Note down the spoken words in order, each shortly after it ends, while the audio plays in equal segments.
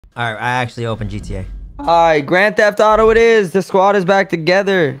All right, I actually opened GTA. All right, Grand Theft Auto it is. The squad is back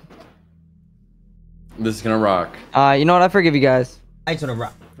together. This is gonna rock. You know what? I forgive you guys. I just want to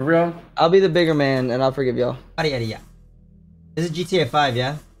rock. For real? I'll be the bigger man, and I'll forgive y'all. Yeah. This is GTA 5,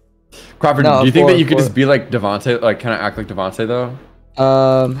 yeah? Crawford, No, do you think that you could four. just be like Devontae, like kind of act like Devontae though?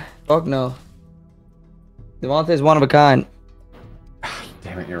 Fuck no. Devontae's one of a kind.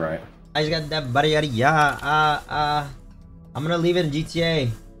 Damn it, you're right. I just got that buddy. I'm gonna leave it in GTA.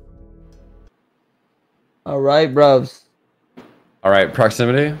 All right, bros. All right,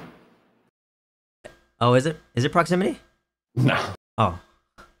 proximity. Oh, is it? Is it proximity? No. Oh.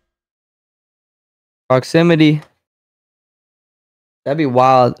 Proximity. That'd be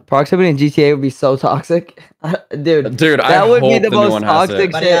wild. Proximity in GTA would be so toxic. Dude, Dude, that I would be hope the the new most one has toxic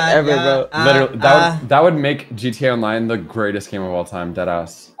it. shit ever, bro. Literally, that would make GTA Online the greatest game of all time,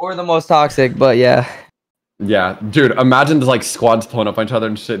 deadass. Or the most toxic, but yeah. Yeah, dude, imagine the like squads pulling up on each other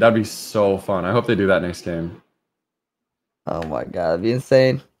and shit. That'd be so fun. I hope they do that next game. Oh my god, that'd be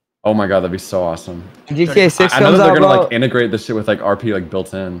insane. Oh my god, that'd be so awesome. When GTA 6 I know comes that they're out, gonna bro. like integrate this shit with like RP like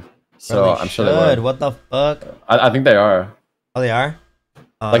built in. So Bro, they I'm sure they should. would. What the fuck? I think they are. Oh, they are?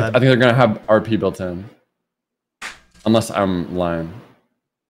 Oh, Like I think they're gonna have RP built in. Unless I'm lying.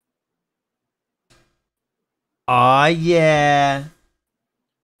 Aw, yeah.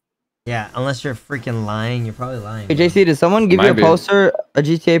 Yeah, unless you're freaking lying. You're probably lying. Hey, JC, did someone give you Might a be. poster, a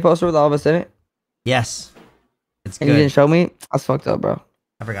GTA poster with all of us in it? Yes. It's And you good. didn't show me? That's fucked up, bro.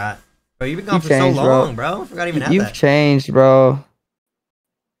 I forgot. Bro, you've been gone You've for so changed, bro. long, bro. I forgot I even had You've that. changed, bro.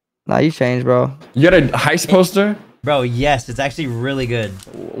 Nah, you changed, bro. You got a heist poster? Bro, yes. It's actually really good.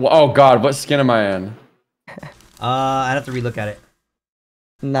 Oh god, what skin am I in? I'd have to relook at it.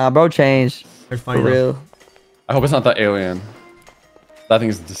 Nah, bro, changed. It's For funny though. real. I hope it's not the alien. That thing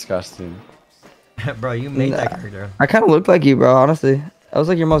is disgusting. Bro, you made that Nah. character. I kind of look like you, bro, honestly. That was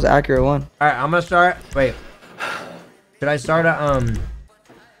like your most accurate one. Alright, I'm gonna start. Wait. Should I start a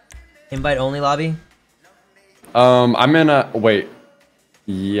invite only lobby? I'm in a wait.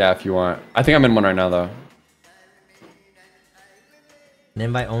 Yeah, if you want. I think I'm in one right now though. An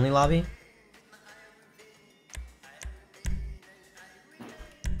invite only lobby?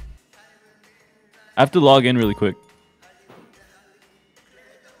 I have to log in really quick.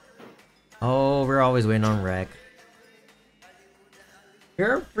 Oh, we're always waiting on rec.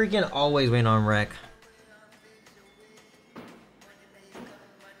 You're freaking always waiting on rec.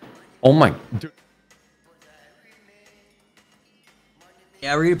 Oh my dude.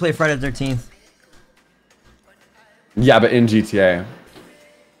 Yeah, we're gonna play Friday the 13th. Yeah, but in GTA.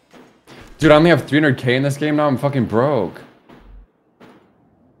 Dude, I only have 300k in this game now. I'm fucking broke.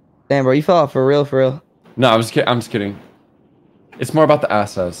 Damn, bro, you fell off for real, for real. No, I'm just kidding. I'm just kidding. It's more about the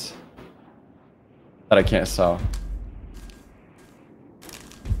assets that I can't sell.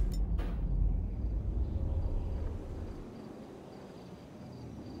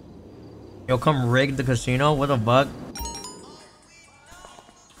 Yo, come rig the casino? What the fuck?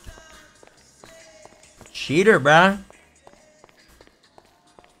 Cheater, bruh.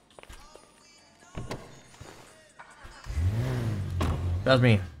 Trust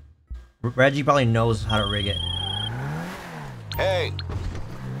me. Reggie probably knows how to rig it. Hey,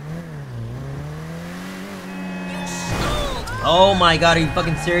 Oh my god, are you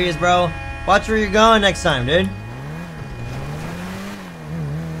fucking serious, bro? Watch where you're going next time, dude.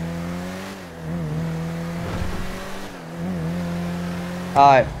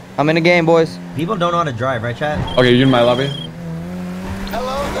 Alright, I'm in the game, boys. People don't know how to drive, right, chat? Okay, you in my lobby?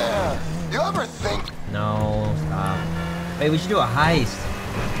 hello there. You ever think No, stop. Wait, we should do a heist.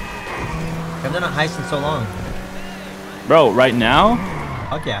 I haven't done a heist in so long. Bro, right now?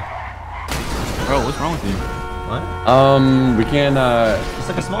 Fuck yeah. Bro, what's wrong with you? What? We can It's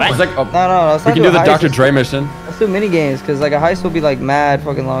like a small it's one. like No, let's we not can do the a heist. Dr. Dre mission. Let's do mini games, because like a heist will be like mad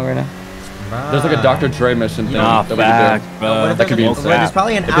fucking long right now. There's like a Dr. Dre mission thing Nah, that we facts, can do. bro. What if that could be there's, insane. there's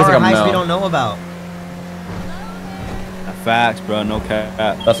probably an It feels hour like a heist we no. don't know about. Facts, bro. No cap.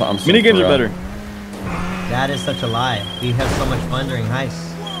 That's what I'm saying. Mini games for are real. better. That is such a lie. We have so much fun during heists.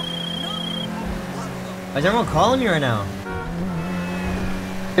 Why is everyone calling me right now?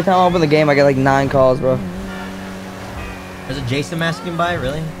 Every time I open the game, I get like 9 calls, bro. There's a Jason masking by?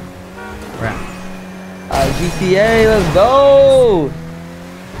 Really? Crap. GTA, let's go!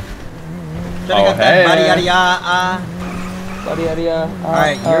 Should've got that body yada yada. Yada, yada, yada.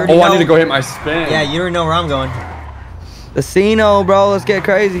 Alright, you already Oh, know. I need to go hit my spin. Yeah, you already know where I'm going. Casino, bro, let's get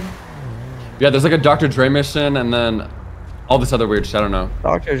crazy. Yeah, there's like a Dr. Dre mission and then all this other weird shit. I don't know.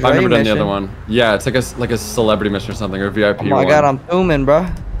 Dr. I've Dre never done the mission. other one. Yeah, it's like a celebrity mission or something or VIP Oh my one. god, I'm zooming, bro.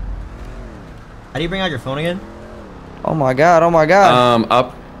 How do you bring out your phone again? Oh my god, oh my god.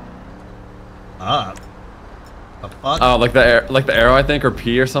 Up. Up. The fuck? Oh, like the arrow, I think, or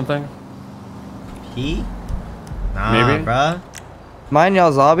P or something. P? Nah, Maybe. bruh. Mine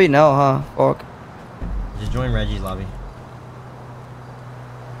y'all's lobby? No, huh? Fuck. Just join Reggie's lobby.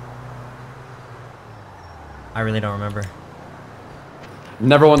 I really don't remember.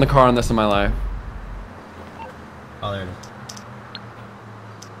 Never won the car on this in my life. Oh, there it is.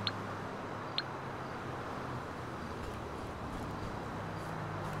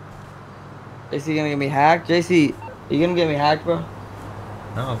 JC gonna get me hacked? JC, you gonna get me hacked, bro?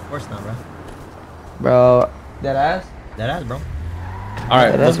 No, of course not, bro. Bro, that ass? Dead ass, bro. All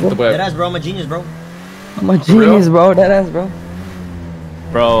right, let's get the Dead whip. ass, bro. I'm a genius, bro. I'm a real? genius, bro. That ass, bro.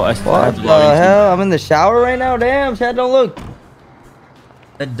 Bro, I What have to the log into- hell? I'm in the shower right now. Damn, Chad, don't look.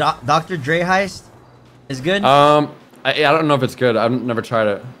 The Dr. Dre heist is good. I don't know if it's good. I've never tried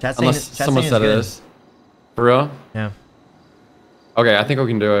it. Chat's saying Unless it- chat's someone saying said it's it good. is. For real? Yeah. Okay, I think we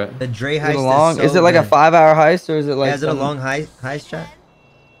can do it. The Dre Is heist it long? is so it like a good. 5-hour heist or is it like? Yeah, is it a some- long heist, chat?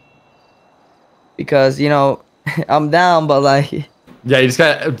 Because you know, I'm down, but like, Yeah, you just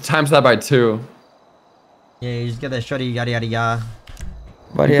got times that by 2. Yeah, you just get that shorty yada yada yada.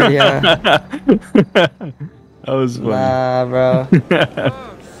 but yeah, That was funny. nah, bro.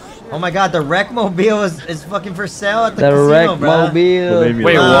 Oh my god, the wreck mobile is fucking for sale at the The casino, wreck bro. mobile. Maybe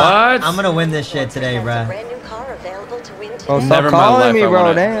Wait, Nah, what? I'm gonna win this shit today, bro. Brand new car available to win Bro, today. stop Never in my calling life me, I bro.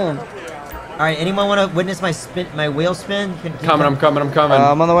 want it. Damn. All right, anyone want to witness my my wheel spin? Can Coming, I'm coming, I'm coming.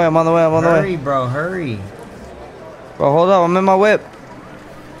 I'm on the way. I'm on the way. I'm on the way. Hurry, bro, hurry. Bro, hold up. I'm in my whip.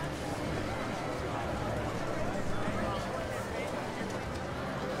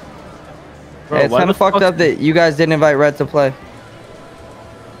 Bro, Hey, it's why kind the of fucked fuck- up that you guys didn't invite Red to play.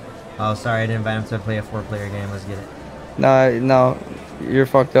 Oh, sorry, I didn't invite him to play a 4-player game. Let's get it. No, you're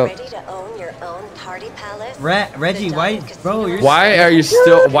fucked up. Ready to own your own party palace? Reggie, The why, Diamond bro? You're Casino Why are you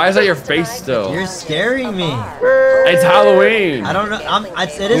still? Why is that your face still? You're scaring me. It's Halloween. I don't know.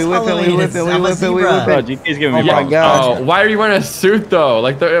 It is We whip it, we Halloween. whip It's, it, we I'm a whip it, we zebra. whip Bro, it. GT's giving Oh me my problems. God. Oh, why are you wearing a suit though?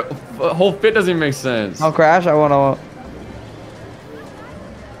 Like the whole fit doesn't even make sense. I'll crash. I won't.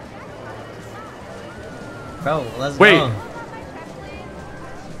 Bro, let's Wait. go.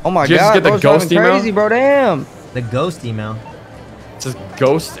 Oh my Did you just god, get the bro's driving ghost email? crazy, bro. Damn. The ghost email. It says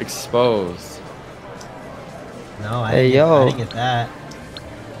ghost exposed. No, I, Hey, didn't, yo. I didn't get that.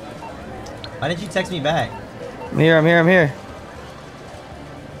 Why didn't you text me back? I'm here. I'm here. I'm here.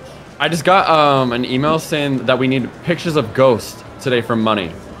 I just got an email saying that we need pictures of ghosts today for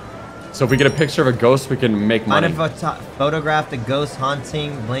money. So if we get a picture of a ghost, we can make Find money. a photograph the ghost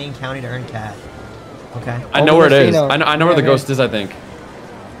haunting Blaine County to earn cash. Okay. I know where it is. Casino. I know where the Yeah, ghost is, I think.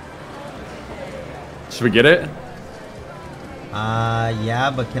 Should we get it?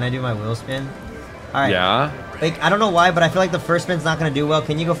 Yeah, but can I do my wheel spin? All right. Yeah. Like, I don't know why, but I feel like the first spin's not gonna do well.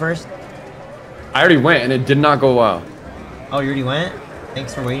 Can you go first? I already went and it did not go well. Oh, you already went?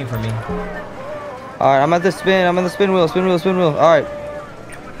 Thanks for waiting for me. All right, I'm at the spin. I'm in the spin wheel. Spin wheel. Spin wheel. All right.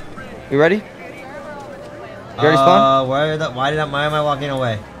 You ready? You ready, Spawn? Why am I walking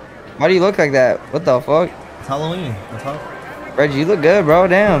away? Why do you look like that? What the fuck? It's Halloween. That's all. Reggie, you look good, bro.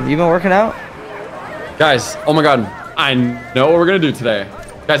 Damn. You been working out? Guys, oh my god. I know what we're gonna do today.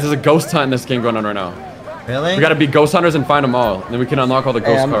 Guys, there's a ghost hunt in this game going on right now. Really? We gotta be ghost hunters and find them all. And then we can unlock all the Hey,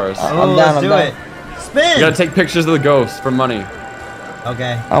 ghost I'm- cars. Oh, I'm down, let's I'm do down. it. Spin! We gotta take pictures of the ghosts for money.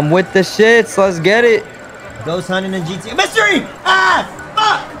 Okay. I'm with the shits. Let's get it. Ghost hunting in GTA. Mystery! Ah!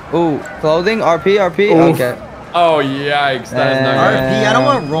 Fuck! Ooh, clothing, RP. Oof. Okay. Oh yikes, that is not good. RP, I don't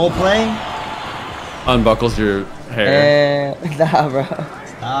want roleplay. Unbuckles your hair. And nah, bro.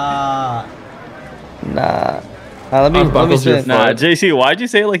 Ah. Nah. Let me Unbuckles your spin. Nah, foot. JC, why'd you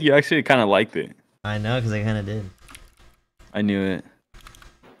say like you actually kind of liked it? I know, because I kind of did. I knew it.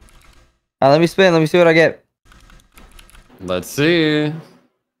 Let me spin. Let me see what I get. Let's see.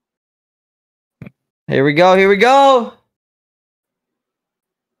 Here we go. Here we go.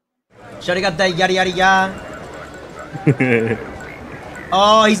 Shawty got that yada yada yada.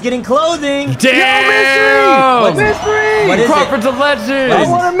 Oh, he's getting clothing. Damn! Mystery. What is it? Crawford's a legend! I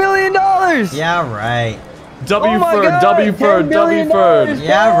won $1 million. Yeah, right. W Oh my Ford, God, W Ford, $10 W million. Ford.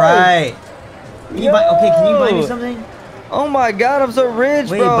 Yeah, right. Can you buy? Okay, can you buy me Yo. something? Oh my god, I'm so rich,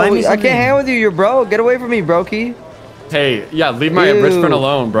 Wait, bro. buy me I something. can't hang with you. You're broke. Get away from me, brokey. Hey, yeah, leave my rich friend Ew,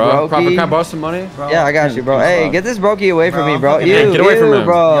 alone, bro. brokey. Crawford, can I borrow some money? Bro, Yeah, I got you, bro. Hey, get this brokey away from Bro, me, bro. fucking- Ew, Hey, get away from ew, him.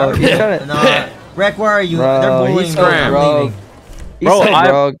 bro. He's Yeah, trying to. nah. Rec, where are you? Bro, They're bullying he's me. so I'm broke. leaving. He's Bro, so I-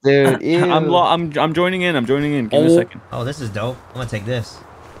 broke, dude. Ew. I'm joining in. I'm joining in. Give me a Oh. second. Oh, this is dope. I'm gonna take this.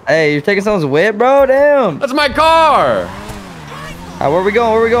 Hey, you're taking someone's whip, bro? Damn. That's my car! Where we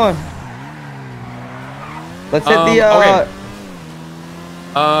going? Where we going? Let's hit the Okay.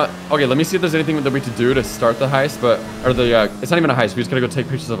 Okay, let me see if there's anything that we could do to start the heist, it's not even a heist. We just gotta go take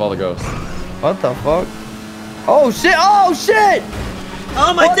pictures of all the ghosts. What the fuck? Oh shit! Oh shit!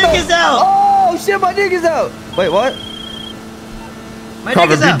 Oh, my dick is out. Oh shit! My dick is out. Wait, what? My dick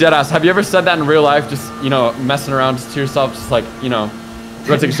Carver, is be out. deadass. Have you ever said that in real life? Just, you know, messing around just to yourself, just like, you know, you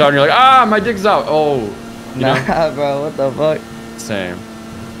go take a shower and you're like, ah, my dick's out. Oh, you know? Nah, bro. What the fuck? Same.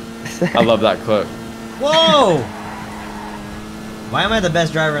 I love that clip. Whoa. Why am I the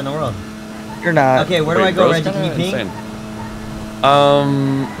best driver in the world? You're not. Okay, where do Wait, I go, bro's Reggie? Can you kinda ping? insane.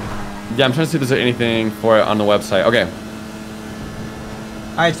 Yeah, I'm trying to see if there's anything for it on the website. Okay.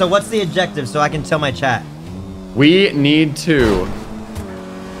 All right, so what's the objective so I can tell my chat? We need to,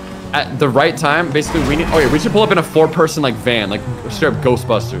 at the right time, basically we should pull up in a 4-person like van, like straight up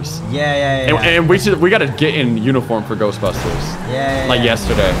Ghostbusters. Yeah. And we gotta get in uniform for Ghostbusters. Yeah. Like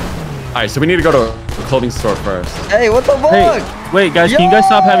yesterday. All right, so we need to go to a clothing store first. Hey, what the fuck? Hey, wait, guys, can you guys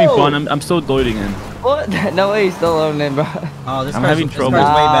stop having Yo! fun? I'm still loading in. What? No way, he's still loading in, bro. Oh, this I'm car's, having this trouble.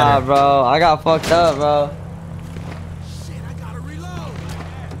 car's way Nah, better. bro. I got fucked up, bro.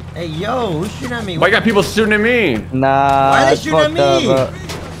 Hey, yo, who's shooting at me? Why you got people shooting at me? Nah. Why are they it's shooting at fucked me? up, bro.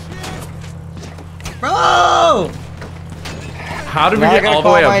 Bro! How did we Now I get gotta all the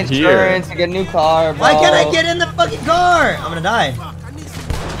call way my up here? insurance to get a new car, bro. Why can't I get in the fucking car? I'm gonna die.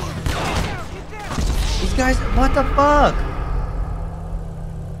 These guys, what the fuck?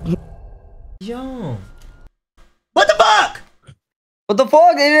 Yo. What the fuck? What the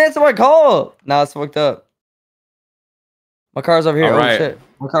fuck? They didn't answer my call. Nah, it's fucked up. My car's over here. All Oh right. shit.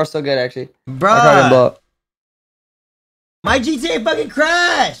 My car's still good, actually. My car didn't blow Bruh. up. My GTA fucking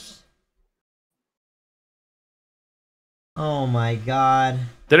crashed. Oh my god.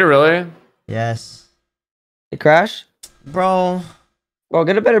 Did it really? Yes. It crashed? Bro. Bro,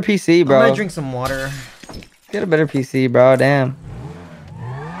 get a better PC, bro. I'm gonna drink some water. Get a better PC, bro. Damn.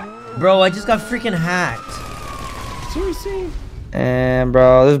 Bro, I just got freaking hacked. And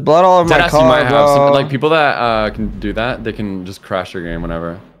bro, there's blood all over my Deadass, car, you might have bro. some, like people that can do that. They can just crash your game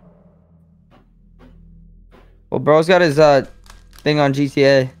whenever. Well, bro's got his thing on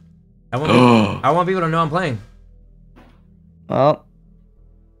GTA. I want people to know I'm playing. Well,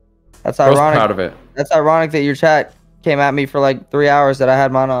 that's I was ironic. proud of it. That's ironic that your chat came at me for like 3 hours that I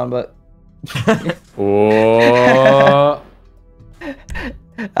had mine on, but Oh. I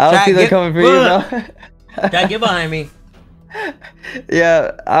don't Chat, see them get- coming for you, bro. Dad, get behind me.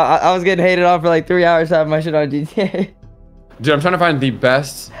 Yeah, I was getting hated on for like 3 hours having my shit on GTA. Dude, I'm trying to find the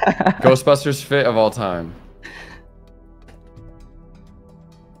best Ghostbusters fit of all time.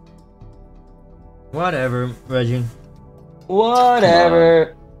 Whatever, Reggie.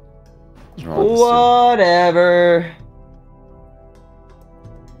 Whatever. What's wrong with this dude? Whatever.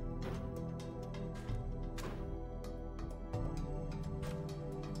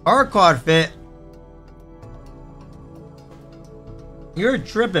 Our quad fit. You're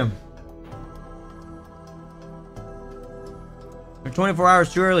tripping. You're 24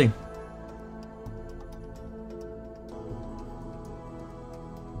 hours too early.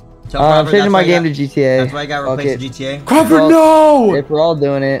 Tell I'm Crawford changing that's my why game to I got- GTA. That's why I got replaced Okay. with GTA. Crawford, Well, no! If we're all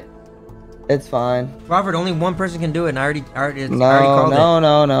doing it, it's fine. Crawford, only one person can do it, and I already No, called it.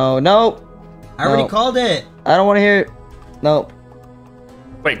 no. I already no. called it. I don't want to hear it. Nope.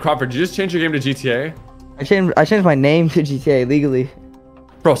 Wait, Crawford, did you just change your game to GTA? I changed my name to GTA legally.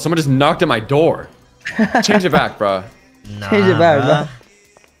 Bro, someone just knocked at my door. Change it back, bro. Change it back, bruh.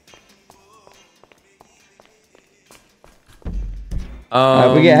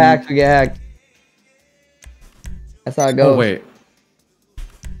 Alright, we get hacked. We get hacked. That's how it goes. Oh, wait.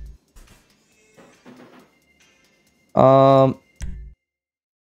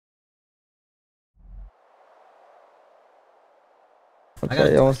 I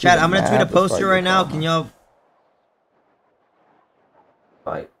got, Chad, I'm gonna tweet a poster right now. Can y'all?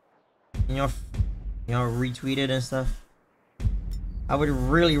 Can y'all retweet it and stuff? I would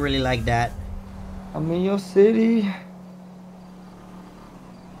really, really like that. I'm in your city.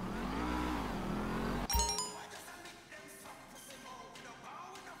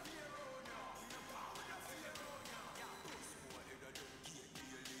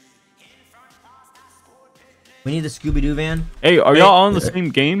 We need the Scooby-Doo van. Hey, are y'all all in the same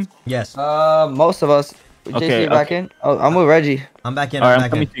game? Yes, Most of us. Okay, JC, back in. Oh, I'm with Reggie. I'm back in. All right, I'm I'm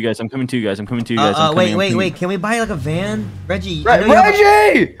back coming in. to you guys. I'm coming to you guys. I'm coming to you guys. I'm Wait. coming. Can we buy like a van, Reggie? I know you have a-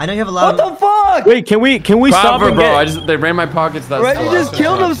 Reggie! I know you have a lot What of. the fuck? Wait, can we stop Crawford, and bro. get? They ran my pockets. That's Reggie just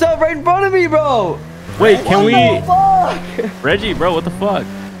killed himself right in front of me, bro. Wait, can we? What the fuck? Reggie, bro, what the fuck?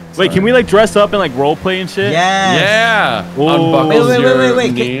 Wait, can we like dress up and like role play and shit? Yes. Yeah. Whoa. Unbuckles Wait.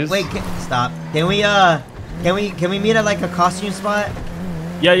 your Can, knees. stop. Can we meet at like a costume spot?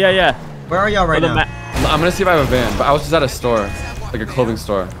 Yeah. Where are y'all right Oh, now? I'm gonna see if I have a van, but I was just at a store, like a clothing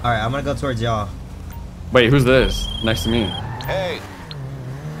store. All right, I'm gonna go towards y'all. Wait, who's this? Next to me. Hey,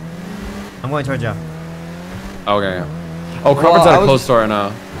 I'm going towards y'all. Okay. Yeah. Oh, Crawford's Well, at I a was- clothes store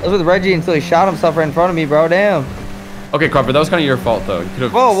now. I was with Reggie until he shot himself right in front of me, bro. Damn. Okay, Crawford, that was kind of your fault though. You could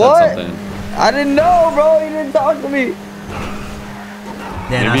have Whoa, said what? something. I didn't know, bro. He didn't talk to me.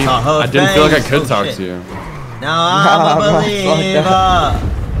 Then Maybe I saw her I didn't feel like I face. could Oh, talk shit. to you. Now I'm Nah, a bro, fuck believer.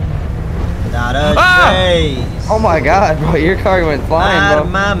 Without a Ah! trace. Oh my god, bro. Your car went Out flying, of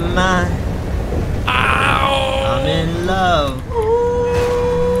bro. my mind. Ow! I'm in love.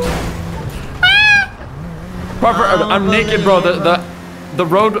 Crawford, I'm naked, bro. The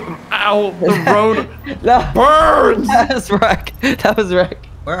road. Ow! The road No, burns. that was wreck. That was wreck.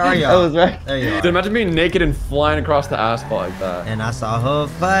 Where are That y'all? was wreck. There you Dude, are. imagine being naked and flying across the asphalt like that. And I saw her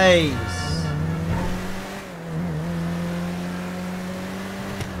face.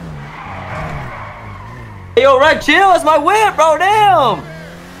 Hey, yo, Wreck, chill. It's my whip, bro. Damn.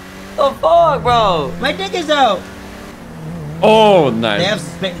 The fuck, bro. My dick is out. Oh, nice.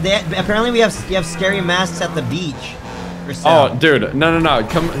 Apparently we have scary masks at the beach. For sale. Oh, dude, no.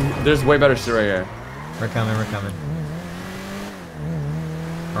 Come, there's way better shit right here. We're coming.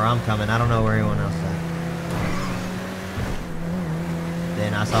 Or I'm coming. I don't know where anyone else is.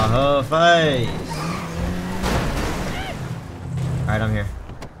 Then I saw her face. Alright, I'm here.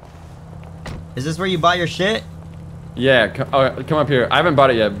 Is this where you bought your shit? Yeah, come up here. I haven't bought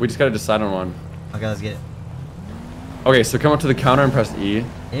it yet. We just gotta decide on one. Okay, let's get it. Okay, so come up to the counter and press E.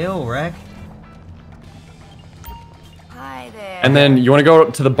 Ew, wreck. Hi there. And then you wanna go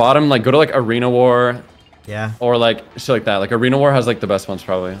to the bottom, like go to like Arena War Yeah. or like shit like that. Like Arena War has like the best ones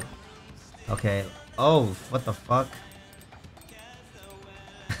probably. Okay. Oh, what the fuck?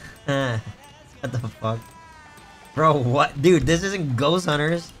 What the fuck? Bro, what? Dude, this isn't Ghost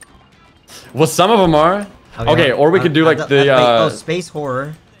Hunters. Well, some of them are. Okay, or we could do like wait, oh, space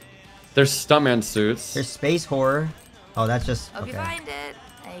horror. there's stuntman suits. There's space horror. Oh, that's just Hope you okay. find it,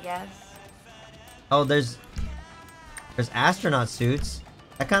 I guess. Oh, there's astronaut suits.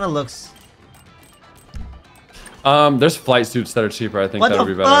 That kind of looks. There's flight suits that are cheaper. I think What that the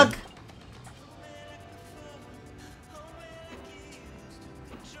would be better. fuck?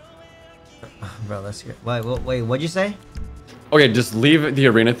 Bro, let's get. Wait, what'd you say? Okay, just leave the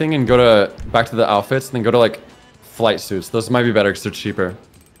arena thing and go to back to the outfits, and then go to like flight suits. Those might be better because they're cheaper.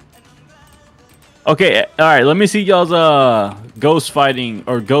 Okay, all right. Let me see y'all's ghost fighting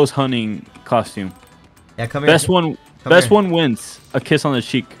or ghost hunting costume. Yeah, come here. Best one here. wins. A kiss on the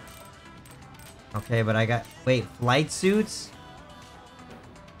cheek. Okay, but I got. Wait, flight suits?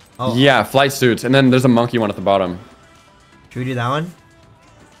 Oh, Yeah, flight suits, and then there's a monkey one at the bottom. should we do that one?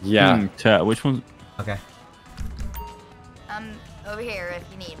 Yeah. Chat. Which one? Okay. Over here if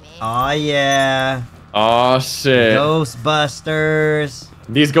you need me. Oh yeah. Oh shit. Ghostbusters.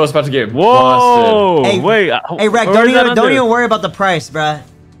 These ghosts about to get Whoa! Hey, wait. Hey, Rec, where's that don't under? even worry about the price, bruh.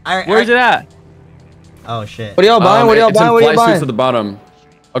 Where's it at? Oh shit. What are y'all busted. buying? What are y'all It's buying? in What are y'all flight suits at buying? the bottom.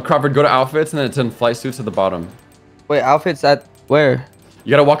 Oh, Crawford, go to outfits, and then it's in flight suits at the bottom. Wait, outfits at where?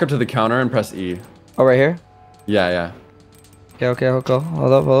 You gotta walk up to the counter and press E. Oh, right here. Yeah. Okay. Hold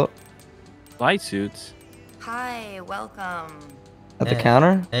up. Light suits. Hi, welcome. At the Hey.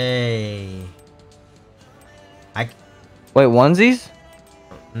 counter. Hey. Wait, onesies?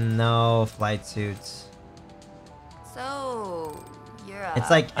 No flight suits. So, you're It's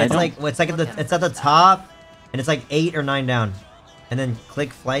like I don't- it's at the top, and it's like 8 or 9 down, and then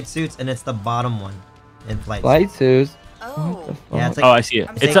click flight suits, and it's the bottom one in flight. Light suits. Oh, Yeah, it's like Oh, I see it.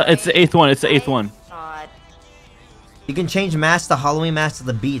 I'm It's sorry. it's the eighth one. It's the eighth one. thought. you can change masks to Halloween masks to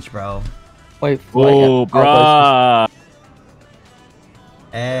the beach, bro. Wait. Oh, bruh.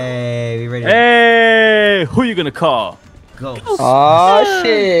 Hey, we ready to Hey, who you gonna call? go? Oh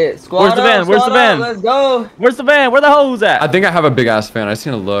shit! Squad Where's the up, van? Where's the squad van? up, let's go. Where's the van? Where the hoes at? I think I have a big ass fan. I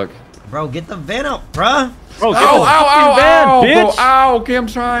seen a look. Bro, get the van out, bruh. Bro, get Ow, the ow, fucking ow, van, ow, bitch. bro, ow, okay, I'm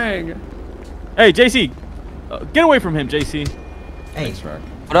trying. Hey, JC, get away from him, JC. Hey, Thanks, Rock.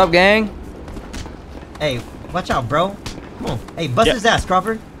 What up, gang? hey, watch out, bro. Come on. Hey, bust Yeah. his ass,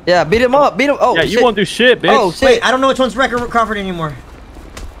 Crawford. Yeah, beat him up. Beat him. Oh, Yeah, shit. you won't do shit, bitch. Oh, shit. Wait, I don't know which one's Wreck or Crawford anymore.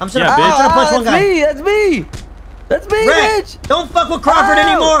 I'm just gonna, Yeah, I'm bitch. just gonna punch one that's guy. me. That's me. That's me, Wreck, bitch. don't fuck with Crawford Ow.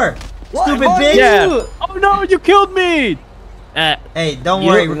 anymore. What? Stupid Fuck bitch. Yeah. you. Oh no, you killed me. Hey, don't You-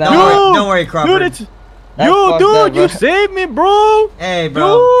 worry, no. don't worry, Crawford. Dude, it's That's you, fucked dude. up, You bro. saved me, bro. Hey,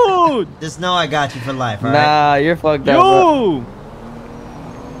 bro. Dude, Just know I got you for life, alright? Nah, you're fucked up, bro. yo.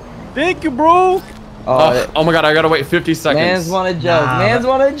 Thank you, bro. Oh my god, I gotta wait 50 seconds. Man's want a joke. Nah, Man's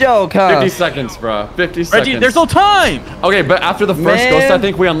want a joke, huh? 50 seconds, bro. 50 seconds. Reggie, there's no time. Okay, but after the first Man ghost, I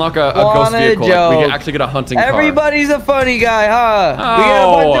think we unlock a ghost want a vehicle. Like, we joke. can actually get a hunting car. Everybody's a funny guy, huh? We got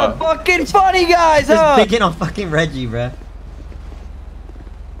a bunch of fucking funny guys, Just huh? picking on fucking Reggie, bruh.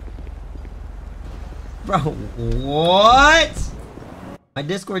 Bro, what? My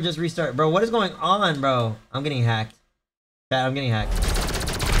Discord just restarted. Bro, what is going on, bro? I'm getting hacked. Chat, I'm getting hacked.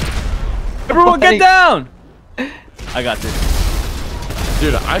 Everyone get down. I got this.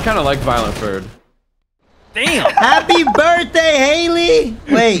 Dude, I kind of like Violent Bird. Damn. Happy birthday, Haley!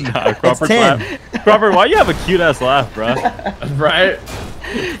 Wait, it's Crawford 10. laugh. Crawford, why you have a cute ass laugh, bro? Right?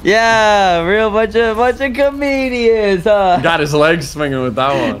 Yeah, real bunch of comedians, huh? Got his legs swinging with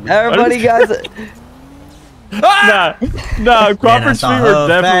that one. Everybody got. Nah, Crawford's saw feet were her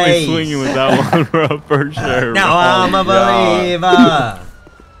definitely face. swinging with that one, bro, for sure. Now bro. I'm a believer.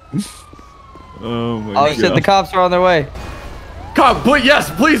 Oh my Oh god. shit, the cops are on their way. Cop, please,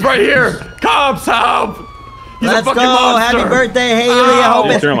 yes, please, right here. Cops, help! He's Let's a fucking go! monster. Happy birthday, Haley! Ow. I hope Let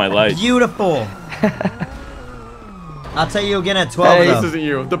me it's turn on my lights. beautiful. I'll tell you again at 12 Hey, This though. isn't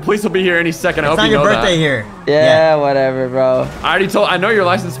you. The police will be here any second. I It's hope not you your know birthday that. here. Yeah, whatever, bro. I already told. I know your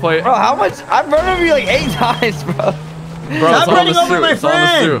license plate. Bro, how much? I've run over you like 8 times, bro. Bro, Stop it's all in running the over suit. my It's all in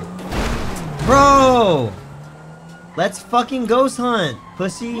the friend. suit. Bro! Let's fucking ghost hunt,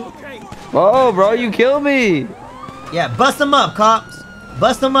 pussy. Whoa, bro, you killed me. Yeah, bust them up, cops.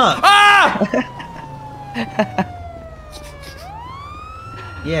 Bust them up. Ah!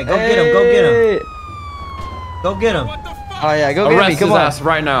 Yeah, go get him, go get him. Hey. Go get him. Oh yeah, go get Arrest me. Come his on. ass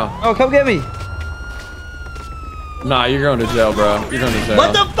right now. Oh, come get me. Nah, you're going to jail, bro. You're going to jail.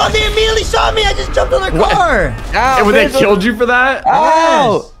 What the fuck? They immediately shot me. I just jumped on their car. Ow, And when they man, killed you for that?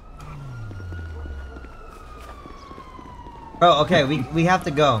 Ow. Yes. Bro, okay, we have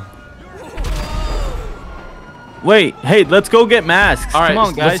to go. Wait, hey, let's go get masks. All right, Come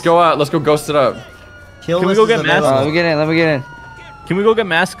on, guys. let's go out. Let's go ghost it up. Kill Can we list go is get masks? Let available. me get in. Let me get in. Can we go get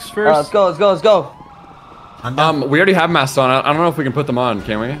masks first? Let's go. Let's go. Let's go. I'm done. We already have masks on. I don't know if we can put them on,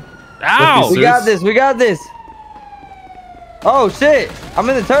 can we? Ow! With We got Zeus? this. We got this. Oh shit! I'm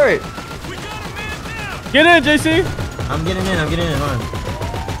in the turret. Get in, JC. I'm getting in. I'm getting in. Hold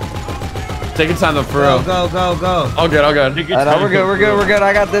on. Take your time though, for Go, real. go, go, go. All good, all good. Take your I know we're time. good. We're good. We're good.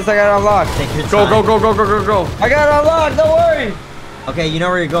 I got this. I got it unlocked. Take your Go, time. go, go, go, go, go, go. I got it unlocked. Don't worry. Okay, you know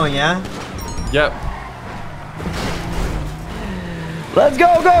where you're going, yeah? Yep. Let's go.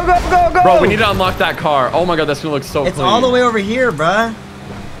 Go. Go. Go. Go. Bro, we need to unlock that car. Oh my god, that's gonna look so It's clean. all the way over here, bruh.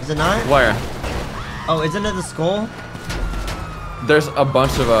 Is it not? Where? Oh, isn't it the skull? There's a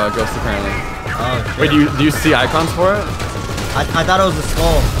bunch of ghosts apparently. Oh, shit. Wait, do you see icons for it? I thought it was the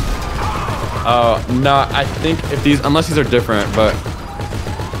skull. Oh, no, I think if these, unless these are different, but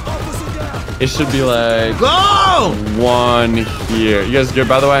it should be like Go! one here. You guys good,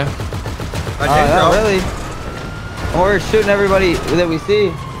 by the way? Okay, Not bro. really. We're shooting everybody that we see.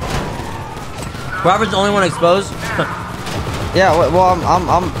 Robert's the only one exposed. Yeah. Well,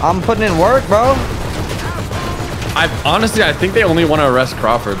 I'm putting in work, bro. Honestly, I think they only want to arrest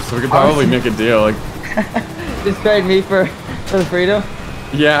Crawford, so we could probably make a deal. Like, Just trade me for the freedom.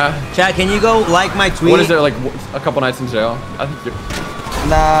 yeah. Chat, can you go like my tweet? What is it, like a couple nights in jail? I think you're,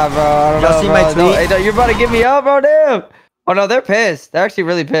 Nah, bro. I don't Y'all know, see bro. my No, tweet? hey, no, you're about to get me up, bro. Damn. Oh no, they're pissed. They're actually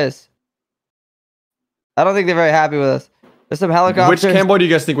really pissed. I don't think they're very happy with us. There's some which helicopters. Camboy do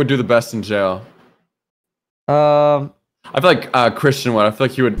you guys think would do the best in jail? Um. I feel like Christian would. I feel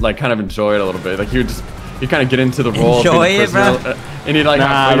like he would like kind of enjoy it a little bit. Like he would just, he kind of get into the role. Enjoy of being it, bro? prisoner, and he'd like,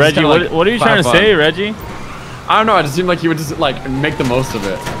 Nah, he'd just Reggie, kinda, like, what are you have trying to fun. say, Reggie? I don't know. It just seemed like he would just like make the most of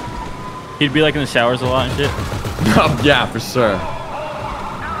it. He'd be like in the showers a lot and shit. Oh, yeah, for sure.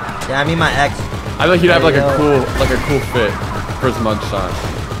 Yeah, I mean my ex. I feel like he'd have like Hey, a cool fit for his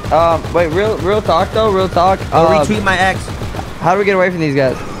mugshot. Wait. Real talk though. Real talk. Go retweet my ex. How do we get away from these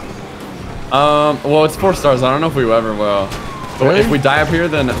guys? Well, it's 4 stars. I don't know if we ever will. But Really? if we die up here,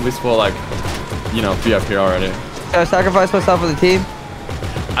 then at least we'll like, you know, be up here already. Should I sacrifice myself for the team?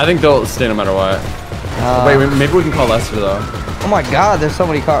 I think they'll stay no matter what. Wait, maybe we can call Lester though. Oh my God, there's so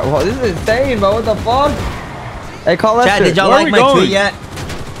many cars. Well, this is insane, bro. What the fuck? Hey, call Lester. Chat, did y'all Where are like we my going? tweet yet?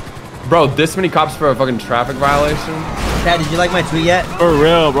 Bro, this many cops for a fucking traffic violation? Chat, did you like my tweet yet? For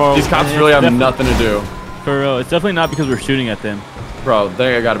real, bro. These cops And really it's have defi- nothing to do. For real, it's definitely not because we're shooting at them. Bro,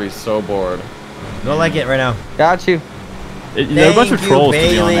 they gotta be so bored. Go like it right now. Got you. They're a bunch of Thank you, trolls, to be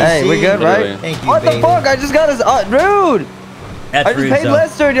Bailey. honest. Hey, we good, Literally. right? Thank you, What the baby. fuck? I just got his dude. That's I just rude, paid so.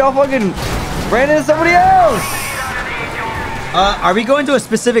 Lester and y'all fucking ran into somebody else. Are we going to a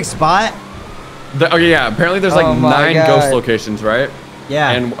specific spot? Okay, yeah. Apparently there's like Oh my 9 God. ghost locations, right?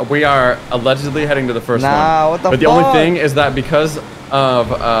 Yeah. And we are allegedly heading to the first one. Nah, what the But the fuck? only thing is that because of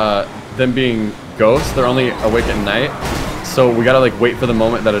them being ghosts, they're only awake at night. So we gotta like wait for the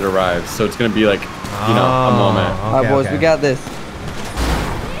moment that it arrives. So it's gonna be like, you know, a moment. All right, boys, we got this.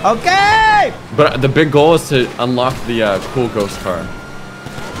 Okay. But the big goal is to unlock the cool ghost car.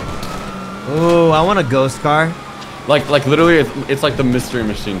 Ooh, I want a ghost car. Like literally, it's like the mystery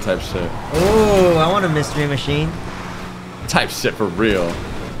machine type shit. Ooh, I want a mystery machine. Type shit for real.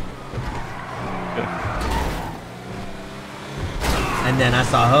 And then I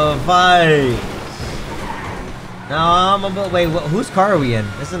saw her fight. Now I'm a wait. Whose car are we in?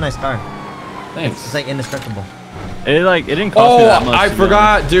 This is a nice car. Thanks. It's like indestructible. It didn't cost me that much. I to be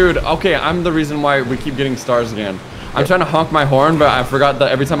forgot, dude. Okay, I'm the reason why we keep getting stars again. I'm trying to honk my horn, but I forgot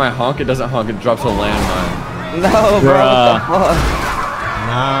that every time I honk, it doesn't honk. It drops a landmine. No, bro. What the fuck?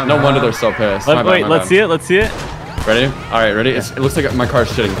 Nah, No bro. wonder they're so pissed. honest. Wait, let's see it. Let's see it. Ready? All right, ready? It looks like my car's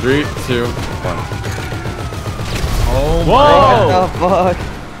shitting. 3, 2, 1. Oh Whoa! What the fuck?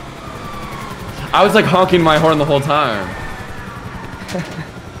 I was like honking my horn the whole time.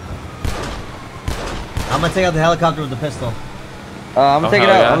 I'm gonna take out the helicopter with the pistol. I'm gonna take it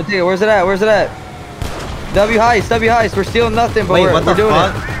hell out. yeah. I'm gonna take it. Where's it at? Where's it at? W heist. We're stealing nothing, but Wait, we're what the doing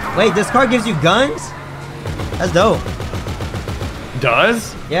fuck? it. Wait, this car gives you guns? That's dope.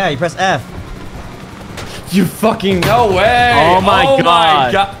 Does? Yeah, you press F. You fucking no way! Oh my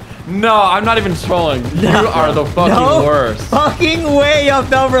God. God! No, I'm not even trolling. You are the fucking No worst. fucking way you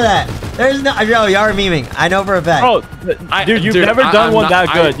fell for that. There's no. Yo, you are memeing. I know for a fact. Bro, dude, you've never done I'm one not-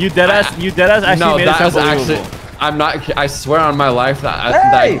 that good. You deadass actually No, made it that sound is actually. believable. I'm not. I swear on my life that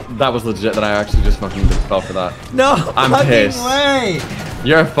Hey! that was legit. That I actually just fucking just fell for that. No I'm fucking pissed. way.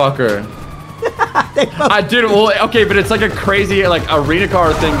 You're a fucker. They both- I did. Well, okay, but it's like a crazy like arena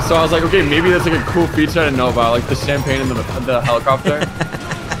car thing. So I was like, okay, maybe that's like a cool feature I didn't know about, like the champagne and the helicopter.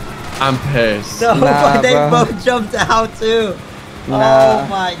 I'm pissed. No, Nah, but they bro. both jumped out too. Nah. Oh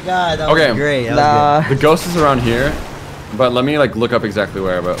my god, that Okay. was great. That was Nah. The ghost is around here, but let me like look up exactly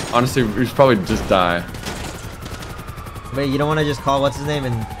where. But honestly, we should probably just die. good. Wait, you don't want to just call what's his name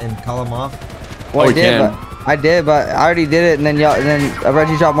and call him off? Well, Oh, I we did, can. but I did, but I already did it, and then y'all, and then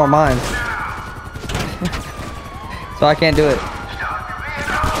Reggie dropped more mines. So I can't do it.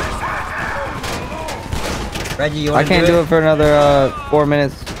 Reggie, you I want to can't do it for another 4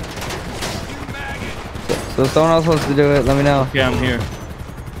 minutes. So if someone else wants to do it, let me know. Okay, I'm here.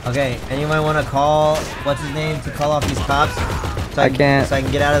 Okay, anyone want to call what's his name to call off these cops? So I can't. So I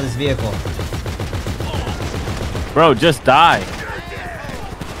can get out of this vehicle. Bro, just die.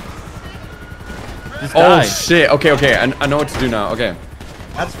 Just Oh die. shit. Okay, okay. I know what to do now. Okay.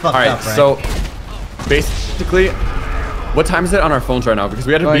 That's fucked All right. up, right? So basically, what time is it on our phones right now? Because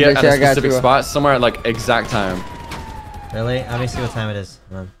we had to Oh, be yeah, at a I got specific you. spot somewhere at like exact time. Really? Let me see what time it is.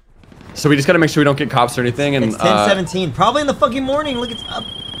 Hold on. So we just gotta make sure we don't get cops or anything. And It's 10:17. Probably in the fucking morning. Look, it's up.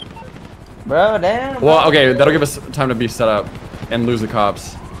 Bro, damn. well, okay, that'll give us time to be set up and lose the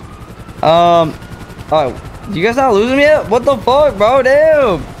cops. Oh, you guys not losing yet? What the fuck, bro?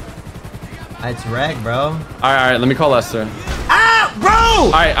 Damn. It's wreck, bro. All right. Let me call Lester. Ah, bro!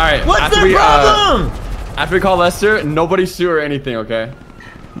 All right. What's After the problem? After we call Lester, nobody shoot or anything, okay?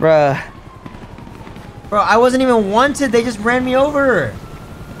 Bruh. Bro, I wasn't even wanted. They just ran me over.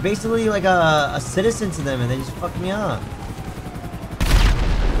 Basically like a citizen to them, and they just fucked me up.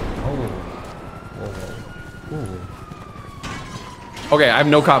 Oh. Whoa. Ooh. Okay, I have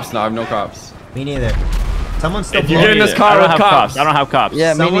no cops now. I have no cops. Me neither. Someone's still If you blowing. get in this I car don't with have cops. I don't have cops.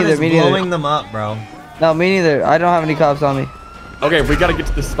 Yeah, me Someone neither. is Me blowing neither. them up, bro. No, me neither. I don't have any cops on me. Okay, we gotta get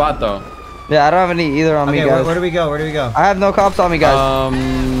to this spot though. Yeah, I don't have any either on me, Okay, guys. where do we go? Where do we go? I have no cops on me, guys.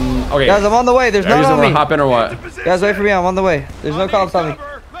 Okay. Guys, I'm on the way. There's Are you none just on wanna me. hop in or what? Guys, wait for me. I'm on the way. There's no cops on me.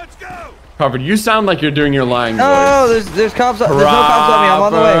 Crawford, you sound like you're doing your lying No, voice. there's cops. There's no cops on me. I'm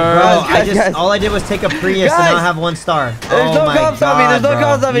on the way. Bro, Guys, all I did was take a Prius and Guys! now I have 1 star. There's Oh no my cops on me. There's no God,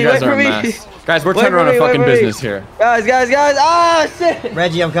 cops on me. You Wait guys are for a me. mess. Guys, we're Wait turning for around a me, wait fucking for me. business here. Guys. Ah, shit.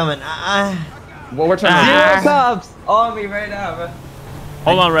 Reggie, I'm coming. Well, we're turning Zero around. cops on me right now, bro.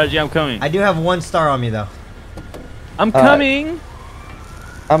 Hold on, Reggie. I'm coming. I do have 1 star on me though. I'm coming.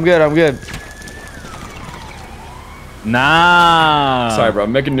 I'm good. Nah. Sorry, bro.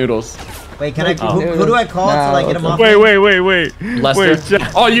 I'm making noodles. Wait, can I? Oh. Who do I call to like get him off? Wait. Lester. Wait,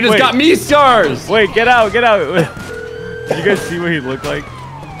 Jack- Oh, you just wait. got me stars. Wait, get out. Did you guys see what he looked like?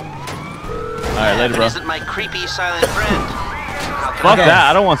 Alright, later, bro. Isn't my creepy silent friend? Fuck Okay.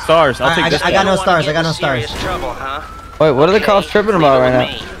 that. I don't want stars. I'll take this. I got no Don't wanna stars. get I got in no stars. serious trouble, huh? Wait, what are the cops tripping about right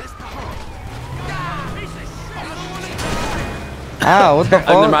now? Ow, what the I think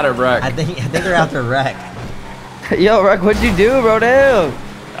they're fuck? mad at Wreck. I think they're after wreck. Yo, Wreck, what'd you do, bro? Damn.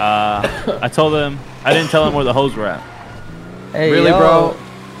 I told him. I didn't tell him where the hose were at. Hey, Really, yo. bro?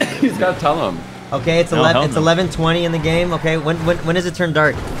 He's gotta tell him. Okay, it's No, hell it's no. 11:20 in the game. Okay, when does it turn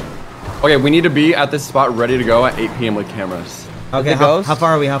dark? Okay, we need to be at this spot ready to go at 8 p.m. with cameras. Okay, the how ghost?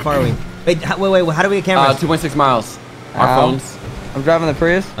 far are we? How far are we? Wait, wait, how do we get cameras? 2.6 miles. Our Ow. phones. I'm driving the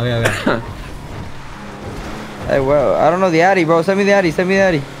Prius. Okay, okay. Hey, well, I don't know the Addy, bro. Send me the Addy. Send me the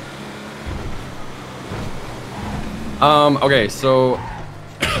Addy. Okay, so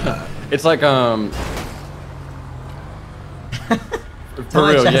it's like for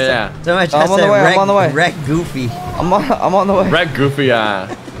real, yeah. So much. I'm on the way, I'm on the way. Wreck Goofy. I'm on the way. Red Goofy,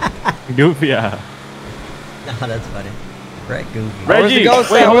 Goofy, yeah. Oh, that's funny. Wreck Goofy. Where's the Reggie,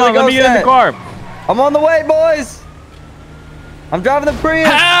 ghost wait, at? hold Where's on. the Let me ghost get in the at? car. I'm on the way, boys. I'm driving the Prius.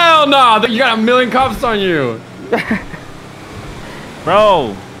 Hell no! You got a million cops on you.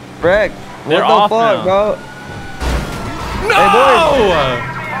 Bro. Wreck, what They're the off fuck, now. bro? No!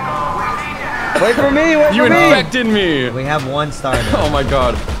 Wait for me. Wait You for me. infected me. We have one star now. Oh my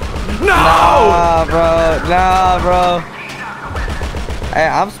god. No! Nah, bro. Nah, bro. Hey,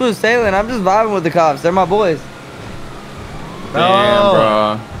 I'm smooth sailing. I'm just vibing with the cops. They're my boys. Damn,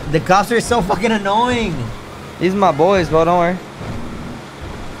 bro. The cops are so fucking annoying. These are my boys, bro. Don't worry.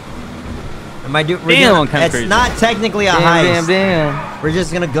 Am I do? Damn, I'm kinda it's crazy. not technically a Damn, heist. damn. We're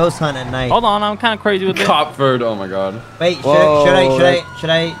just gonna ghost hunt at night. Hold on, I'm kind of crazy with it. Copford, oh my god. Wait, Whoa, should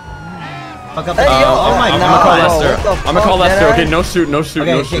I fuck up the? Hey, yo, oh my I'm god. gonna call What Lester. the I'm gonna call fuck, Lester. Deadass? Okay, no shoot, no shoot,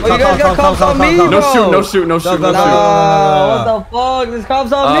 Okay, no okay, shoot. Oh, you guys got cops on me, No bro. shoot, no shoot, no shoot, Go, no go, shoot. Nah, what the fuck? This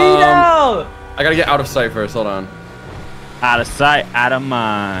cop's on me now. I gotta get out of sight first, hold on. Out of sight, out of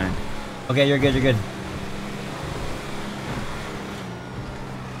mind. Okay, you're good. You're good.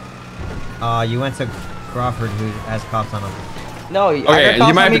 You went to Crawford, who has cops on him. No, I Okay, got you cops might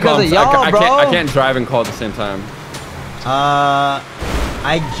on have me to call because him. of y'all, bro. I can't drive and call at the same time. I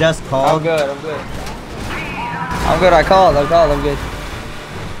just I'm called. good. I'm good. I'm good. I called. I'm good.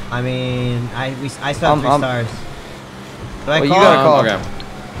 I mean, I still have 3 stars. Do I Well, you call? gotta call. Okay.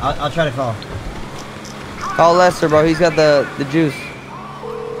 I'll try to call. Call Lester, bro. He's got the juice.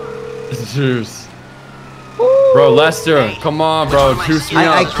 Juice. Bro, Lester, come on, bro. Juice me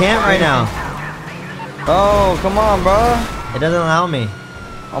I up. can't right now. Oh, come on, bro. It doesn't allow me.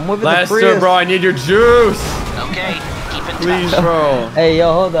 I'm whipping the Lester, Prius. bro, I need your juice. Okay, keep in Please, touch. bro. Hey,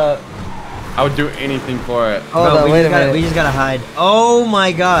 yo, hold up. I would do anything for it. Hold Bro, up. we Wait a just gotta, minute. we just gotta hide. Oh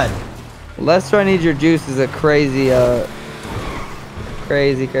my god. Lester, I need your juice is a crazy,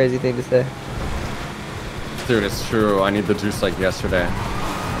 crazy thing to say. Dude, it's true. I need the juice like yesterday.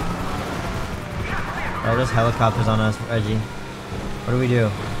 Oh, there's helicopters on us, Reggie. What do we do?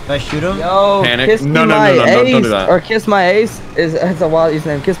 Do I shoot him? Yo, Panic. kiss No, me no, my no, no, ace, don't do that. or kiss my ace is that's a wild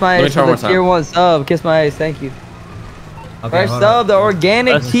username. Kiss my Let me ace try for one the more tier time. 1 sub. Kiss my ace, thank you. Okay, Fresh hold sub, on. the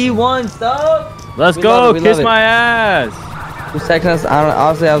organic Let's- T1 sub. Let's We go. love it, we Kiss love it. my ass. Who's texting us? I don't.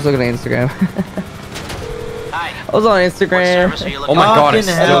 Honestly, I was looking at Instagram. Hi. I was on What Instagram. service are you Oh looking my god, I Fucking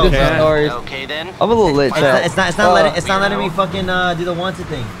still hell. Good can't. stories. Okay then. I'm a little lit, It's not, chat. it's not letting it's not letting me fucking do the wanted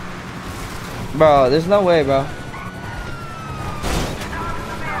thing. Bro, there's no way, bro.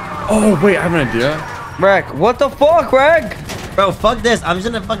 Oh, wait, I have an idea. Rec, what the fuck, Rec? Bro, fuck this. I'm just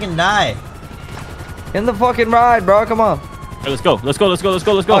gonna fucking die. In the fucking ride, bro. Come on. Hey, let's go. Let's go. Let's go. Let's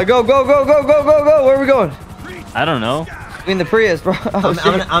go. Let's go. All right, go. Where are we going? I don't know. In the Prius, bro. Oh, shit.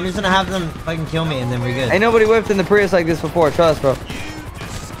 I'm just gonna have them fucking kill me and then we're good. Ain't nobody whipped in the Prius like this before. Trust, bro.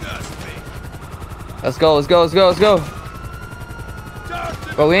 Let's go.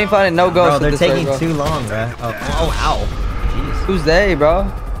 Bro, we ain't finding no Bro, ghosts. they're this way, taking bro. too long, bro. Oh, ow. Jeez. Who's they, bro?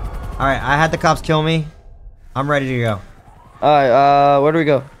 Alright, I had the cops kill me. I'm ready to go. All right, where do we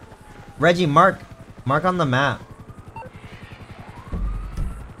go? Reggie, mark on the map.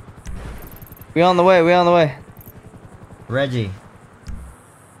 We on the way. Reggie.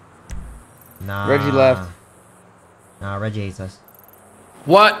 Nah. Reggie left. Nah, Reggie hates us.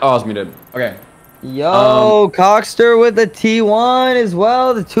 What? Oh, it's me, dude. Okay. Yo, Cockster with the T1 as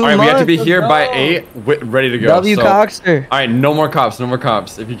well. The 2 All right, we have to be months, here let's by go. 8, ready to go. W So- Cockster. All right, no more cops,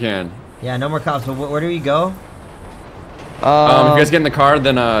 if you can. Yeah, no more cops. But where do we go? If you guys get in the car,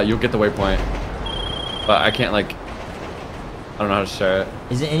 then you'll get the waypoint. But I can't like, I don't know how to share it.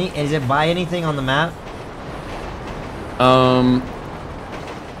 Is it by anything on the map? Don't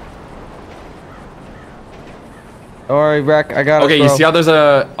worry, Rec. I got it. Okay, you see how there's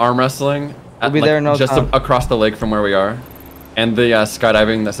a arm wrestling? We'll be there in no just time. across the lake from where we are, and the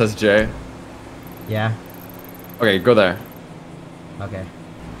skydiving that says J. Yeah. Okay, go there. Okay.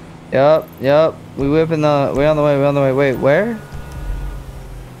 Yep. We on the way. Wait, where?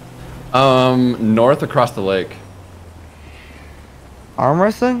 North across the lake. Arm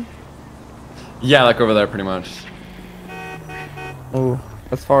wrestling? Yeah, like over there, pretty much. Ooh,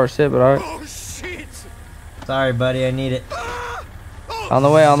 that's far as shit, but alright. Sorry, buddy. I need it. On the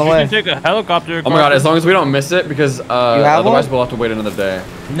way, on the You way. can take a helicopter. Oh my god, as long as we don't miss it, because otherwise one? we'll have to wait another day.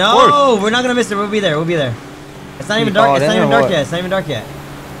 No, we're not gonna miss it. We'll be there. We'll be there. It's not even call dark. it It's not in even or dark what? yet. It's not even dark yet.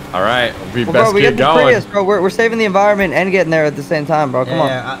 All right, we Well, best bro, we get get the going. Prius, bro. We're saving the environment and getting there at the same time, bro. Come on.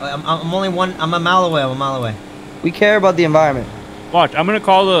 Yeah, I'm only one. I'm a mile away. I'm a mile away. We care about the environment. Watch, I'm gonna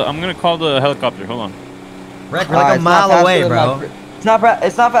call the helicopter. Hold on. Wreck, we're Alright, like a it's not mile faster away, than bro. my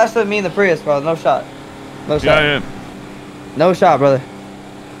it's not faster than me in the Prius, bro. No shot. No shot. Yeah. No shot, brother.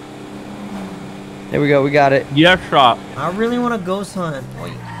 Here we go. We got it. Yeah, shot. I really want to ghost hunt.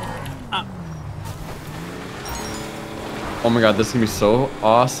 Oh my god, this is gonna be so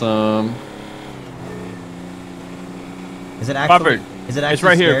awesome. Is it actually? Crawford. Is it actually? It's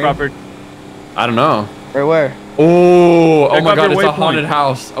right here, scary? Crawford. I don't know. Right where? Oh Check my out god, your it's a waypoint. haunted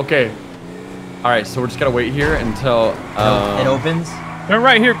house. Okay. All right, so we're just gotta wait here until It opens. Turn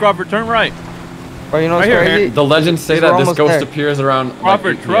right here, Crawford. Turn right. Bro, you know what's Right here, crazy? the legends say We're that this almost ghost there. appears around. like,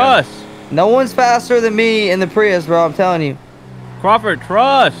 Crawford, 8 p.m. trust. No one's faster than me in the Prius, bro. I'm telling you. Crawford,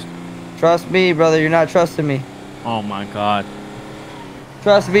 trust. Trust me, brother. You're not trusting me. Oh my god.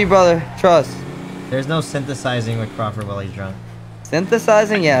 Trust me, brother. Trust. There's no synthesizing with Crawford while he's drunk.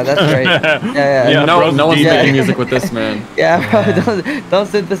 Synthesizing? Yeah, that's great. Yeah. Yeah, No, bro's no a one's DJ. making music with this man. Yeah, bro. Yeah. Don't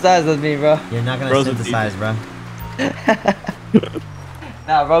synthesize with me, bro. You're not gonna Bro's a synthesize, bro.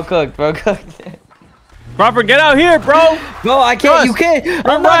 Nah, bro cooked. Bro cooked. Crawford, get out here, bro. Bro, I can't. Trust. You can't. I'm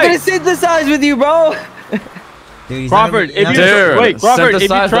Turn not right. gonna synthesize with you, bro. Dude, he's not Crawford, gonna if be, you Dude, wait, Crawford, if you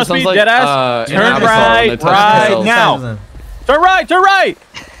synthesize, that trust me, sounds like, dead ass, an turn Avatar when right, they touch right themselves. now. Turn right, turn right.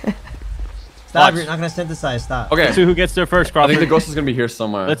 Stop! Watch. You're not gonna synthesize. Stop. Okay, Let's see who gets there first, I Crawford. think the ghost is gonna be here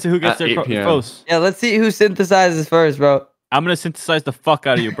somewhere. Let's see who gets at there 8 p.m. first. Yeah, let's see who synthesizes first, bro. I'm gonna synthesize the fuck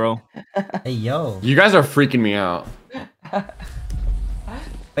out of you, bro. Hey, yo. You guys are freaking me out.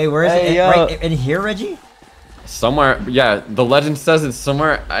 Wait, where is Hey, it? yo. Right in here, Reggie? Somewhere, yeah. The legend says it's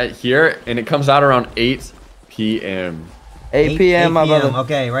somewhere here, and it comes out around 8 p.m. 8 p.m., my 8 p.m. brother.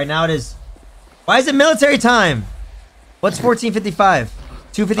 Okay, right now it is. Why is it military time? What's 14:55?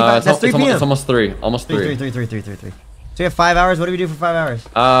 2:55. It's, That's 3 p.m. it's almost 3. Almost 3. 3. So we have 5 hours. What do we do for 5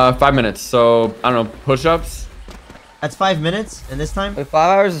 hours? 5 minutes. So I don't know. Push-ups. That's 5 minutes. And this time? Wait, 5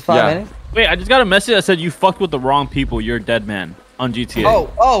 hours is 5 Yeah. minutes? Wait, I just got a message that said you fucked with the wrong people. You're a dead man on GTA.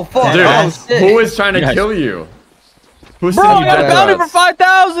 Oh, fuck. Dude, Oh, shit. who is trying to Yes. kill you? Who's bro, sending I you got a death bounty for threats?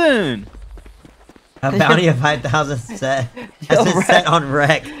 5,000. A bounty of 5,000 set. Has Yo, been set on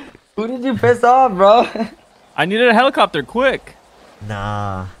wreck. Who did you piss off, bro? I needed a helicopter, quick.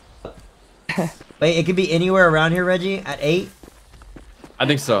 Nah. Wait, it could be anywhere around here, Reggie, at 8. I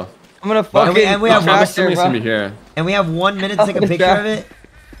think so. I'm gonna But fucking and we have I'm one tractor, assuming it's bro. gonna be here. And we have 1 minute to take a I'm picture of it.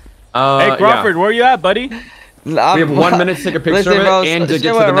 Hey, Crawford, where you at, buddy? We have 1 minute to take a picture of it and to shit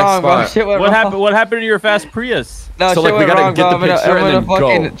get to went the next wrong, bro. spot. Shit went What wrong. happened? What happened to your fast Prius? No, So shit like we went gotta wrong, get bro. the I'm gonna- picture I'm and then gonna go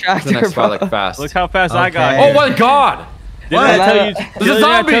fucking to the tractor, next spot bro. like fast. Look how fast I got. Okay. Oh my god! Didn't I What? tell you? There's a Didn't I tell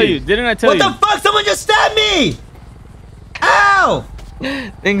zombie! you? Didn't I tell What you? the fuck? Someone just stabbed me! Ow!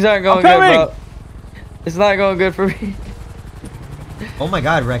 Things aren't going I'm good, coming. bro. It's not going good for me. Oh my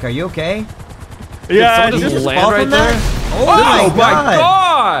god, Wreck, are you okay? Yeah, Did someone Did you just land fall right from there? that? Oh, Oh my god!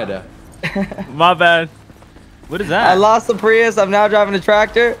 my god! my bad. What is that? I lost the Prius. I'm now driving a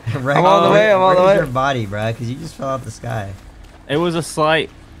tractor. Wreck, I'm on the way. I'm on the where's way. your body, bro? Because you just fell out the sky. It was a slight.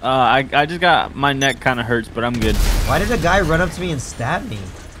 I just got my neck kind of hurts, but I'm good. Why did a guy run up to me and stab me?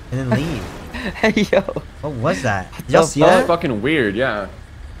 And then leave? Hey, yo. What was that? Did y'all The see That's that? fucking weird, yeah.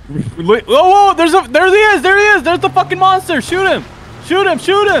 Wait, whoa, there he is, there's the fucking monster. Shoot him,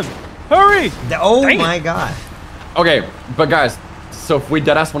 shoot him, hurry. Oh Dang it. my god. Okay, but guys, so if we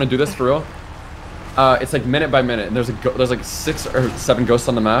deadass want to do this for real, it's like minute by minute. And there's like 6 or 7 ghosts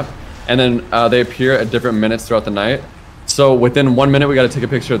on the map, and then they appear at different minutes throughout the night. So within 1 minute, we got to take a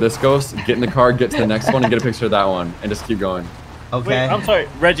picture of this ghost, get in the car, get to the next one, and get a picture of that one, and just keep going. Okay. Wait, I'm sorry,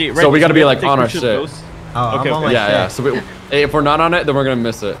 Reggie. So we gotta should be, like, take on our pictures of shit. those? Oh, Okay, I'm on okay. my Yeah, shit. yeah. So if we're not on it, then we're gonna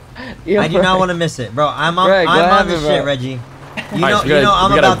miss it. Yo, I do not want to miss it, bro. I'm on. Greg, what I'm on the happened, shit, bro? Reggie. You Alright, know. so we You know. gotta-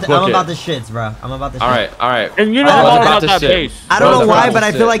 I'm we gotta about. book I'm it. about the shits, bro. I'm about the. Shit. All right, all right. And you know I all was about to that shit. base. I don't Bro's know about why, to but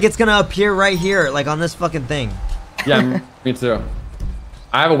I shit. feel like it's gonna appear right here, like on this fucking thing. Yeah, me too.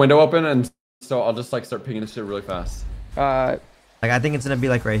 I have a window open, and so I'll just like start picking this shit really fast. Alright. Like I think it's gonna be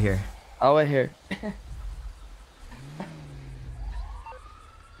like right here. I'll wait here.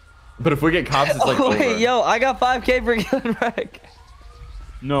 But if we get cops, it's like Oh, wait, over. yo, I got 5K for killing Wreck.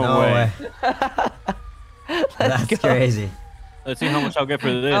 No, No way. way. That's go. crazy. Let's see how much I'll get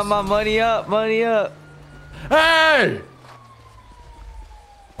for this. Got my money up, money up. Hey!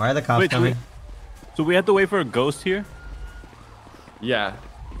 Why are the cops Wait, coming? So we have to wait for a ghost here? Yeah.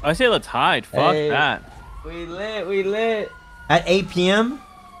 I say let's hide. Fuck Hey. that. We lit. At 8 p.m.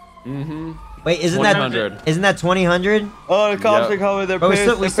 Mm-hmm. Wait, isn't 100. that 2000? Oh, the cops Yep. are coming. They're Bro, we pissed.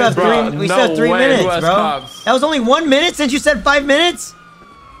 still, we still have Bro, three. We no still have 3 way, minutes, who has bro. cops? That was only 1 minute since you said 5 minutes.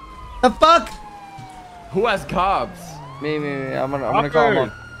 The fuck? Who has cops? Me. I'm gonna call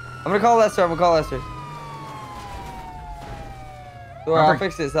him. I'm gonna call Lester. I'll Robert-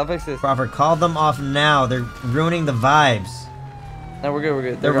 fix this. Crawford, call them off now. They're ruining the vibes. No, we're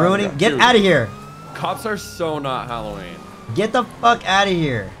good. They're ruining. gone. Get Dude. out of here. Cops are so not Halloween. Get the fuck out of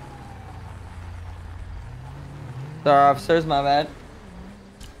here. Sorry, officers. My bad.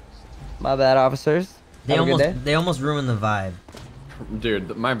 My bad, officers. They Have a good day. almost ruined the vibe.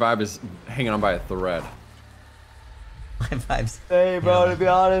 Dude, my vibe is hanging on by a thread. My vibes. Hey, bro. Yeah. To be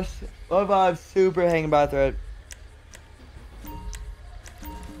honest, my vibe's super hanging by a thread.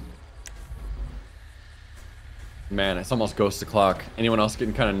 Man, it's almost ghost o'clock. Anyone else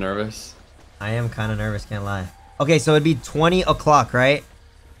getting kind of nervous? I am kind of nervous, can't lie. Okay, so it'd be 20 o'clock, right?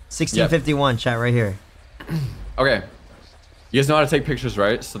 1651, chat right here. Okay. You guys know how to take pictures,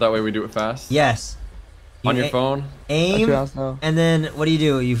 right? So that way we do it fast? Yes. On You your phone? Aim, That's what I was know. and then what do?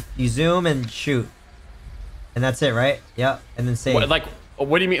 You zoom and shoot. And that's it, right? Yep. And then save.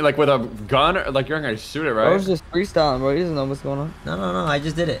 What do you mean? Like with a gun? Or like you're not gonna shoot it, I right? was just freestyling, bro. He doesn't know what's going on. No, I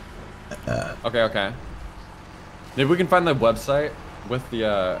just did it. Okay. Maybe we can find the website with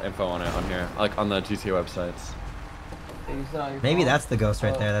the info on it on here, like on the GTA websites. Maybe that's the ghost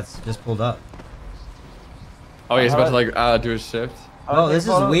right there that's just pulled up. Oh, yeah, he's about to like do his shift. Oh, this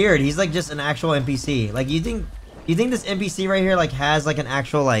is weird. He's like just an actual NPC. Like you think this NPC right here like has like an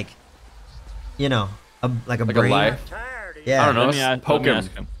actual like, you know, like a Like brain? a life. Yeah. I don't know. Let me Let's ask poke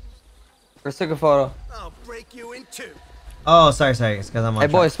him. Let's take a photo. I'll break you in two. Oh, sorry. It's because I'm on. Hey,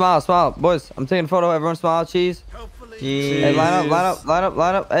 track. boys, smile. Boys, I'm taking a photo. Everyone smile. Cheese. Hopefully. Jeez. Hey,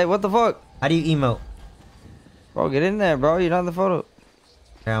 line up. Hey, what the fuck? How do you emote? Bro, get in there, bro. You're not in the photo.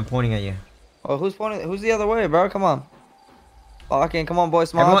 Here, I'm pointing at you. Oh, who's pointing? Who's the other way, bro? Come on. Lock in. Come on, boys.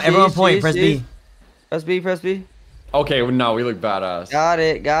 Smile. Everyone Cheese, point. cheese, Press cheese. B. Press B. Okay, well, no, we look badass. Got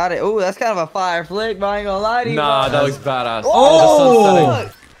it. Ooh, that's kind of a fire flick, but I ain't gonna lie to you. Nah, bro. that looks badass. Oh! the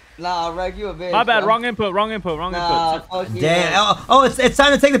sun's setting. Nah, Reg, you a bitch. My bad. bro. Wrong input. Nah, fuck you. Damn. man. Oh, it's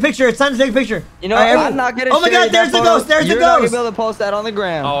time to take the picture. It's time to take a picture. You know, All right, I'm not gonna. Oh my share God! There's that the photo. ghost. There's the You're not gonna ghost. be able to post that on the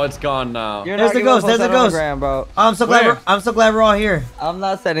gram. Oh, it's gone now. You're There's not the gonna be able ghost. to There's post the that on ghost. gram, bro. I'm so glad. Where? I'm so glad we're all here. I'm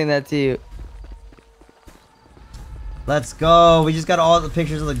not sending that to you. Let's go. We just got all the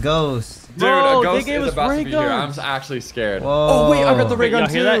pictures of the ghost. Dude, Bro, a they ghost gave is us about to ray be here. I'm guns. actually scared. Whoa. Oh, wait, I got the ray Wait, gun y'all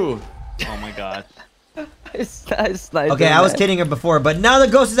hear that? too. Oh my god. It's Okay, I was kidding her before, but now the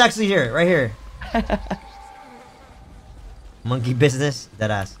ghost is actually here, right here. Monkey business,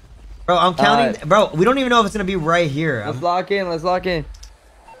 dead ass. Bro, I'm counting. Bro, we don't even know if it's gonna be right here. Let's lock in. Let's lock in.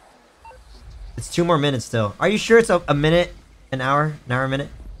 It's 2 more minutes still. Are you sure it's a minute, an hour, a minute?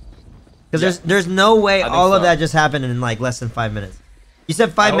 Because there's no way I think all of so. that just happened in like less than 5 minutes. You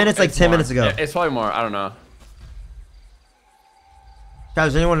said 5 I minutes hope like it's 10 more. minutes ago. Yeah, it's probably more. I don't know. Guys,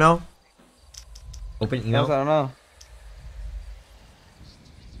 does anyone know? Open Yes, I email. don't know.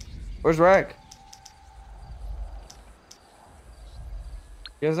 Where's Rec?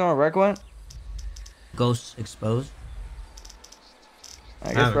 You guys know where Rec went? Ghosts exposed. I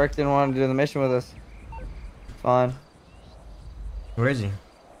guess Haven't. Rec didn't want to do the mission with us. Fine. Where is he?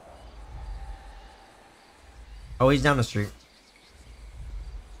 Oh, he's down the street.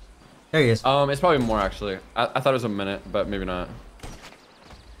 There he is. It's probably more actually. I thought it was a minute, but maybe not.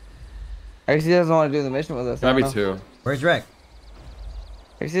 I guess he doesn't want to do the mission with us. I Maybe don't know. 2. Where's Rec?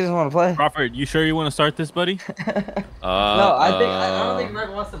 I guess he doesn't want to play. Crawford, you sure you want to start this, buddy? No, I don't think Rec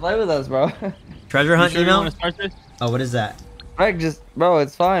wants to play with us, bro. Treasure You hunt sure you email? want to start this? Oh, what is that? Rec bro,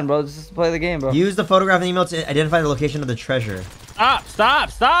 it's fine, bro. Just play the game, bro. Use the photograph and email to identify the location of the treasure. Stop!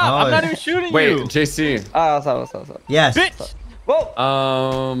 Oh, I'm not even shooting Wait, you. JC. What's up? Yes. Bitch!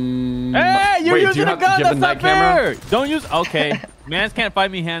 Whoa! Hey, you're wait, do using you a have gun. to give That's the not night camera? fair. Don't use. Okay, mans can't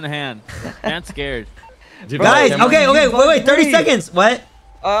fight me hand to hand. Man's scared. Do you have the night Guys, camera? okay, wait, 30 seconds. What?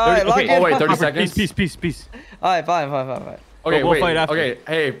 Alright, lock okay, in. oh wait, 30 Crawford, seconds. Peace. Alright, fine. Okay, we'll wait. fight after. Okay,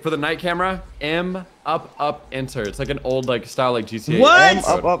 hey, for the night camera, M up enter. It's like an old like style like GTA. What?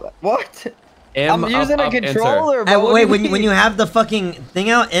 Up. What? M I'm using up, a controller, Enter. bro. What do Wait, you when mean? you have the fucking thing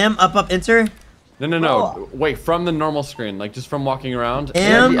out, M, up, enter. No. Bro. Wait, from the normal screen, like just from walking around.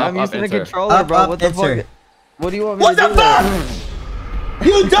 M, I'm up, using a enter. controller, Up, bro. up, What the enter. fuck? What do you want me What to the do? fuck?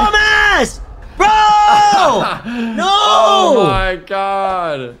 You dumbass! Bro! No! Oh my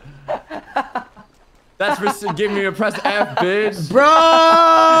god. That's for giving me a press F, bitch. Bro!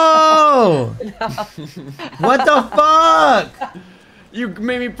 What the fuck? You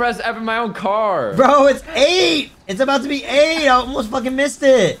made me press F in my own car. Bro, it's 8! It's about to be 8! I almost fucking missed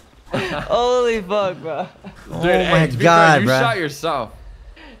it! Holy fuck, bro. Oh Dude, my to be fair, god, you bro. shot yourself.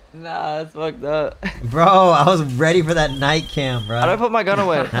 Nah, that's fucked up. Bro, I was ready for that night cam, bro. How do I put my gun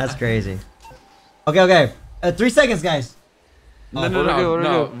away? That's crazy. Okay. 3 seconds, guys. No, what do we do? What do we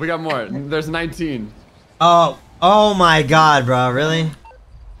no. do? We got more. There's 19. Oh my god, bro. Really?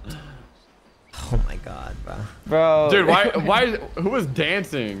 Oh my god, bro. Bro. Dude, why, who was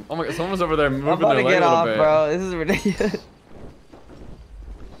dancing? Oh my god, someone was over there moving I'm about their to leg get a little off, bit. bro. This is ridiculous.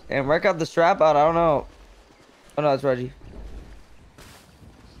 And work out the strap out. I don't know. Oh no, it's Reggie.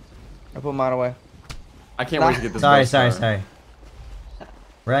 I put mine away. I can't wait to get this. Sorry. ghost car.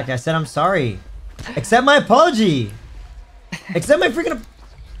 Wreck, I said I'm sorry. Accept my apology. Accept my freaking.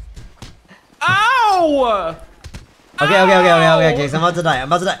 Ow! Okay. So I'm about to die. I'm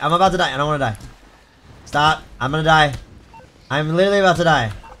about to die. I don't want to die. Stop. I'm gonna die. I'm literally about to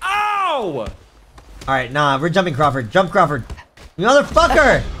die. Ow! Alright, nah, we're jumping Crawford. Jump Crawford. You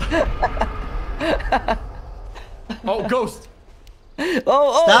motherfucker! Oh, ghost!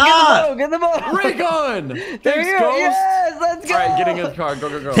 Oh, Stop! get the motor. Ray gun! They're Thanks, here. ghost! Yes, let's go. Alright, getting in the car.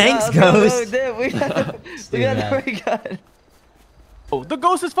 Go. Thanks, Let's go, Ghost. dude, we got the ray gun. Oh, the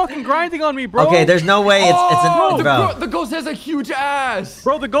ghost is fucking grinding on me, bro. Okay, there's no way it's Oh, an bro. the ghost has a huge ass!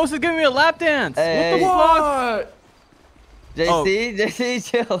 Bro, the ghost is giving me a lap dance. Hey. What the fuck? What? JC,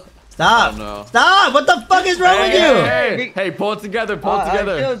 chill. Stop! Oh, no. Stop! What the fuck is wrong with you? Hey, pull it together, pull it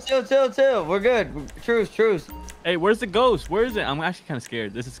together. Chill. We're good. Truce. Hey, where's the ghost? Where is it? I'm actually kind of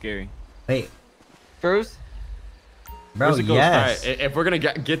scared. This is scary. Wait, Truce. bro, Where's the ghost? yes. Alright, if we're gonna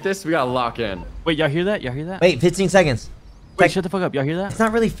get this, we gotta lock in. Wait, y'all hear that? Wait, 15 seconds. Wait, Like- shut the fuck up. Y'all hear that? It's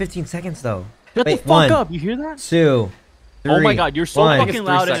not really 15 seconds though. Shut Wait, the fuck 1, up. You hear that? 2, 3. Oh my god, you're so 1, fucking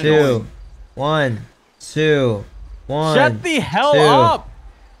loud and 3 annoying. 2, 1, 2, 1. Shut the hell 2. up.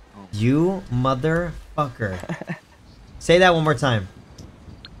 You motherfucker. Say that one more time.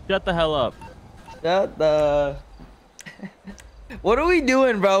 Shut the hell up. Shut the. What are we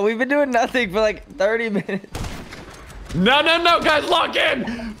doing, bro? We've been doing nothing for like 30 minutes. No, guys, lock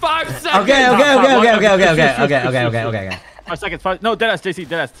in! 5 seconds! Okay. 5 seconds. No, deadass, JC,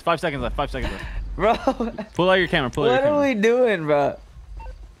 deadass. 5 seconds left. 5 seconds left. Bro, Pull out your camera. Pull out your what camera. are we doing, bro?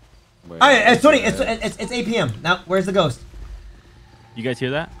 Alright, it's 20. It's 8 p.m. Now, where's the ghost? You guys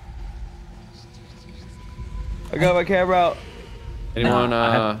hear that? I got my camera out. Anyone,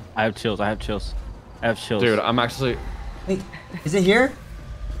 I have chills. Dude, I'm actually... Wait, is it here?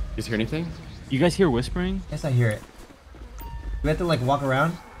 You hear anything? You guys hear whispering? Yes, I hear it. Do we have to like walk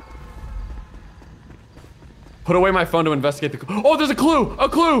around? Put away my phone to investigate the... Oh, there's a clue! A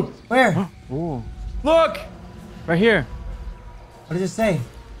clue! Where? Ooh. Look! Right here. What does it say?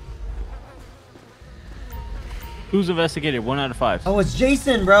 Who's investigated? 1 out of 5. Oh, it's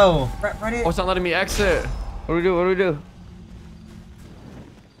Jason, bro. Right Oh, it's not letting me exit. What do we do?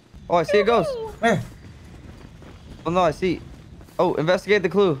 Oh, I see a ghost. Where? Oh no, I see. Oh, investigate the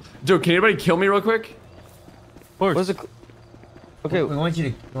clue. Dude, can anybody kill me real quick? Of course. What's the clue? Okay. We want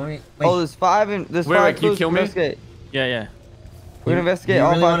you to. Wait. Oh, there's 5 and there's Wait, 5 can you clues kill to me? investigate. Yeah. We're gonna investigate you all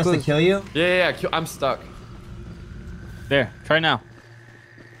really 5 want us clues. to kill you? Yeah. I'm stuck. There. Try now.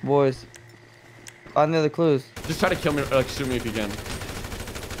 Boys. Find the other clues. Just try to kill me, like, shoot me if you can.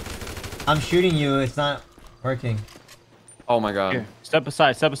 I'm shooting you. It's not working. Oh my god. Here. Step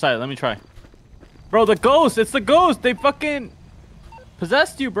aside. Let me try. Bro, the ghost. It's the ghost. They fucking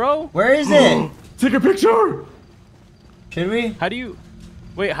possessed you, bro. Where is it? Take a picture! Should we? How do you...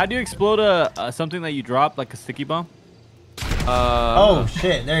 Wait, how do you explode a something that you dropped, like a sticky bomb? Oh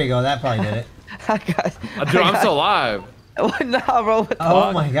shit! There you go. That probably did it. Guys, Dude, I'm still alive. What? Nah, bro. What the Oh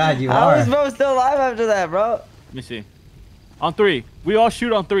fuck? my god, you How is are. bro still alive after that, bro? Let me see. On 3. We all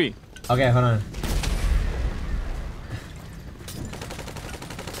shoot on 3. Okay, hold on.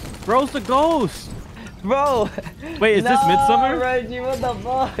 Bro's the ghost. Bro. Wait, is this Midsummer? Reggie, what the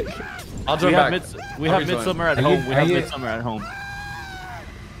fuck? I'll We join have, back. we I'll have rejoin. Midsummer at Are you- home. We are have you- Midsummer at home.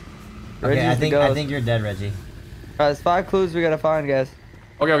 Okay, Reggie's the I ghost. think you're dead, Reggie. Alright, there's 5 clues we gotta find, guys.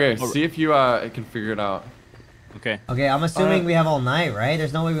 Okay. See if you can figure it out. Okay. Okay, I'm assuming we have all night, right?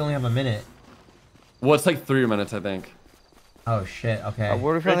 There's no way we only have a minute. Well, it's like 3 minutes, I think. Oh shit. Okay.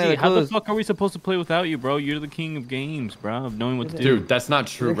 Where do we find the Reggie, other how the clues? fuck are we supposed to play without you, bro? You're the king of games, bro, of knowing what to do. Dude, that's not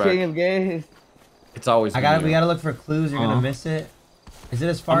true, The king bro. of games. It's always We been you. gotta look for clues. You're gonna miss it. Is it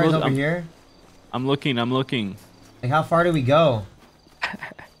as far as over here? I'm looking. Like how far do we go?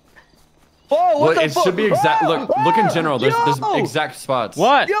 Whoa, what Well, the it fuck? should be exact. Look in general. There's Yo! exact spots.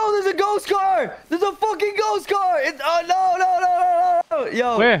 What? Yo, there's a ghost car! There's a fucking ghost car! It's no.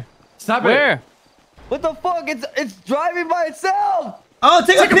 Yo. Where? Stop it. Where? What the fuck? It's driving by itself! Oh,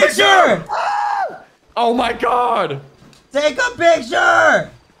 take a picture! Oh my god. Take a picture!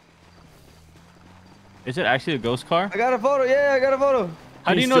 Is it actually a ghost car? I got a photo. Yeah, I got a photo.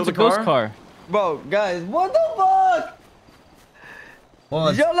 How Can do you you know it's a steal the ghost car? car? Bro, guys, what the fuck? Well,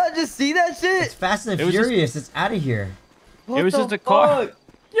 Did it's, y'all not just see that it's shit? Fast and It was just- Furious. It's out of here. What It was the just a car. fuck?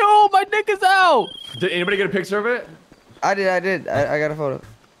 Yo, my dick is out. Did anybody get a picture of it? I did. I got a photo.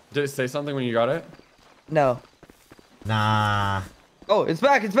 Did it say something when you got it? No. Nah. Oh, it's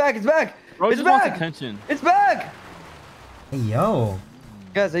back. It's Bro it's just wants back. attention. It's back. Hey, yo.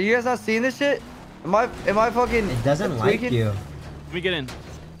 Guys, are you guys not seeing this shit? Am I fucking It doesn't like tweaking? you. Let me get in.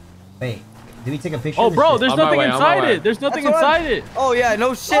 Wait. Did we take a picture? Oh, of this bro, shit? there's On my nothing way, on my inside way. it. There's nothing That's what inside it. Oh yeah,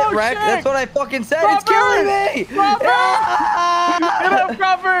 no shit, Oh, Rack. shit. That's what I fucking said. It's Crawford! killing me. Crawford! Ah! Get up,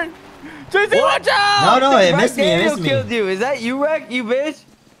 Crawford. JC, watch out. No, it Rack missed me. It Daniel missed me. killed you. Is that you, Rack? You bitch?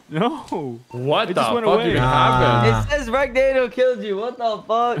 No. What It the just fuck went away. even Nah. happened? It says Rack Daniel killed you. What the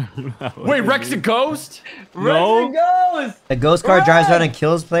fuck? Wait, Rex a ghost? No. Rex goes. The ghost car drives Rack! around and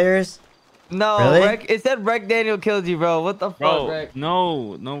kills players? No, Really? Rack, it said Rack Daniel killed you, bro. What the fuck, Bro, Rack?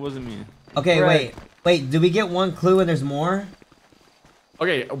 no, it wasn't me. Okay, Right. wait. Did we get one clue and there's more?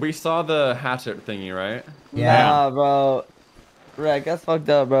 Okay, we saw the hatchet thingy, right? Yeah. Nah, bro. Rack, that's fucked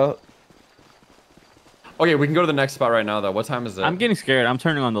up, bro. Okay, we can go to the next spot right now, though. What time is it? I'm getting scared. I'm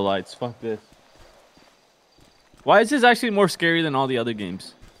turning on the lights. Fuck this. Why is this actually more scary than all the other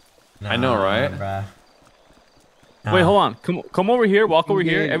games? I know, right? Bruh. Wait, hold on. Come over here. Walk over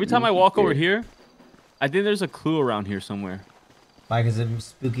here. Yeah, Every time you I walk over scared. here, I think there's a clue around here somewhere. Why? Because the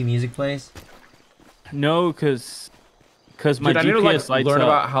spooky music plays? No, cause my Dude, I need to GPS like lights learn up.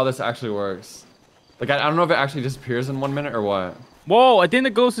 about how this actually works. Like, I don't know if it actually disappears in 1 minute or what. Whoa! I think the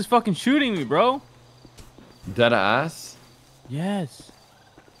ghost is fucking shooting me, bro. Dead ass. Yes.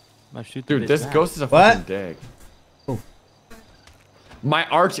 I shoot the Dude, bitch this back. ghost is a What? fucking dick. Oh. My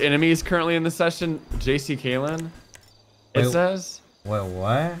arch enemy is currently in the session, JC Kalen. It Wait. says. Wait,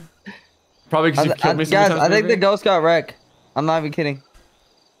 what? Probably because you've killed me so guys, many times. I think the maybe? ghost got wrecked. I'm not even kidding.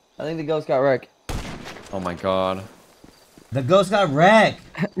 I think the ghost got wrecked. Oh my god. The ghost got wrecked.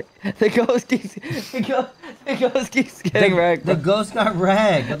 The ghost keeps getting wrecked. The Bro. ghost got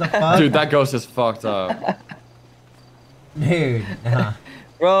wrecked. What the fuck? Dude, that ghost is fucked up. Dude. Nah.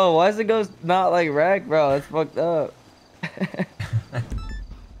 Bro, why is the ghost not like wrecked, bro? That's fucked up.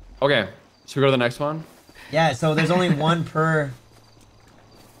 Okay, should we go to the next one? Yeah, so there's only one per.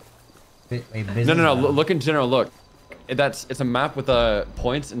 Wait, No, business no. model. Look in general. Look, it's a map with the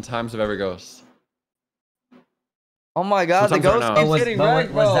points and times of every ghost. Oh my god, the Sometimes right ghost now. keeps Oh, was, getting but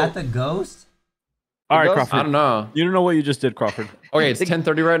wrecked, was bro. that the ghost? All right, ghost- Crawford. I don't know. You don't know what you just did, Crawford. Okay, it's The-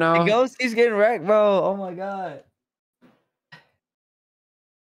 10:30 right now. The ghost keeps getting wrecked, bro. Oh my god.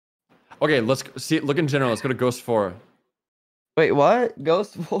 Okay, let's see. Look in general. Let's go to Ghost 4. Wait, what?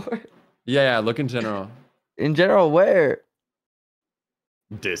 Ghost 4? Yeah. Look in general. In general, where?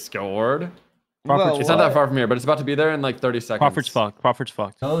 Discord. Crawford's It's not that far from here, but it's about to be there in like 30 seconds. Crawford's fucked. Crawford's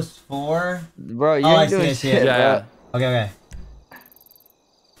fucked. Ghost 4? Bro, you Oh, I ain't see, doing I see it. shit, Yeah, bro. yeah. Okay.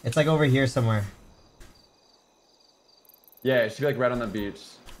 It's like over here somewhere. Yeah, it should be like right on the beach.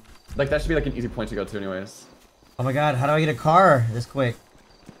 Like that should be like an easy point to go to, anyways. Oh my god, how do I get a car this quick?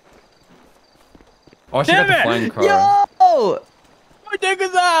 Oh, I should have Damn the it! flying car. Yo! My dick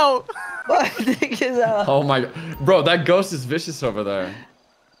is out. My dick is out. Oh my, bro, that ghost is vicious over there.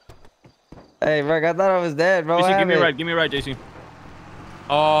 Hey, Rick, I thought I was dead, bro. JC, What give me a happened? ride. Give me a ride, JC.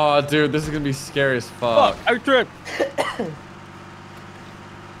 Oh, dude, this is gonna be scary as fuck. I tripped.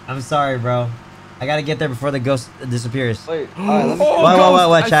 I'm sorry, bro. I gotta get there before the ghost disappears. Wait, alright, let me Oh, What, ghost!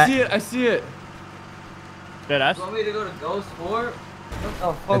 what, I chat? see it. I see it. Dead ass. You want me to go to Ghost 4? What the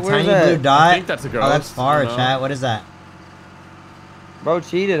The fuck, where's tiny that? blue dot. I think that's a Oh, that's ghost. far, I don't know. chat. What is that? Bro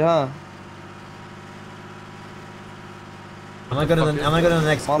cheated, huh? I'm gonna go to the. I'm gonna go to the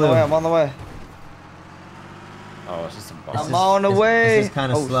next I'm on clue. the way, I'm on the way. Oh, it's just a This box. is- I'm on the this- way. This is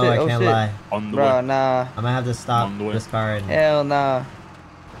kind of Oh, slow. shit, I oh, can't shit. lie. On the Bro, way. nah. I'm gonna have to stop On the way. this car and Hell nah.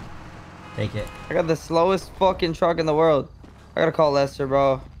 take it. I got the slowest fucking truck in the world. I gotta call Lester,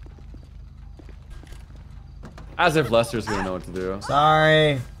 bro. As if Lester's gonna know what to do.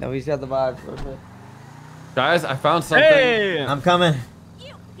 Sorry, No, he's got the vibes, bro. Guys, I found something. Hey, I'm coming.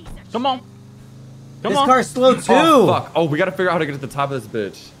 come on. Come This on. car's slow too. Oh, fuck. Oh, we gotta figure out how to get to the top of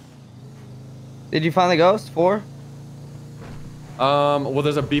this bitch. Did you find the ghost? 4? Well,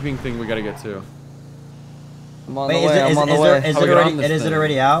 there's a beeping thing we gotta get to. I'm on Wait, the way. I'm on the way. is How it we get on already? this Is it thing?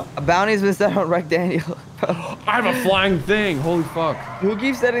 already out? A bounty's been set on Wreck Daniel. I have a flying thing. Holy fuck. Who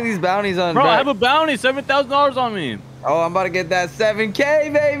keeps setting these bounties on? Bro, I Wreck? have a bounty, $7,000 on me. Oh, I'm about to get that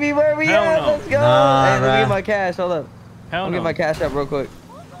 7K, baby. Where we Hell at? no. Let's go. Nah, Hey, let me bruh. get my cash. Hold up. Hell I'll no. get my cash up real quick.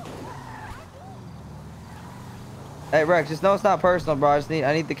 Hey, Rex, just know it's not personal, bro.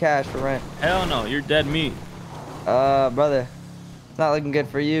 I need the cash for rent. Hell no, you're dead meat. Brother, it's not looking good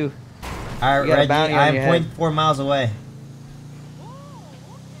for you. All right, You got a Reggie, bounty on I'm your head. 0.4 miles away.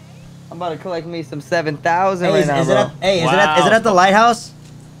 I'm about to collect me some 7,000 Hey, right is now, it bro. at? Hey, is it Wow. at the lighthouse?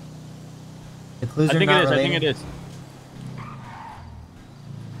 The clues I are think not it is. I related. think it is.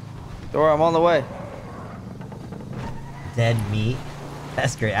 Dora, I'm on the way. Dead meat.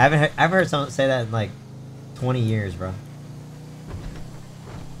 That's great. I haven't heard someone say that in like 20 years, bro.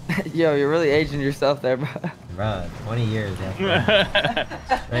 Yo, you're really aging yourself there, bro. Bro, 20 years,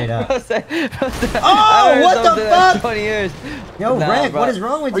 yeah. Straight up. Bro, say, Oh, what the fuck? 20 years. Yo, Nah, Rick, bro. what is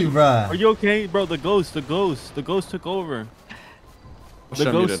wrong with you, bro? Are you okay, bro? The ghost took over. The Shit,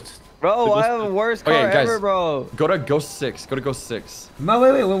 I'm muted. ghost. Bro, The I ghost- have a worst car Okay, guys. ever, bro. Go to Ghost 6. Go to Ghost 6.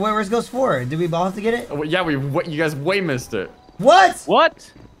 Wait, where's Ghost 4? Did we all have to get it? Oh, yeah, you guys way missed it. What?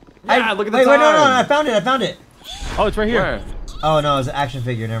 What? Yeah, look at the wait, time. no, I found it. Oh, it's right here. Where? Oh, no, it's an action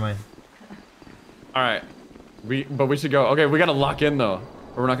figure, never mind. All right. But we should go. Okay, we gotta lock in though,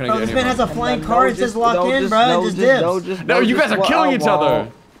 or we're not gonna Bro, get this any. man has a money. flying car, it says lock in, bro, it just dips. No, you guys are killing each other.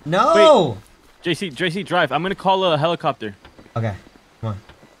 No! JC, drive. I'm gonna call a helicopter. Okay, come on.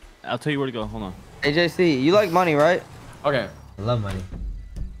 I'll tell you where to go. Hold on. Hey, JC, you like money, right? Okay. I love money.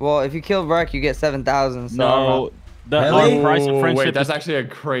 Well, if you kill Wreck, you get 7,000. So No, the Really? price of friendship. Wait, that's is- actually a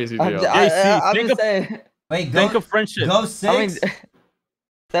crazy I'm, deal. I'm think just of- saying. Wait, Think go, of friendship. go 6? I mean,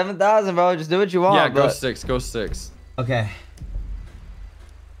 7,000, bro. Just do what you want. Yeah, but- Ghost 6. Ghost 6. Okay.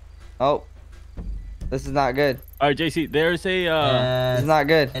 Oh, this is not good. All right, JC. There's a. This is not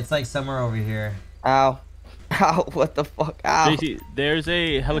good. It's like somewhere over here. Ow. Ow, what the fuck? Ow. JC, there's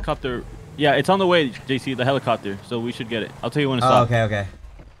a helicopter. Yeah, it's on the way, JC. The helicopter. So we should get it. I'll tell you when to Oh, stop. okay.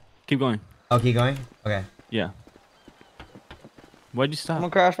 Keep going. Oh, keep going? Okay. Yeah. Why'd you I'm stop? gonna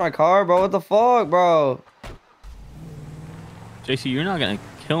crash my car, bro. What the fuck, bro? JC, you're not gonna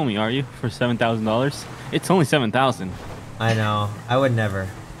kill me, are you? For $7,000? It's only 7,000. I know. I would never.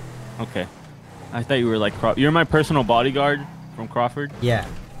 Okay. I thought you were like you're my personal bodyguard from Crawford. Yeah.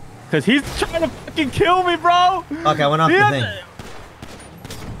 Cause he's trying to fucking kill me, bro. Okay, I went off the thing.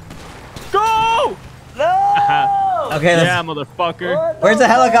 Go! No! Okay, let's... Yeah, motherfucker. Where's the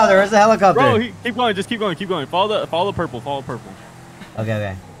helicopter? Where's the helicopter? Bro, keep going. Just keep going. Keep going. Follow the purple. Follow purple.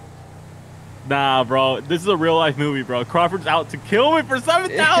 Okay. Nah, bro. This is a real life movie, bro. Crawford's out to kill me for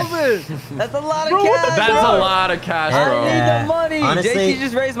 7,000. That's a lot of Bro, what the cash, That's bro. a lot of cash, Yeah. bro. I need Yeah. the money. Honestly- JC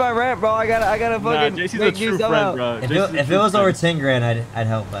just raised my rent, bro. I gotta Nah, fucking JC's a make you true sell friend, out. bro. If JC's a it true was over friend. 10 grand, I'd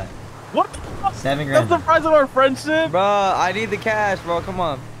help, but What the fuck? 7 That's grand. the price of our friendship. Bro, I need the cash, bro. Come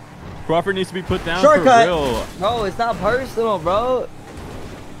on. Crawford needs to be put down Shortcut. for real. No, it's not personal, bro.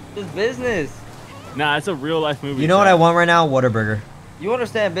 It's business. Nah, it's a real life movie. You know what I chat. want right now? Whataburger. You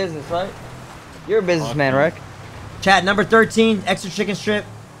understand business, right? You're a businessman, right? Chat, number 13, extra chicken strip.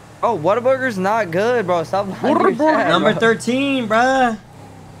 Oh, Whataburger's not good, bro. Stop lying to your chat, Number bro. 13, bruh.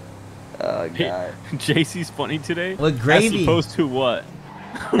 Oh, God. JC's funny today. With gravy. As opposed to what?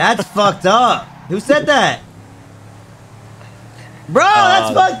 That's fucked up. Who said that? Bro,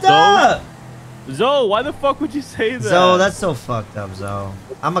 that's fucked Zoe? up. Zoe, why the fuck would you say that? Zoe, that's so fucked up, Zoe.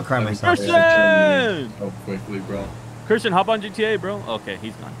 I'm gonna cry myself. Christian! So quickly, bro. Christian, hop on GTA, bro. Okay,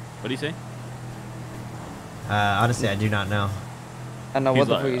 he's gone. What'd he say? Honestly, I do not know. I know He's what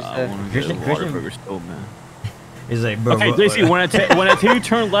the like, fuck you I said. wanna Christian- get a Christian- Whataburger still, man. He's like, bro. Okay, JC, when I tell you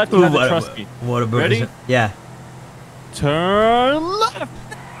turn left, you have to trust me. Whataburger. Ready? Yeah. Turn left!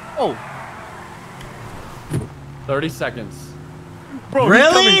 Oh! 30 seconds. Bro,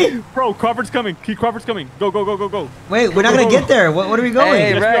 Really? he's coming. Bro, Crawford's coming. Crawford's coming. Go, go, go, go, go. Wait, we're not Go, gonna go, get go. there. What are we going? Hey,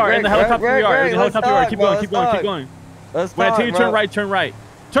 Yes, we Greg, are. In the Greg, helicopter we Greg, are. In Greg, the let's helicopter we are. talk, Keep bro, going, let's keep going, keep talk. going. Let's When I talk, tell you bro. turn right, turn right.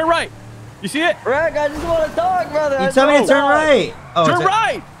 Turn right! You see it? Greg, I just want to talk, brother. You tell me to turn right. Oh, Turn it's-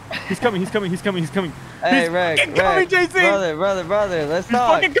 right! He's coming, he's coming, he's coming, he's coming. Hey, He's Rick, fucking coming, Rick, JC! brother, let's He's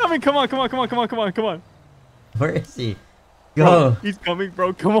talk. fucking coming. Come on, come on, come on, come on, come on, come on. Where is he? Bro, Go. he's coming,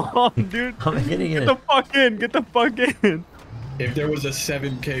 bro. Come on, dude. I'm getting Get it. the fuck in. Get the fuck in. If there was a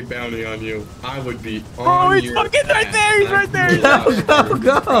 7K bounty on you, I would be on Bro, he's your fucking right ass. there, he's I'd right there. be lost Go, for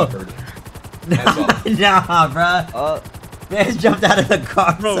go. Crawford. That's all. Nah, bruh. Man jumped out of the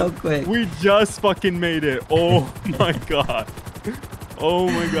car Bro, so quick. we just fucking made it. Oh my god. Oh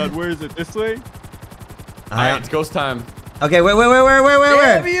my god, where is it? This way? Alright, it's ghost time. Okay, wait.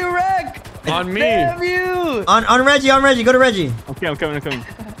 Damn you, Rick! On me. Damn you! On Reggie, go to Reggie. Okay, I'm coming.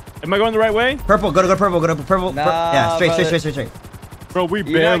 Am I going the right way? Purple, go to purple, Nah, yeah, brother. straight. Bro, we You're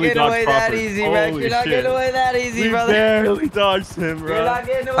not barely getting away dodged that Crawford. easy, Rex. Holy You're not shit. getting away that easy, We brother. barely dodged him, You're bro. not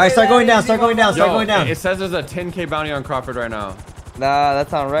getting away Alright, start that going down, easy, start going down, motherfucker. start going down. It says there's a 10K bounty on Crawford right now. Nah,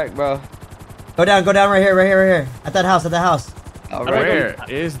 that's on Rex, bro. Go down right here. At that house. Oh, Where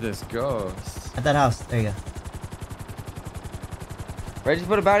is this ghost? At that house. There you go. Reggie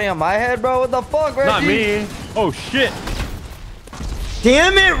put a bounty on my head, bro. What the fuck, Reggie? Not me. Oh shit.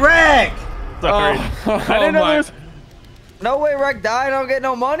 Damn it, Rick! Sorry. Oh, I didn't know my- there's. No way, Rex died. I don't get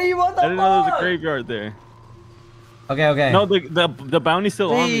no money. What the I didn't know there was a fuck? graveyard there. Okay. No, the bounty's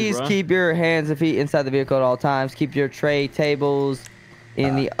still on me, Please bro. keep your hands and feet inside the vehicle at all times. Keep your tray tables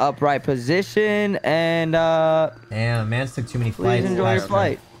in the upright position, and Damn, man's took too many please flights. enjoy your last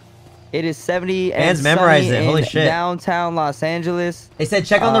flight. It is 70 and Man's memorized sunny it. Holy in shit. downtown Los Angeles. They said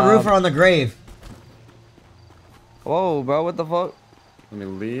check on the roof or on the grave. Whoa, bro, what the fuck? Let me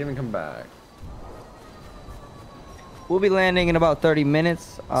leave and come back. We'll be landing in about 30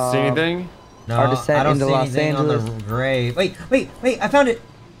 minutes. See anything? No, Our descent I don't into see Los anything on the Angeles. grave. Wait, I found it.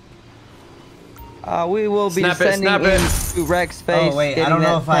 We will be Snap it, sending snap in it. to Rex face. Oh, wait, I getting don't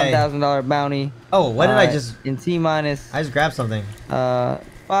know that if I- $10,000 bounty. Oh, what did I just... in T minus I just grabbed something.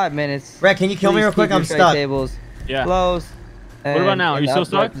 5 minutes. Rick, can you kill me Please real quick? keep your I'm tray stuck. Tables Yeah. closed. What about now? Are and you still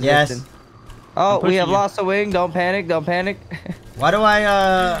upright stuck? Yes. position. Oh, I'm we have pushing you. lost a wing. Don't panic. Don't panic. Why do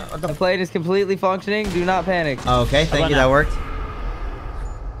I, what The the... plane is completely functioning. Do not panic. Oh, okay, thank about you, now? that worked.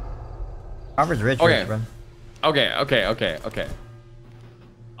 Robert's rich, Okay. bro. Okay.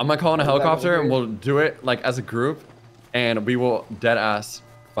 I'm gonna call in a helicopter and we'll do it like as a group, and we will dead ass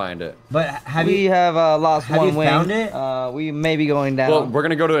find it. But have We you... have lost have one you wing. found it? We may be going down. Well, we're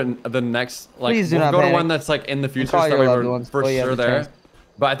gonna go to the next, like, Please do we'll not go to panic. one that's like in the future, call so that your way loved we're ones for before you have sure the there. chance.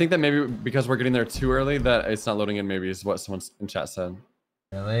 But I think that maybe because we're getting there too early, that it's not loading in. Maybe is what someone in chat said.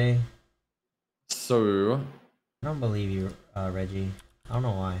 Really? So I don't believe you, Reggie. I don't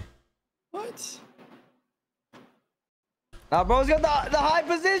know why. what? Nah, bro's got the high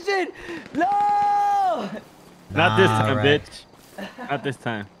position. No. Not this Nah, time, Rick. bitch. Not this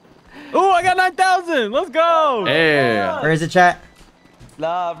time. Oh, I got 9,000. Let's go. Hey, Where is it, chat?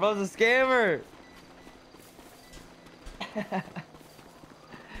 Nah, bro's a scammer.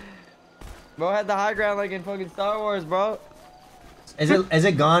 Bro had the high ground like in fucking Star Wars, bro. Is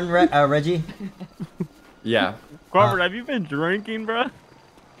it gone, Reggie? yeah. Crawford, have you been drinking, bro?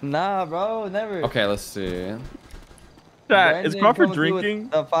 Nah, bro, never. Okay, let's see. Chat, is Brandon Crawford coming through with drinking?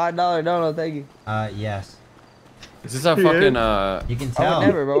 A $5 no, thank you. Yes. Is this a He fucking You can I tell. would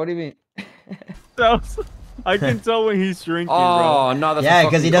never, bro. What do you mean? I can tell when he's drinking, bro. Oh no, that's a Yeah,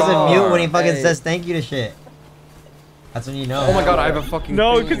 because he fucking doesn't mute car. when he fucking Hey. says thank you to shit. That's when you know. Oh my god, I have a fucking.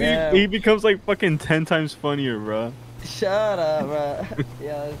 No, thing. because Yeah. he becomes like fucking 10 times funnier, bro. Shut up, bro.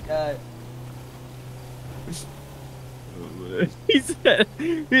 Yeah, this guy. He said,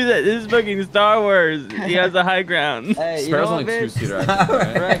 this is fucking Star Wars. He has a high ground. Hey, you Sparrow's know only what, Vince? two-seater, I think,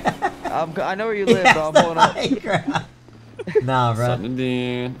 right? Rick, I know where you live, bro. I'm pulling up. Nah, bro.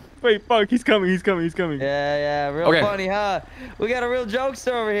 17. Wait, fuck, he's coming. Yeah, real Okay. funny, huh? We got a real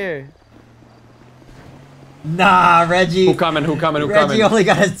jokester over here. Nah, Reggie. Who coming? Reggie only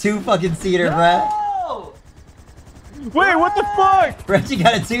got a 2 fucking seater, bro. No! Wait, what the fuck? Reggie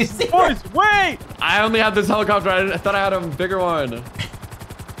got a 2 seater. Boys, wait! I only had this helicopter. I thought I had a bigger one.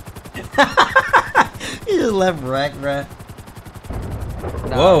 He just left wreck, bro.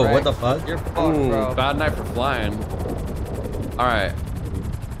 Nah, Whoa, Rick, what the fuck? You're fucked, Ooh, bro. bad night for flying. All right.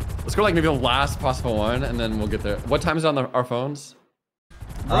 Let's go like maybe the last possible one, and then we'll get there. What time is it on our phones?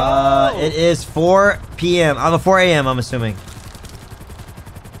 It is 4 p.m. I'm 4 a.m. I'm assuming.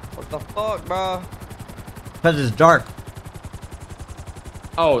 What the fuck, bro? Because it's dark.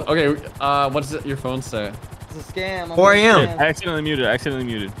 Oh, okay. What does your phone say? It's a scam. I'm 4 getting a.m. scammed. Accidentally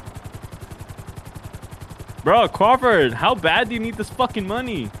muted. Bro, Crawford, how bad do you need this fucking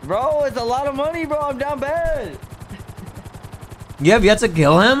money? Bro, it's a lot of money, bro. I'm down bad. You have yet to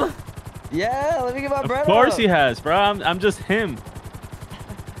kill him? Yeah, let me get my bread Of course up. he has, bro. I'm just him.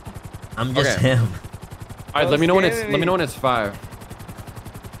 I'm just Okay. him. All right, Don't let me know when scare it's. me. Let me know when it's 5.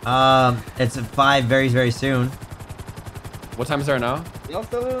 It's at 5 very, very soon. What time is there now? Y'all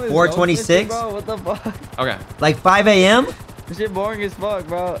still doing this 4:26? ghost fishing, bro? What the fuck? Okay. Like 5 a.m.? This shit boring as fuck,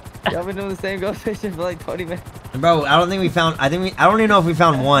 bro. Y'all been doing the same ghost fishing for like 20 minutes. Bro, I don't think we found. I don't even know if we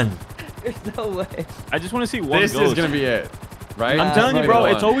found one. There's no way. I just want to see one This ghost. is gonna be it, right? Nah, I'm telling you, Maybe bro,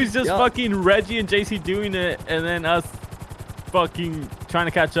 one. it's always just Yup. fucking Reggie and JC doing it, and then us fucking trying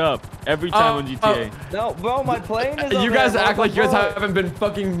to catch up every time on GTA. No, bro, my plane is You over guys there, act bro. like you guys haven't been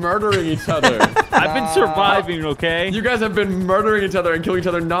fucking murdering each other. I've been surviving, okay? You guys have been murdering each other and killing each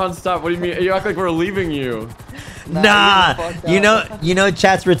other non-stop. What do you mean? You act like we're leaving you. Nah, you know,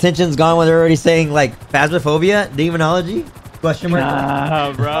 chat's retention's gone when they're already saying like phasmophobia, demonology, question mark.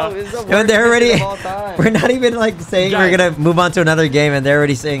 Nah, bro. It's the And worst they're already, mission of all time. we're not even like saying we're Guys. gonna move on to another game, and they're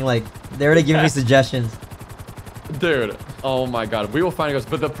already saying like they're already giving me suggestions. Dude, oh my god. We will find ghosts.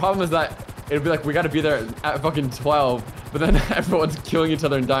 But the problem is that it'd be like, we gotta be there at fucking 12. But then everyone's killing each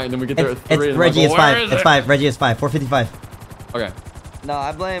other and dying. And then we get there at 3. It's and Reggie. like, It's "Where 5. is It's it?" 5. Reggie is 5. 455. Okay. No,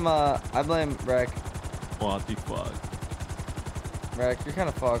 I blame Rec. What the fuck? Rec, you're kind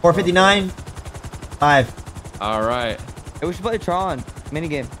of fucked. 459. 5. Alright. Hey, we should play Tron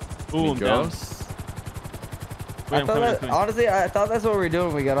minigame. Ooh, I'm down. Ghosts? Wait, I I'm thought coming, that, honestly, I thought that's what we were doing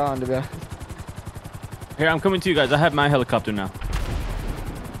when we got on, to be honest. Here, I'm coming to you guys. I have my helicopter now.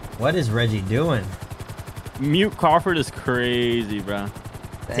 What is Reggie doing? Mute Crawford is crazy, bro.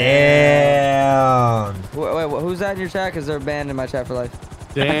 Damn. Wait, who's that in your chat? Because they're banned in my chat for life.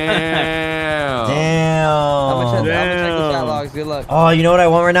 Damn. Damn. I'm gonna check the chat Damn. logs. Good luck. Oh, you know what I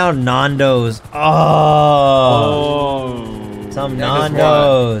want right now? Nando's. Oh. Oh. Some Yeah, guess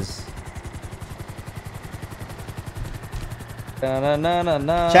Nando's.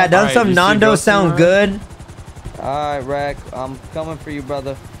 Na-na-na-na-na. Chat, doesn't Alright, some you see Nando's Ghost sound somewhere? good? Alright, Rec. I'm coming for you,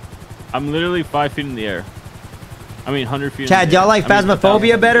 brother. I'm literally 5 feet in the air. I mean, 100 feet. Chad, in the air. y'all like I mean,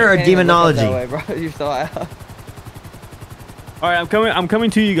 Phasmophobia better or Can't even look up that Demonology? way, bro. You're so out. All right, I'm coming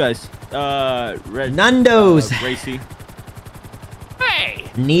to you guys. Red. Nando's. Racy.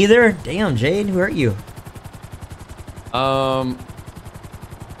 Neither? Damn, Jade, who hurt you?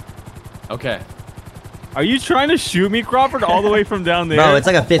 Okay. Are you trying to shoot me, Crawford, all the way from down there? Bro, it's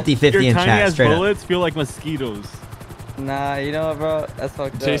like a 50-50 Your in tiny chat, ass straight up. bullets feel like mosquitoes. Nah, you know what, bro? That's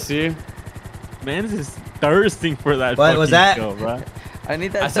fucked up. JC? Man is thirsting for that. What was fucking that? kill, bro. I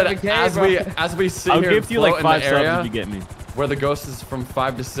need that I said 7K, as bro. we sit I'll here give and you like float 5 in the subs if area you get me. where the ghost is from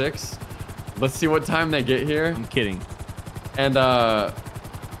 5 to 6. Let's see what time they get here. I'm kidding. And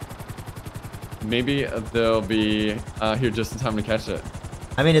maybe they'll be here just in time to catch it.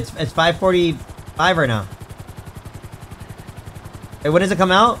 I mean, it's 5:45 right now. Hey, when does it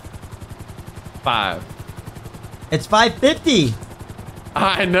come out? 5. It's 5:50.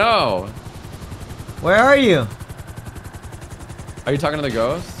 I know. Where are you? Are you talking to the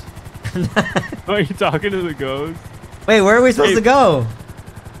ghost? Are you talking to the ghost? Wait, where are we supposed Hey. to go?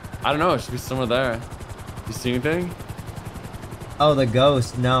 I don't know. It should be somewhere there. You see anything? Oh, the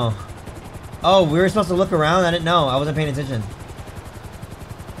ghost. No. Oh, we were supposed to look around. I didn't know. I wasn't paying attention.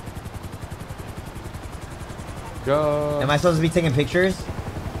 Go. Am I supposed to be taking pictures?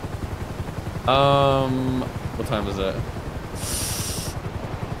 What time is it?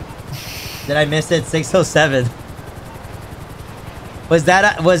 Did I miss it? 6:07. Was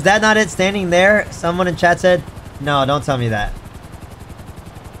that not it standing there? Someone in chat said, "No, don't tell me that."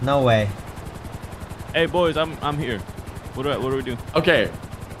 No way. Hey boys, I'm here. What do we do? Okay.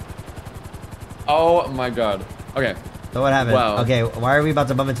 Oh my god. Okay. So what happened? Wow. Okay, why are we about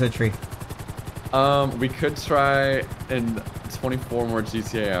to bump into a tree? We could try in 24 more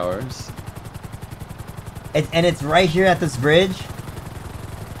GTA hours. And it's right here at this bridge.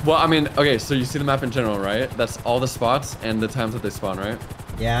 Well, I mean, okay, so you see the map in general, right? That's all the spots and the times that they spawn, right?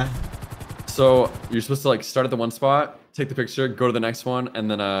 Yeah. So you're supposed to like start at the one spot, take the picture, go to the next one, and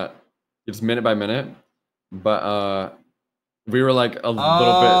then it's minute by minute. But we were like a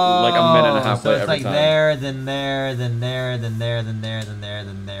little bit, like a minute and a half so late it's every like time. there, then there, then there, then there, then there, then there,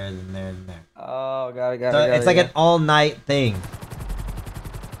 then there, then there, then there. Oh, got it. So it's like an all-night thing.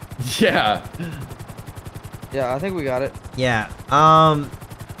 Yeah. Yeah, I think we got it. Yeah.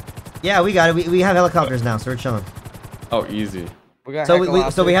 Yeah, we got it. We have helicopters now, so we're chilling. Oh, easy. We got So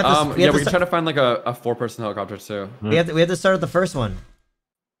we have to. Yeah, we can try to find like a 4-person helicopter too. We have to start at the first one.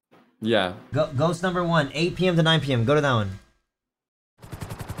 Yeah. Ghost number 1, 8 p.m. to 9 p.m. Go to that one.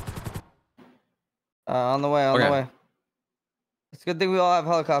 On the way, on the way. It's a good thing we all have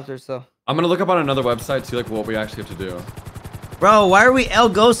helicopters, so. I'm gonna look up on another website, see like what we actually have to do. Bro, why are we L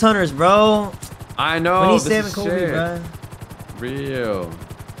Ghost Hunters, bro? I know. We need Oh, this Sam is and Colby, shit. bro. Real.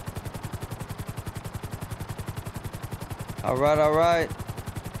 All right.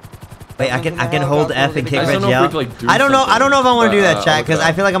 Wait, I can hold F and kick I just don't Reggie know if out. we have to, like, do I don't know if I something, want to do but, that, chat, look because it up.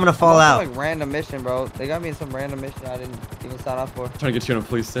 I feel like I'm gonna fall I'm on out. some, like random mission, bro. They got me in some random mission I didn't even sign up for. Trying to get you in a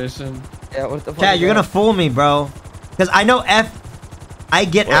police station. Yeah, what the fuck? Chat, is you're that? gonna fool me, bro. Because I know F, I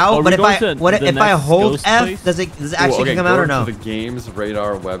get Are out, we but if going I to the if I next hold ghost F, place? does it Ooh, actually okay, come go out or no? to the Games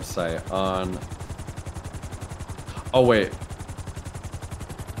Radar website on. Oh wait.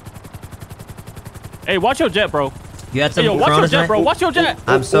 Hey, watch your jet, bro. You had Hey, some yo, watch your Coronas, jet, man? bro. Watch your jet.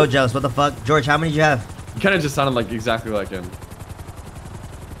 I'm so jealous. What the fuck? George, how many did you have? You kind of just sounded like exactly like him.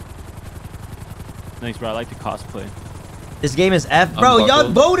 Thanks, bro. I like the cosplay. This game is F. Bro, y'all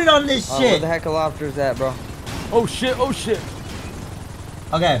Unbuckled. voted on this Oh, where shit. the helicopter's at, bro? Oh shit! Oh shit!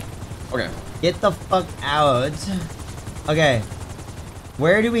 Okay, Okay. get the fuck out. Okay.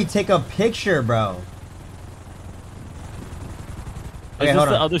 Where do we take a picture, bro? Is Okay, this hold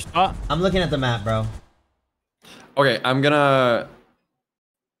the on. other spot? I'm looking at the map, bro. Okay, I'm gonna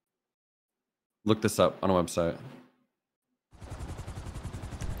look this up on a website.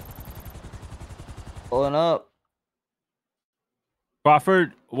 Pulling up.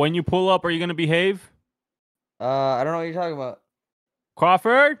 Crawford, when you pull up, are you gonna behave? I don't know what you're talking about.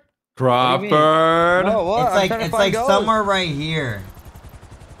 Crawford? What do you mean? Crawford. No, what? It's I'm like trying to it's find like ghosts. somewhere right here.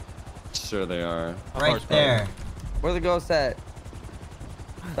 Sure they are. Right course, there. Where the ghost at?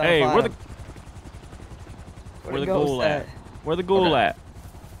 Trying to Hey, find where the him. where the ghost ghoul at? Where the ghoul Okay. at?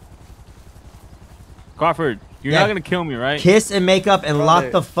 Crawford, you're Yeah. not gonna kill me, right? Kiss and make up and lock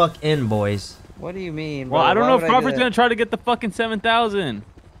Brother. the fuck in, boys. What do you mean, Well, bro? I don't Why know would if do Crawford's that? gonna try to get the fucking 7,000.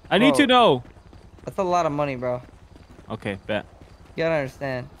 I need Bro. to know. That's a lot of money, bro. Okay, bet. You gotta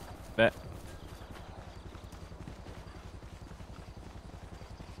understand. Bet.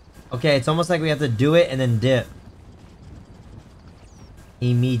 Okay, it's almost like we have to do it and then dip.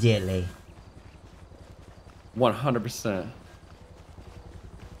 Immediately. 100%.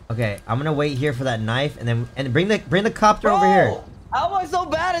 Okay, I'm gonna wait here for that knife and then bring the copter over here. How am I so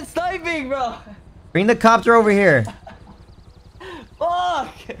bad at sniping, bro? Bring the copter over here. Fuck!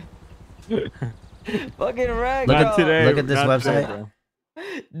 Fucking wreck, Look bro. at today. Look at this Not today, website. bro.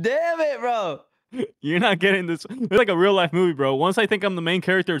 Damn it, bro. You're not getting this. It's like a real life movie, bro. Once I think I'm the main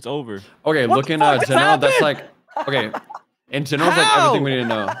character, it's over. Okay, What look the in fuck just general. That's happened? like okay. In general, it's like How? everything we need to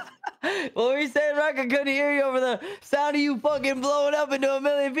know. What were you saying, Rock? I couldn't hear you over the sound of you fucking blowing up into a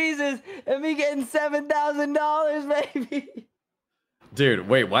million pieces and me getting $7,000, baby. Dude,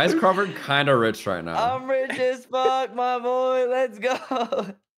 wait. Why is Crawford kind of rich right now? I'm rich as fuck, my boy. Let's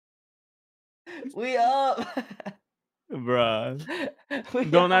go. We up. Bruh. We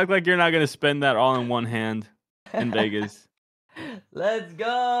Don't up. act like you're not gonna spend that all in one hand in Vegas. Let's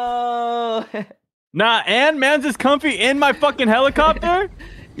go. Nah, and man's is comfy in my fucking helicopter?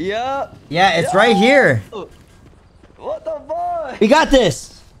 Yup. Yeah, it's right here. What the fuck? We got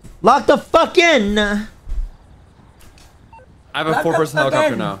this. Lock the fuck in. I have a Lock the 4-person fuck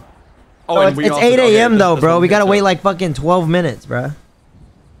helicopter in. now. Oh, and we it's also- 8 okay, a.m. this- though, this bro. one We gets gotta wait it. like fucking 12 minutes, bro.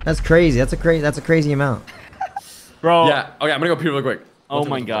 That's crazy. That's a crazy amount. Bro. Yeah. Okay, I'm gonna go pee real quick. Oh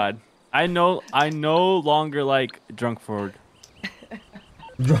my god. I no longer like drunk Ford.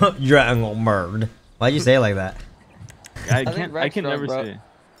 Dragon bird. Why'd you say it like that? I think can't. I Rex can drunk, never bro. say it.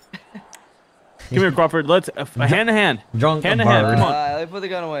 Come here, Crawford. Let's hand to hand. Drunk Hand to hand. bird. Come on. Let me put the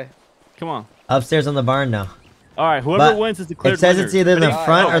gun away. Come on. Upstairs on the barn now. All right. Whoever But wins is declared It says winner. it's either the Ready?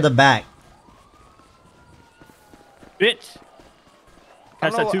 front Alright. or the back. Bitch.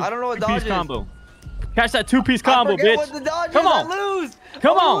 Catch that I don't know what two-piece dodge is. combo. Catch that two-piece combo, I forget bitch. what the dodge Come is. on. I lose.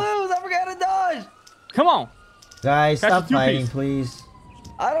 Come I on. lose. I forgot to dodge. Come on. Guys, Catch stop the two-piece. fighting, please.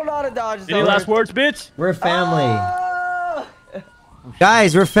 I don't know how to dodge. Any last words, bitch? We're family. Oh!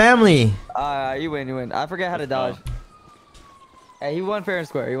 Guys, we're family. You win. You win. I forget how to dodge. Hey, he won fair and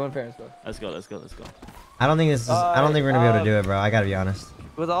square. He won fair and square. Let's go. Let's go. Let's go. I don't think I don't think we're gonna be able to do it, bro. I gotta be honest.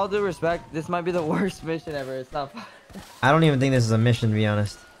 With all due respect, this might be the worst mission ever. It's not fun. I don't even think this is a mission, to be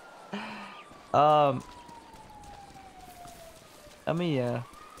honest. I mean, yeah.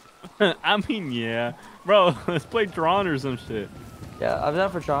 I mean, yeah. Bro, let's play Tron or some shit. Yeah, I've done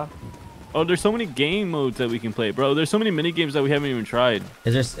it for Tron. Oh, there's so many game modes that we can play, bro. There's so many mini games that we haven't even tried.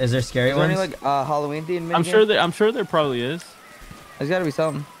 Is there scary Is there ones? any, like, Halloween themed I'm minigame? sure there probably is. There's gotta be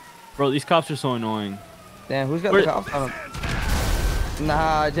something. Bro, these cops are so annoying. Damn, who's got Where- the cops on him?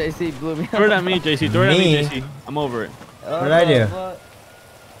 Nah, JC blew me Throw it at me, JC. Throw it at me, Me? JC. I'm over it. What did I do?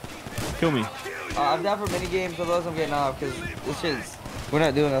 Kill me. I'm down for mini games, but those I'm getting off because this shit's. We're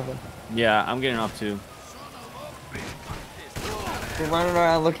not doing nothing. Yeah, I'm getting off too. We're running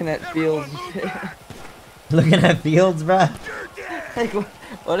around looking at fields. and shit. Looking at fields, bro. Like,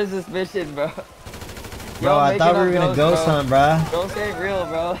 what is this mission, bro? Bro, I thought we were gonna ghost hunt, bro. Ghost ain't real,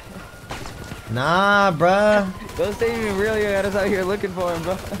 bro. Nah, bro. Ghost ain't even real. You got us out here looking for him,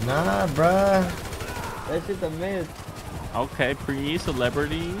 bro. Nah, bro. That shit's a myth. Okay,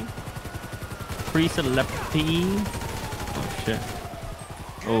 pre-celebrity. Pre-celebrity. Oh, shit.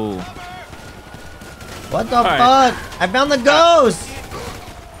 Oh. What the Alright. fuck? I found the ghost.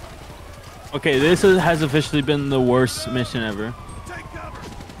 Okay, has officially been the worst mission ever.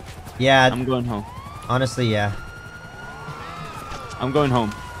 Yeah, I'm going home. Honestly, yeah. I'm going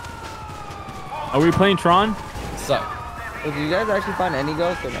home. Are we playing Tron? Suck. Did you guys actually find any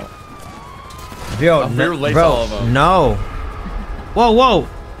ghosts or no? Yo, We were late to bro, all of them. no. Whoa, whoa.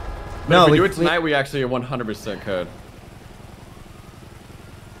 But No, if we do it tonight, we actually 100% could.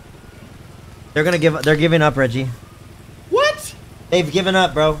 they're giving up, Reggie. What? They've given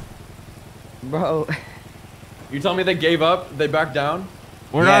up, bro. Bro, You tell me they gave up? They backed down?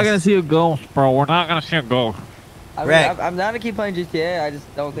 We're Yes. not gonna see a ghost, bro. We're not gonna see a ghost. I mean, Rack. I'm down to keep playing GTA. I just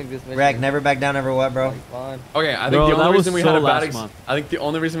don't think this mission Rack, is never back down, ever what, bro? like fun. Okay, I think Bro, the that only was reason we so had a last bad month. I think the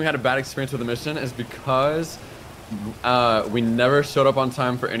only reason we had a bad experience with the mission is because we never showed up on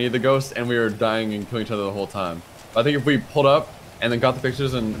time for any of the ghosts and we were dying and killing each other the whole time. But I think if we pulled up and then got the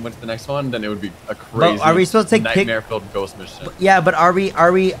pictures and went to the next one, then it would be a crazy are we supposed to take nightmare-filled ghost mission. Yeah, but are we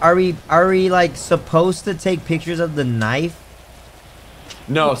like supposed to take pictures of the knife?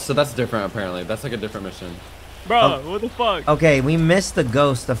 No, so that's different apparently. That's like a different mission. Bro, what the fuck? Okay, we missed the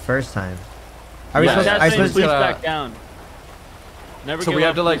ghost the first time. Are we Yeah, supposed? yeah. Are we That's saying supposed please to? back down. Never So give we up,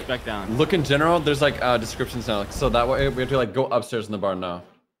 have to please like back down. look in general. There's like descriptions now, so that way we have to like go upstairs in the bar now.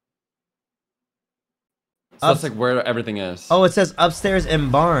 So that's like where everything is. Oh, it says upstairs in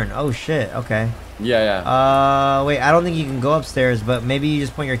barn. Oh shit. Okay. Yeah, yeah. Wait. I don't think you can go upstairs, but maybe you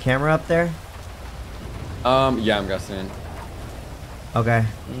just point your camera up there. Yeah, I'm guessing. Okay.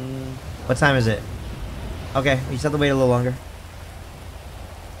 What time is it? Okay, we just have to wait a little longer.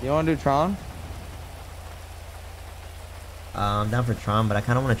 You want to do Tron? I'm down for Tron, but I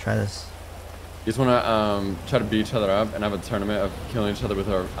kind of want to try this. You just wanna try to beat each other up and have a tournament of killing each other with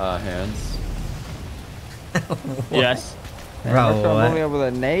our hands. Yes. Man, Bro, we're throwing what? me up with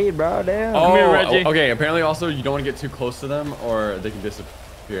a nade, bro. Damn. Oh, here, Reggie. okay. Apparently, also you don't want to get too close to them, or they can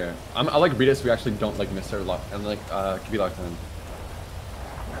disappear. I like beat it so we actually don't like miss their lock and like can be locked in.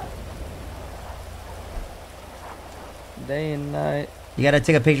 Day and night. You gotta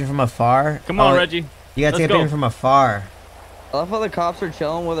take a picture from afar. Come on, Oh, Reggie. You gotta Let's take a go. picture from afar. I love how the cops are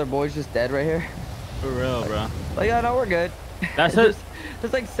chilling while their boy's just dead right here. For real, bro. Like, yeah, no, we're good. That says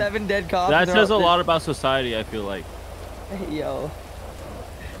There's like 7 dead cops. that and they're says a all- lot about society. I feel like. Hey, yo.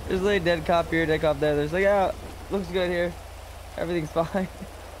 There's like a dead cop here, dead cop there. There's like, yeah, looks good here. Everything's fine.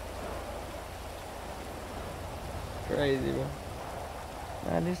 Crazy, bro.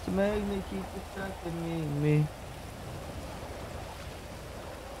 Man, it's the magnet keep distracting me.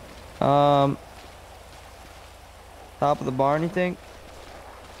 Top of the barn, you think?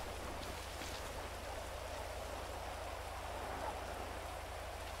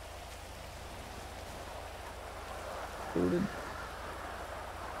 Booted.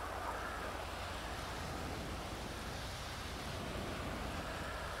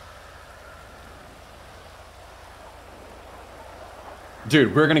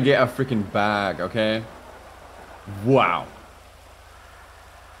 Dude, we're gonna get a freaking bag, okay? Wow.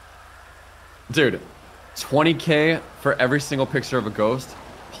 Dude, 20K for every single picture of a ghost,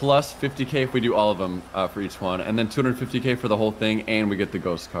 plus 50K if we do all of them for each one, and then 250K for the whole thing, and we get the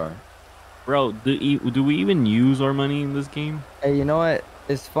ghost car. Bro, do we even use our money in this game? Hey, you know what?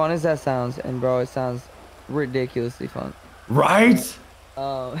 As fun as that sounds, and bro, it sounds ridiculously fun. Right?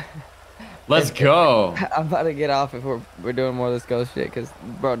 Um, Let's go. I'm about to get off if we're doing more of this ghost shit, cause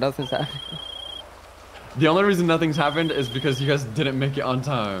bro, nothing's happening. The only reason nothing's happened is because you guys didn't make it on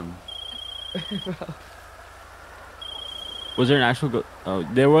time. Was there an actual ghost? Oh,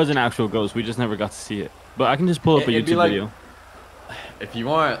 there was an actual ghost. We just never got to see it. But I can just pull up a It'd be YouTube like- video. If you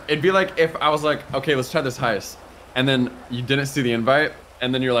want, it'd be like if I was like, okay, let's try this heist, and then you didn't see the invite,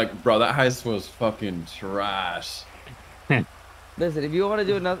 and then you're like, bro, that heist was fucking trash. Listen, if you want to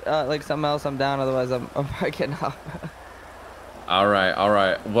do another, like something else, I'm down. Otherwise, I'm probably getting off. All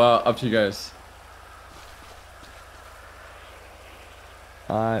right. Well, up to you guys.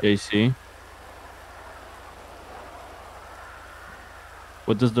 JC.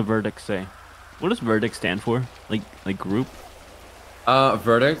 What does the verdict say? What does verdict stand for? Like group?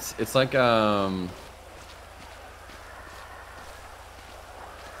 Verdict. It's like a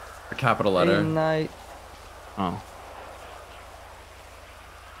capital letter. Night. Oh.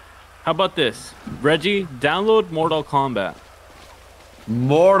 How about this? Reggie, download Mortal Kombat.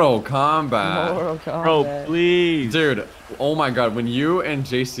 Mortal Kombat. Mortal Kombat. Bro, please. Dude, oh my god, when you and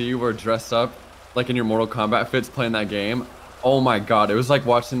JC were dressed up like in your Mortal Kombat fits playing that game, oh my god, it was like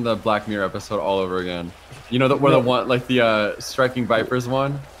watching the Black Mirror episode all over again. You know where the one, like the Striking Vipers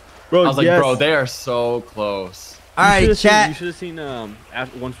one? Bro, I was like, bro, they are so close. All right, You chat. should have seen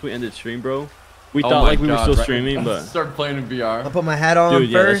after, once we ended stream, bro. We Oh thought my like we were God, still right? streaming, but Start playing in VR. I'll put my hat on dude,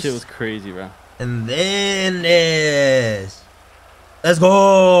 yeah, that first, shit was crazy, bro. and then this. Let's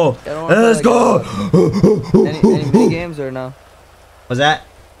go. I don't wanna Let's play, go. Any mini games or no? What's that?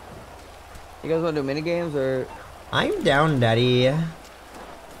 You guys want to do mini games or? I'm down, daddy.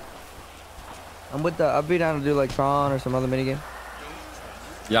 I'll be down to do like Tron or some other mini game.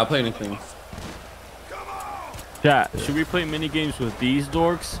 Yeah, I'll play anything. Chat, should we play mini games with these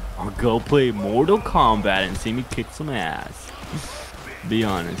dorks or go play Mortal Kombat and see me kick some ass? Be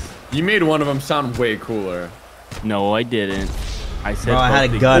honest. You made one of them sound way cooler. No, I didn't. I said. Bro, I had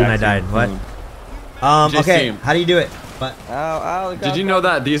both a gun and I exact same died. What? thing. Okay. JC. How do you do it? But Ow, Did you know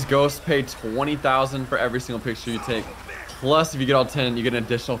that these ghosts pay 20,000 for every single picture you take? Plus, if you get all 10, you get an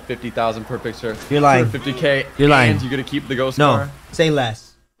additional 50,000 per picture. You're lying. 50K. You're lying. And you get to keep the ghost no, car. say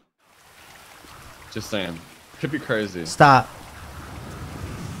less. Just saying. Could be crazy. Stop.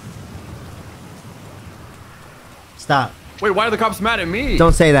 Stop. Wait, why are the cops mad at me?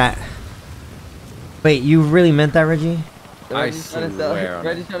 Don't say that. Wait, you really meant that, Reggie? I Reggie's trying to swear on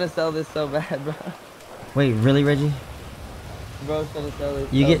Reggie's trying to sell this so bad, bro. Wait, really, Reggie? Bro's trying to sell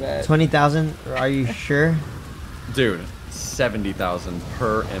this You so get bad. 20,000? Are you sure? Dude, 70,000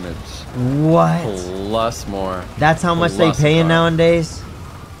 per image. What? Plus more. That's how much they Plus paying car. nowadays?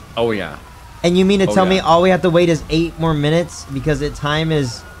 Oh, yeah. And you mean to Oh, tell me yeah. all we have to wait is 8 more minutes because the time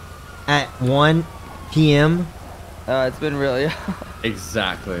is at 1 p.m.? It's been really.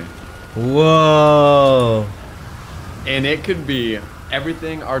 Exactly. Whoa. And it could be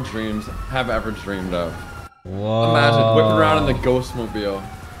everything our dreams have ever dreamed of. Whoa. Imagine whipping around in the Ghostmobile.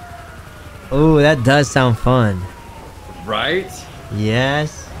 Ooh, that does sound fun. Right?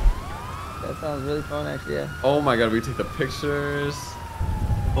 Yes. That sounds really fun, actually. Yeah. Oh my god, we take the pictures.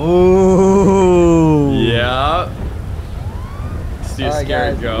 Ooh. Yeah. See a Alright,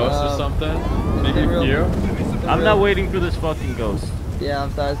 scary guys, ghost or something. Make been it real- cute. I'm not waiting for this fucking ghost. Yeah,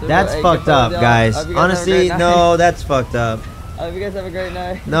 I'm sorry. So That's hey, fucked good up, y'all. guys. I hope you guys have a Honestly, great night. no, that's fucked up. I hope you guys have a great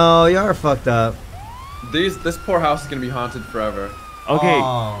night. No, you are fucked up. This poor house is gonna be haunted forever. Okay,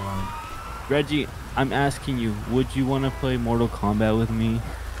 Oh. Reggie, I'm asking you, would you want to play Mortal Kombat with me?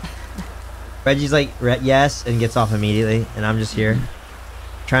 Reggie's like, yes, and gets off immediately, and I'm just here.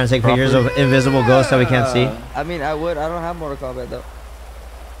 Trying to take pictures of invisible ghosts that we can't see. I mean, I would. I don't have Mortal Kombat though.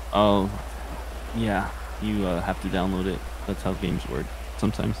 Oh, yeah. You have to download it. That's how games work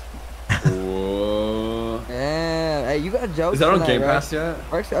sometimes. Whoa. Man, hey, you got jokes. Is that on tonight, Game Rex. Pass yet?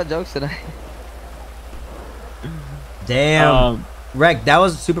 Rex got jokes tonight. Damn. Rec, that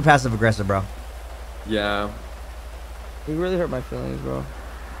was super passive aggressive, bro. Yeah. You really hurt my feelings, bro.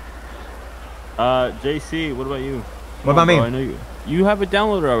 JC, what about you? What about me? Bro, I know you have it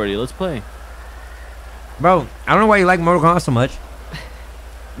downloaded already. Let's play. Bro, I don't know why you like Mortal Kombat so much.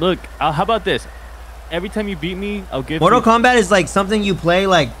 Look, how about this? Every time you beat me, I'll give Mortal you... Kombat is like something you play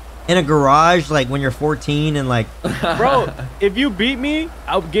like in a garage, like when you're 14 and like Bro, if you beat me,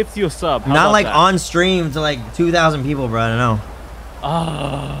 I'll gift you a sub. How not about like that? on stream to like 2,000 people, bro. I don't know.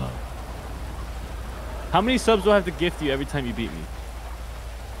 Ah. How many subs do I have to gift you every time you beat me?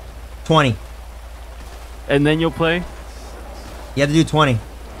 20. And then you'll play? You have to do 20.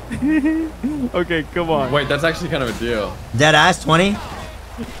 Okay, come on. Wait, that's actually kind of a deal. Dead ass 20?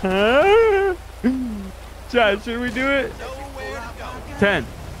 Chad, should we do it? 10.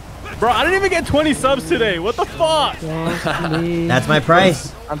 Bro, I didn't even get 20 subs today. What the fuck? That's my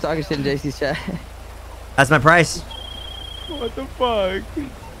price. I'm talking shit in JC's chat. That's my price. What the fuck?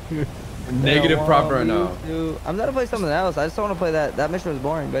 Negative proper or no? I'm not to play something else. I just don't want to play that. That mission was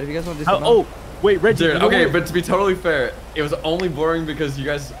boring. But if you guys want to do How, something else, oh, wait, Reggie. Dude, you know okay, what? but to be totally fair, it was only boring because you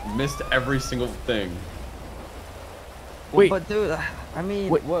guys missed every single thing. Wait. But dude, I mean,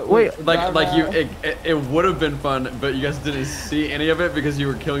 Wait, what, wait, It would have been fun, but you guys didn't see any of it because you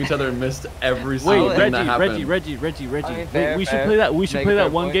were killing each other and missed every Wait, single thing that happened. Reggie. Okay, fair, we should fair. play that. We should Make play a fair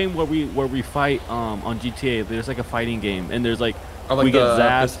that one point. game where we fight on GTA. There's like a fighting game, and there's like Oh, like we get the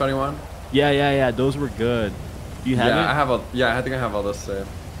zapped. fist fighting one? Yeah. Those were good. Do you have Yeah, it? I have I think I have all this saved.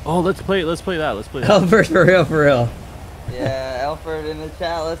 Oh, let's play that. Let's play that. Oh, for real, for real. yeah, Alfred in the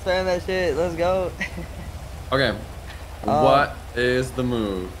chat. Let's spam that shit. Let's go. Okay. What is the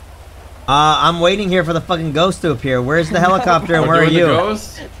move? I'm waiting here for the fucking ghost to appear. Where's the helicopter and We're where are doing you? The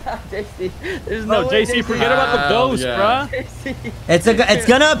ghost? JC, there's No, no way JC, forget about the ghost, yeah. bruh. JC, It's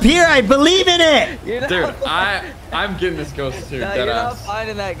gonna appear. I believe in it, you're not, Dude, I'm getting this ghost too, no, you're not deadass.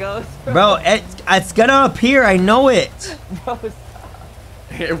 finding that ghost, bro. It's gonna appear. I know it, bro.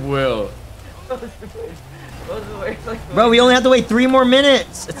 It will. bro. We only have to wait 3 more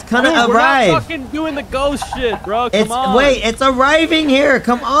minutes. It's gonna Dude, we're arrive. not fucking doing the ghost shit, bro. Come on. Wait, it's arriving here.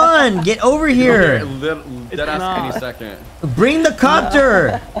 Come on, get over here. Deadass not. any second. Bring the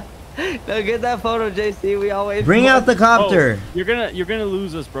copter. No, get that photo, JC. We all wait. Bring for out the copter. Oh, you're gonna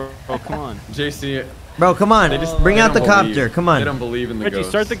lose us, bro. Oh, come on. JC, Bro, come on. they just Bring they out the don't copter. believe- Come They on. don't believe in the Reggie, ghosts.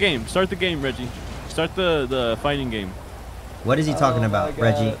 start the game. Start the game, Reggie. Start the fighting game. What is he talking Oh about, my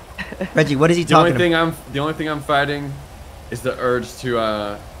Reggie? God. Reggie, what is he The only talking about? thing I'm fighting is the urge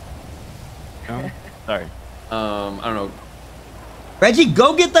to No? Sorry. I don't know. Reggie,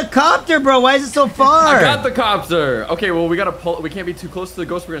 go get the copter, bro. Why is it so far? I got the copter. Okay, well we gotta pull. We can't be too close to the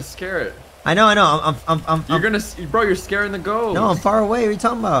ghost. We're gonna scare it. I know. Bro, you're scaring the ghost. No, I'm far away. What are you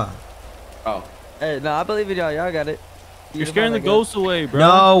talking about? Oh. Hey, no, I believe in y'all. Y'all got it. You're scaring the ghosts away, bro.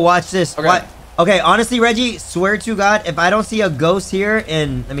 No, watch this. Okay. What? Okay, honestly, Reggie, swear to God, if I don't see a ghost here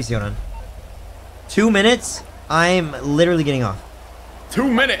in, let me see, hold on. 2 minutes, I'm literally getting off. 2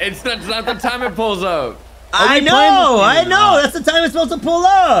 minutes. It's not the time it pulls up. I we playing this know, game I or know. not? That's the time it's supposed to pull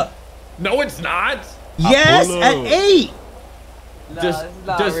up. No, it's not. Yes, Apollo. at 8. Nah, Does this is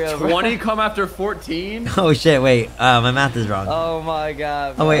not does real, bro. 20 come after 14? Oh shit! Wait, my math is wrong. Oh my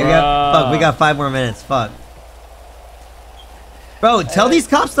God. Oh wait, we got 5 more minutes. Fuck. Bro, tell these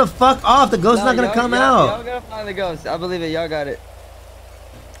cops to fuck off. The ghost's not gonna come Y'all out. gonna find the ghost. I believe it. Y'all got it.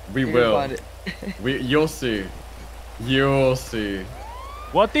 We You're gonna will. find it. You'll see. You'll see.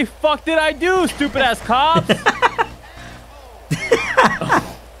 What the fuck did I do, stupid ass cops?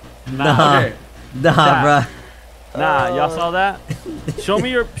 Nah, Okay. nah, bruh. Nah, y'all saw that? Show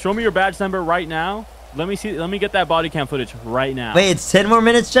me your badge number right now. Let me get that body cam footage right now. Wait, it's 10 more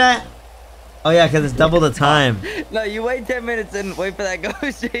minutes, chat. Oh yeah, cause it's double the time. No, you wait 10 minutes and wait for that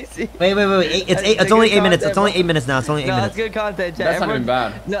ghost, JC. Wait. That's It's only good 8 minutes. content, It's only bro. 8 minutes now. It's only 8 No, minutes. that's good content, chat. That's not even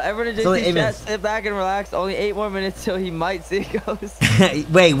bad. No, everyone in It's only 8 JC chat, minutes. sit back and relax. Only 8 more minutes till he might see a ghost.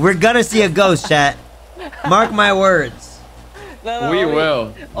 Wait, we're gonna see a ghost, chat. Mark my words. No, We only-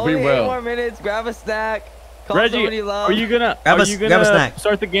 will. Only We 8 will. more minutes. Grab a snack. Call somebody Reggie, you love. are you gonna Grab a snack.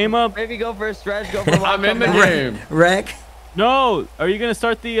 start the game up? Maybe go for a stretch. Go for a walk. I'm in the come back. game. Wreck. No, are you gonna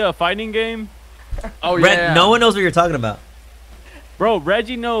start the fighting game? Oh Wreck. yeah. No one knows what you're talking about. Bro,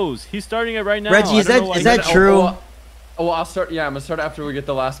 Reggie knows. He's starting it right now. Reggie, I is don't that- know why is he that doesn't- true? Well, I'll start. Yeah, I'm gonna start after we get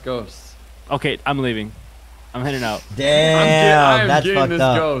the last ghost. Okay, I'm leaving. I'm heading out. Damn, I'm that's getting fucked this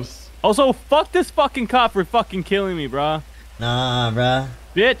up. ghost. Also, fuck this fucking cop for fucking killing me, bruh. Nah, bruh.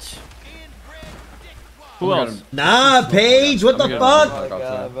 Bitch. Who Oh my else? God, Nah, Paige, what the I'm gonna- fuck? Oh my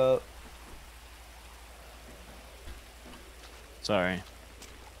God, bro. Sorry.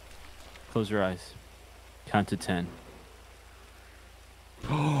 Close your eyes. Count to 10.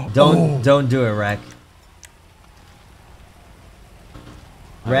 Don't do it, Wreck.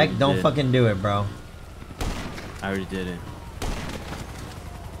 I Wreck, already don't did. fucking do it, bro. I already did it.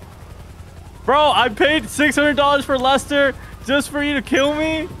 Bro, I paid $600 for Lester just for you to kill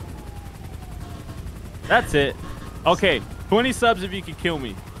me? That's it. Okay, 20 subs if you could kill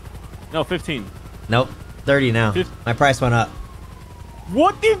me. No, 15. Nope, 30 now. Fif- My price went up.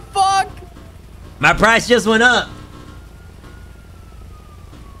 What the fuck? My price just went up.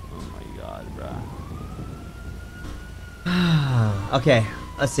 Oh my god, bro. Okay,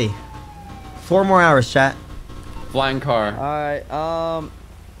 let's see. 4 more hours, chat. Flying car. All right.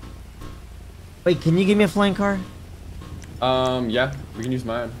 Wait, can you give me a flying car? Yeah, we can use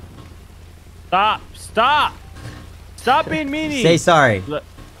mine. Stop! Stop! Stop being meanie! Say sorry.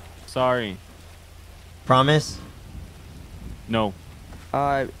 Sorry. Promise? No. All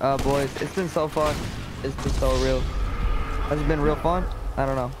right, boys. It's been so fun. It's been so real. Has it been real fun? I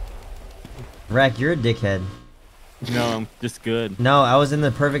don't know. Wreck, you're a dickhead. No, I'm just good. No, I was in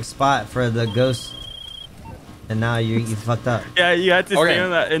the perfect spot for the ghost. And now you fucked up. Yeah, you had to Okay.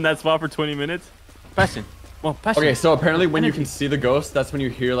 stay in that spot for 20 minutes. Passion. Well, passion. Okay, so apparently when you can see the ghost, that's when you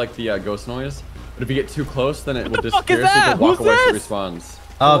hear like the ghost noise. But if you get too close, then it will the fuck is disappear. So you that? can walk Who's away so it this? respawns.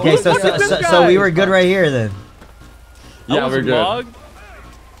 Oh, okay, Who the so fuck is this so we guy? were good right here then. That Yeah, was we're good. Mog?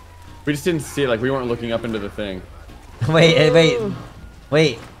 We just didn't see it. Like we weren't looking up into the thing.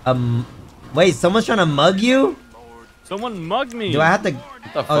 Wait, wait, someone's trying to mug you? Someone mugged me. Do I have to?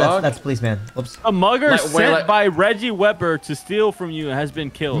 What the Oh, fuck? that's policeman. Whoops. A mugger Wait, sent like- by Reggie Weber to steal from you has been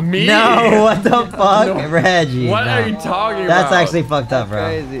killed. Me? No, what the fuck, Reggie? What no. are you talking That's about? actually fucked up, bro.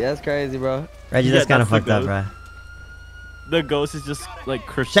 Crazy. That's crazy, bro. Reggie, Yeah, that's kind of that's the fucked up, ghost. bro. The ghost is just like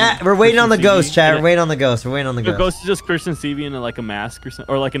Christian. Chat, we're waiting on the Christian ghost, CV chat. in We're a- waiting on the ghost. We're waiting on the The ghost. ghost is just Christian CV in like a mask or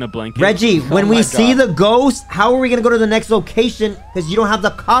something, or like in a blanket. Reggie, when we my see God. the ghost, how are we gonna go to the next location? Because you don't have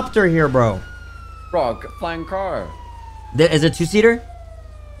the copter here, bro. Bro, flying car. Is it 2-seater?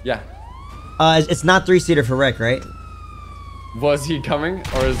 Yeah. It's not 3-seater for Wreck, right? Was he coming,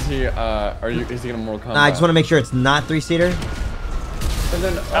 or is he? Is he gonna Mortal Kombat? Nah, I just want to make sure it's not 3-seater. And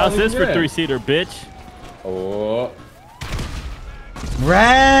then, How's this for yeah. 3-seater, bitch? Oh.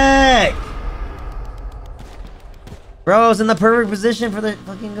 Wreck! Bro, I was in the perfect position for the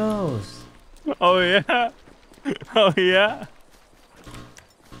fucking ghost. Oh yeah. Oh yeah.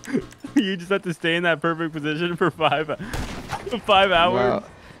 You just have to stay in that perfect position for 5 hours. Bro,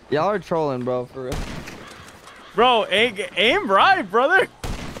 y'all are trolling, bro, for real. Bro, aim right, brother.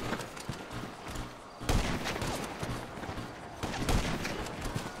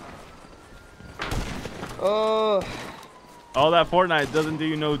 Oh. All that Fortnite doesn't do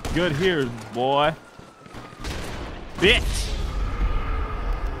you no good here, boy. Bitch.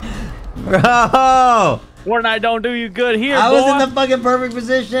 Bro! Fortnite don't do you good here, I boy. was in the fucking perfect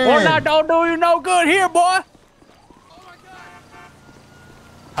position. Fortnite don't do you no good here, boy.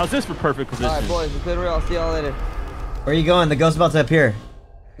 How's this for perfect position? Alright, boys, it's been real. I'll see y'all later. Where are you going? The ghost's about to appear.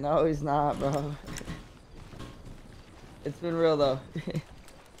 No, he's not, bro. It's been real, though.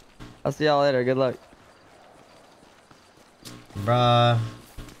 I'll see y'all later. Good luck. Bruh.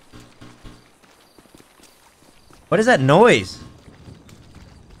 What is that noise?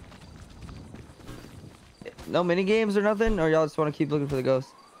 No mini games or nothing? Or y'all just want to keep looking for the ghost?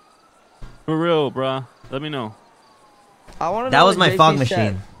 For real, bruh. Let me know. I want to That was my fog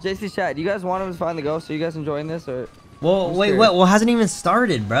machine. JC's chat, do you guys want him to find the ghost? Are you guys enjoying this? Or? Well, I'm wait, scared. what? Well, hasn't even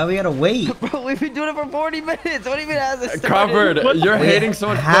started, bro. We gotta wait. Bro, we've been doing it for 40 minutes. What even has it started? Crawford, you're We hating so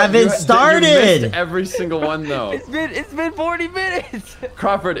much. haven't You started. missed every single one though. It's been 40 minutes.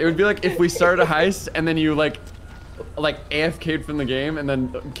 Crawford, it would be like if we started a heist and then you like AFK'd from the game and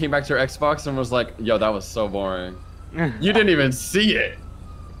then came back to your Xbox and was like, yo, that was so boring. You didn't even see it.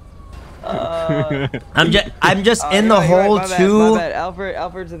 I'm just in the you're right, hole my bad, too. my bad.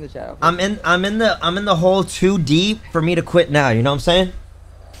 Alfred's in the chat. Alfred. I'm in the hole too deep for me to quit now. You know what I'm saying?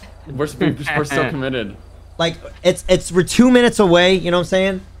 We're still committed. Like we're 2 minutes away. You know what I'm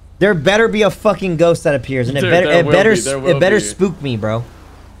saying? There better be a fucking ghost that appears, and it Dude, better there will it better be. spook me, bro.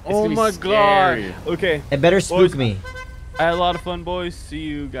 Oh gonna be my scary. god. Okay. It better spook Boys, me. I had a lot of fun, boys. See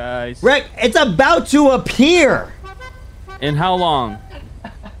you guys. Rick, it's about to appear. In how long?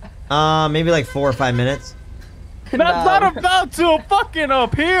 Maybe like 4 or 5 minutes. That's not about to fucking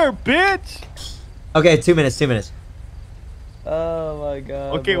appear, bitch. Okay, 2 minutes. 2 minutes. Oh my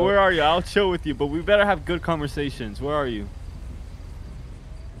god. Okay, bro. where are you? I'll chill with you, but we better have good conversations. Where are you?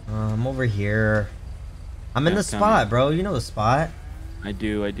 I'm over here. I'm in Yeah, the spot, bro. You know the spot. I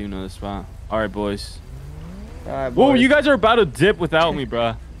do know the spot. All right, boys. Alright, Whoa, boys. you guys are about to dip without me,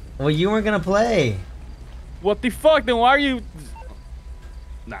 bruh. Well, you weren't gonna play. What the fuck? Then why are you?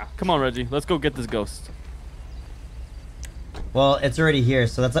 Nah, come on, Reggie. Let's go get this ghost. Well, it's already here,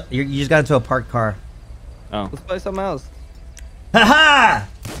 so you just got into a parked car. Oh. Let's play something else. Haha,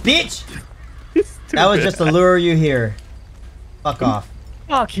 bitch! That was just to lure you here. Fuck off.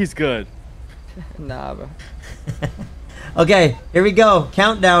 Fuck, he's good. Nah, bro. Okay, here we go.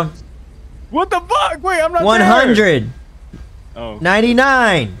 Countdown. What the fuck? Wait, I'm not 100. there. Oh.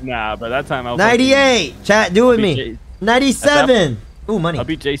 99. Nah, but that time I'll 98. Chat, do with I'll me. beat 97. Ooh, money. I'll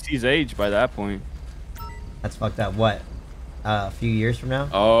be JC's age by that point. That's fucked up. What? A few years from now?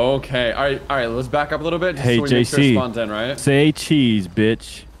 Okay. All right. Let's back up a little bit. Just Hey, so we make sure it JC. spawns in, right? Say cheese,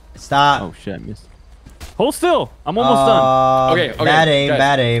 bitch. Stop. Oh shit, I missed. Hold still. I'm almost done. Okay. Bad aim, guys,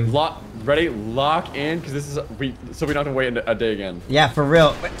 bad aim. Ready? Lock in, because this is so we don't have to wait a day again. Yeah, for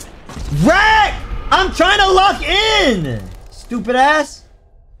real. Rack! I'm trying to lock in! Stupid ass.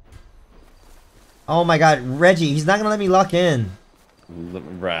 Oh my god, Reggie, he's not gonna let me lock in.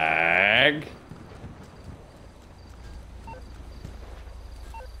 Rag.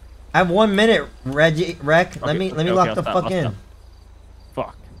 I have 1 minute, Reggie. Rec, let me Okay, lock I'll the stop, fuck I'll in. stop.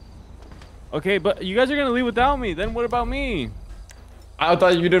 Fuck. Okay, but you guys are gonna leave without me. Then what about me? I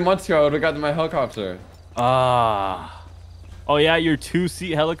thought you didn't want to. I would have gotten my helicopter. Ah. Oh yeah, your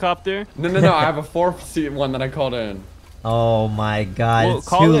 2-seat helicopter. No. I have a 4-seat one that I called in. Oh my god, Well, it's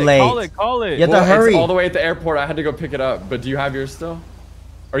call too it, late. Call it. You have to hurry. It's all the way at the airport. I had to go pick it up. But do you have yours still?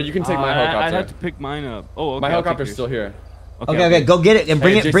 Or you can take my helicopter. I'd have to pick mine up. Oh, okay. My I'll take helicopter's yours. still here. Okay, go get it and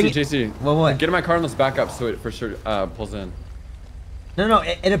bring Hey, it. Bring JC, it. What? Get in my car and let's back up so it for sure pulls in. No,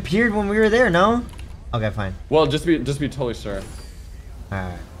 it appeared when we were there. No. Okay, fine. Well, just be totally sure.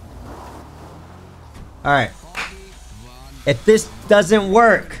 All right. If this doesn't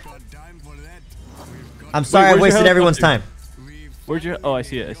work, I'm sorry I where's your wasted everyone's helicopter? time. Where's your? Oh, I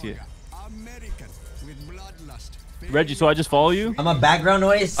see it. Reggie, so I just follow you? I'm a background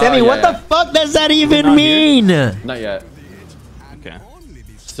noise. Sammy, yeah, what yeah. the fuck does that even Not mean? Not yet. Okay.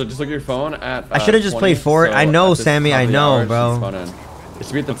 So just look at your phone at. I should have just 20, played for it. so I know, at this Sammy. top I of the know, hour, it should bro. spawn in. It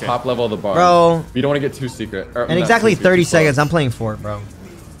should be at the top level of the bar. Bro. You don't want to get too secret. Or, In not exactly too secret, 30 too seconds, close. I'm playing for it, bro.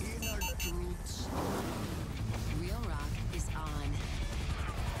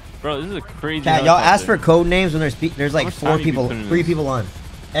 Bro, this is a crazy. Chat, y'all ask for helicopter. code names when there's like much 4 time you people, put in 3 this? people on.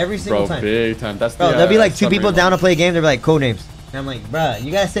 Every single Bro, time. big time. That's Bro, the, there'll be like 2 people submarine down to one. play a game. They'll be like, code names. And I'm like, bruh,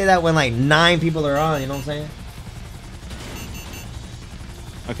 you gotta say that when like 9 people are on. You know what I'm saying?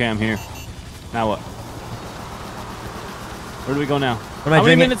 Okay, I'm here. Now what? Where do we go now? What am I How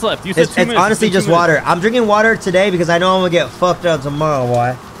many drinking? minutes left? You said It's 2 minutes. honestly You said just 2 minutes. water. I'm drinking water today because I know I'm gonna get fucked up tomorrow.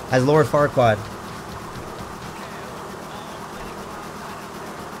 Why? As Lord Farquaad.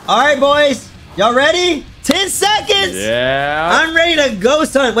 All right, boys. Y'all ready? 10 seconds. Yeah. I'm ready to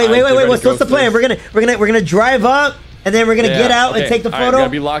ghost hunt. Wait. Alright, get ready What's to the ghost plan? this. We're gonna drive up and then we're gonna get out and take the All right, we photo. gotta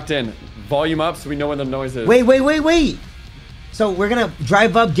be locked in. Volume up so we know when the noise is. Wait. So we're gonna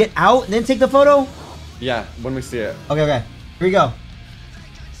drive up, get out, and then take the photo. Yeah, when we see it. Okay. Here we go.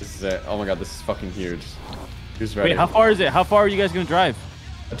 This is it. Oh my god, this is fucking huge. Who's ready? Wait, how far is it? How far are you guys gonna drive?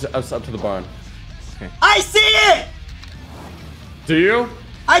 Up to the barn. I see it. Do you?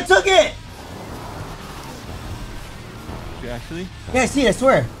 I took it. You actually? Yeah, I see it. I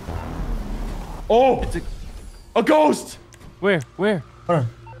swear. Oh! It's A ghost! Where? Hold on.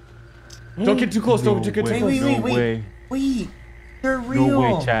 Don't get too close. Don't get too way. close. Wait. No way. Wait. They're real. No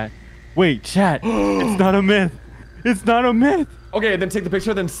way, chat. Wait, chat. It's not a myth. It's not a myth. Okay, then take the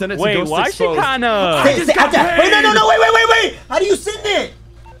picture, then send it to Wait, Ghost why is she Exposed. kind of? Wait, no. Wait. How do you send it?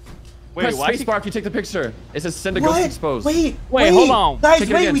 Wait, Press why is she? spacebar if you take the picture. It says send to Ghost Exposed. Wait, hold on. Guys, Take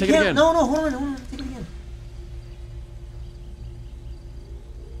it wait, again, we take it can't. again. No, hold on. Take it again.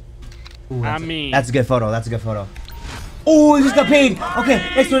 Ooh, I mean, that's a good photo. Oh, it just got paid. Okay,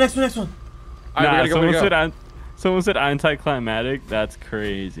 next one. All right, we gotta go. someone said anticlimactic. That's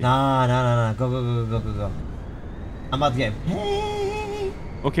crazy. Nah. Go. I'm about to get paid.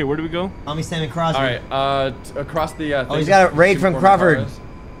 Okay, where do we go? Homie Sammy Crosby. All right, across the. Oh, he's got a raid from Crawford.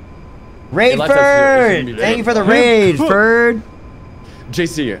 It lets us- it shouldn't be Raidford! Thank you for the there. raid, Ferd.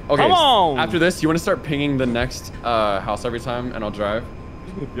 JC, okay. Come on. After this, you want to start pinging the next house every time, and I'll drive.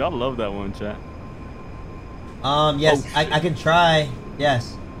 Y'all love that one, chat. Yes, Oh, I can try.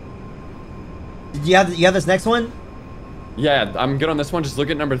 Yes. Did you have this next one? Yeah, I'm good on this one. Just look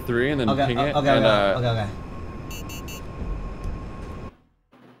at number 3 and then Okay, ping it. okay.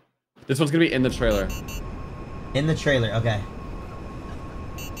 This one's gonna be in the trailer. In the trailer, okay.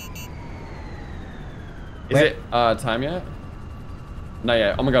 Is Wait. it time yet? Not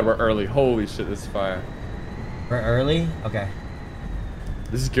yet. Oh my god, we're early. Holy shit, this is fire. We're early? Okay.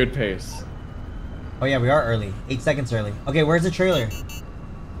 This is good pace. Oh yeah, we are early. 8 seconds early. Okay, where's the trailer? It's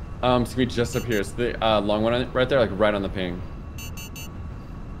gonna be just up here. It's the long one right there, like right on the ping.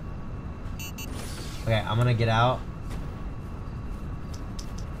 Okay, I'm gonna get out.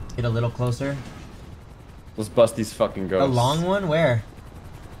 Get a little closer. Let's bust these fucking The ghosts. long one? Where?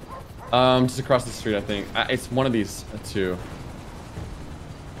 Just across the street, I think. It's one of these two.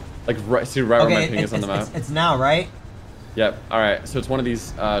 Like right, see right where my ping is on the map. It's now, right? Yep. All right. So it's one of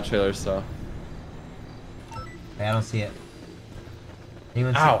these trailers. So. Okay, I don't see it.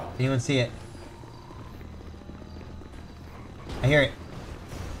 Anyone Ow. Anyone see it? I hear it.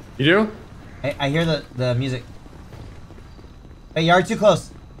 You do? I hear the music. Hey, you are too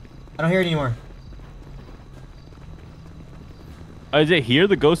close. I don't hear it anymore. Is it here?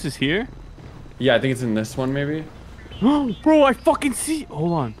 The ghost is here? Yeah, I think it's in this one maybe. Bro, I fucking see.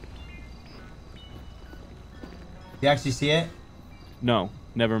 Hold on. You actually see it? No,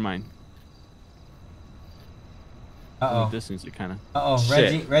 never mind. Uh oh. Distance it kind of. Uh oh.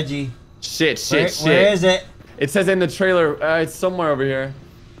 Shit. Reggie. Shit. Where is it? It says in the trailer. It's somewhere over here.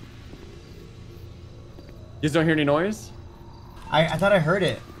 You just don't hear any noise? I thought I heard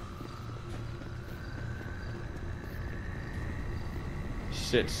it.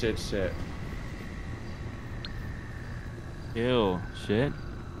 Shit. Ew, shit.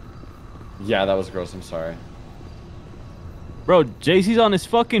 Yeah, that was gross. I'm sorry. Bro, JC's on his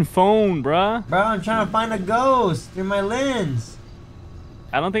fucking phone, bruh. Bro, I'm trying to find a ghost through my lens.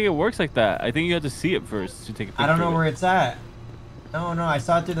 I don't think it works like that. I think you have to see it first to take a picture. I don't know of it. where it's at. No, I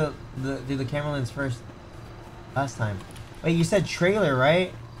saw it through the camera lens first last time. Wait, you said trailer,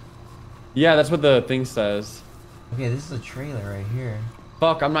 right? Yeah, that's what the thing says. Okay, this is a trailer right here.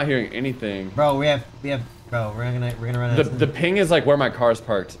 Fuck, I'm not hearing anything. Bro, we have bro, we're gonna run out of The ping is like where my car's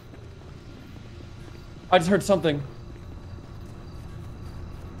parked. I just heard something.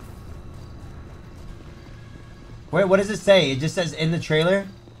 Wait, what does it say? It just says in the trailer?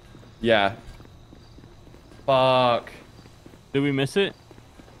 Yeah. Fuck. Did we miss it?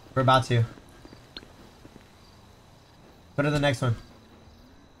 We're about to. Go to the next one.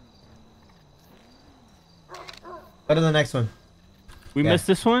 Go to the next one. We Yeah. missed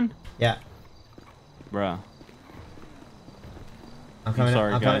this one? Yeah. Bruh. I'm coming.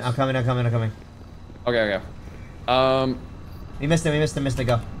 sorry, I'm coming. guys. I'm coming. I'm coming. I'm coming. Okay. We missed it. We missed it. Missed it.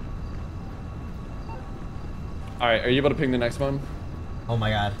 Go. All right. Are you able to ping the next one? Oh my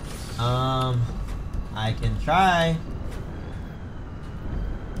god. I can try.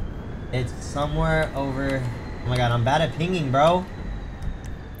 It's somewhere over. Oh my god, I'm bad at pinging, bro.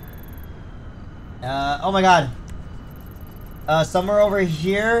 Oh my god. Somewhere over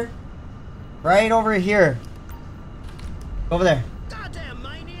here. Right over here. Over there. Goddamn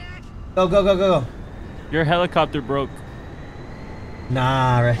maniac! Go, go, go, go, go. Your helicopter broke.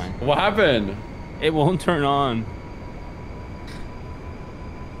 Nah, right. What happened? It won't turn on.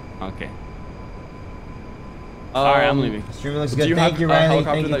 Okay. Sorry, I'm leaving. Stream looks Do good. you Thank have you, a Riley.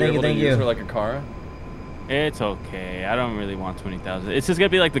 helicopter Thank you, that thank you're you, able to thank use for you. like a car? It's okay. I don't really want 20,000. It's just gonna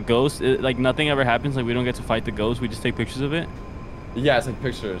be like the ghost. Like nothing ever happens. Like we don't get to fight the ghost. We just take pictures of it. Yeah, it's like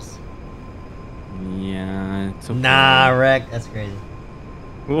pictures. Yeah, it's okay. Nah, Wreck. That's crazy.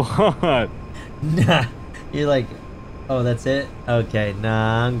 What? Nah. You're like, oh, that's it? Okay,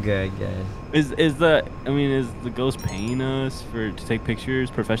 nah, I'm good, guys. Is the ghost paying us to take pictures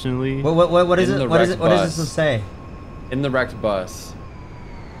professionally? What is In it? the What is it? wrecked What does bus. this one say? In the wrecked bus.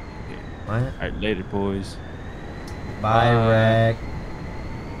 What? Alright, later, boys. Bye, Wreck.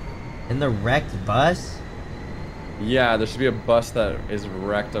 In the wrecked bus? Yeah, there should be a bus that is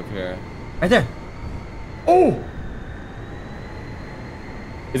wrecked up here. Right there. Oh!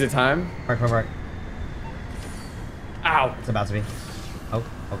 Is it time? Park, park, park. Ow! It's about to be. Oh,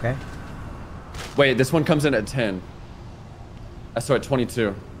 okay. Wait, this one comes in at 10. So at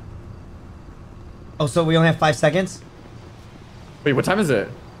 22. Oh, so we only have 5 seconds? Wait, what time is it?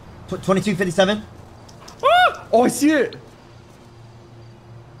 22:57? Ah! Oh, I see it!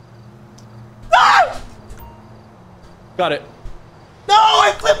 Ah! Got it. No,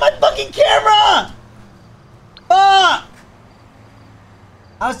 I flipped my fucking camera! Fuck!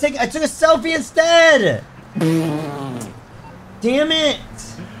 I took a selfie instead! Damn it!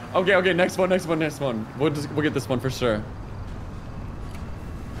 Okay, next one. We'll get this one for sure.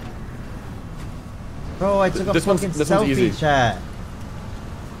 Bro, I took a This one's fucking easy. selfie, chat.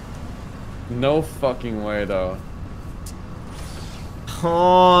 No fucking way, though.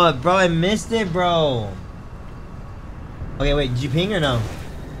 Oh, bro, I missed it, bro. Okay, wait, did you ping or no?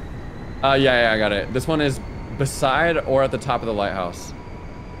 Yeah, I got it. This one is beside or at the top of the lighthouse.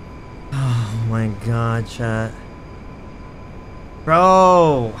 Oh my god, chat.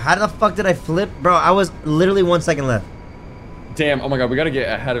 Bro, how the fuck did I flip? Bro, I was literally 1 second left. Damn, oh my god, we gotta get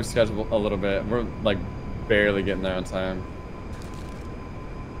ahead of schedule a little bit. We're like barely getting there on time.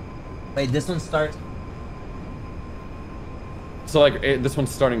 Wait, this one starts. So like, this one's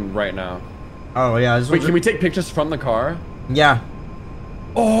starting right now. Oh yeah, this Wait, one's- can we take pictures from the car? Yeah.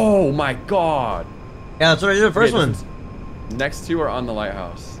 Oh my god. Yeah, that's what I did the first Okay, one. this one's- Next two are on the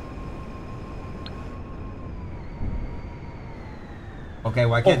lighthouse. Okay,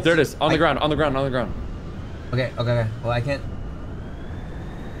 well I Oh, can't. there it is. On the I- ground. Okay. Well, I can't.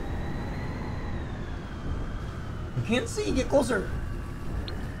 I can't see. Get closer.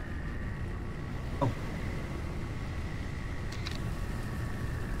 Oh.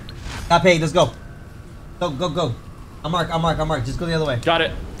 Got paid. Let's go. Go. I'm marked. Just go the other way. Got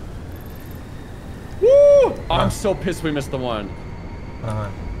it. Woo! Oh, I'm so pissed we missed the one.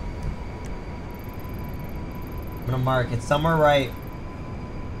 I'm gonna mark. It's somewhere right.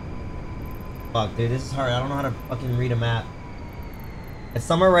 Fuck, dude, this is hard. I don't know how to fucking read a map. It's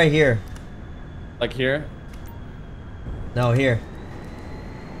somewhere right here. Like here? No, here.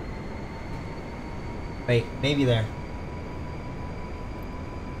 Wait, maybe there.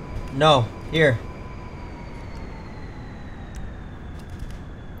 No, here.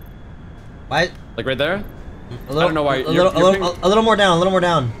 Why? Like right there? A little, I don't know why. A little more down. A little more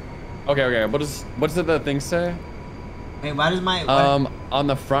down. Okay. What does the thing say? Wait, why does my? On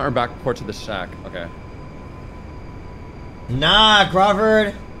the front or back porch of the shack. Okay. Nah,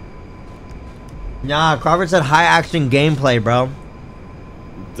 Crawford. Nah, Crawford said high action gameplay, bro.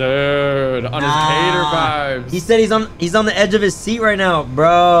 Dude, on his hater vibes. He said he's on the edge of his seat right now,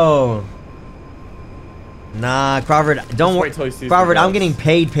 bro. Nah, Crawford, don't worry. wait till he sees Crawford, the I'm ghost.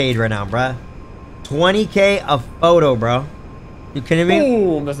 getting paid right now, bruh. 20K a photo, bro. You kidding me?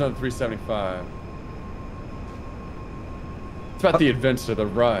 Boom, that's another 375. It's about the adventure, the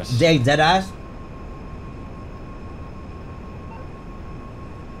rush. Jay, dead ass.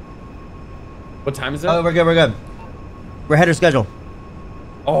 What time is it? Oh, we're good. We're ahead of schedule.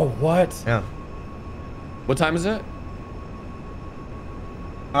 Oh, what? Yeah. What time is it?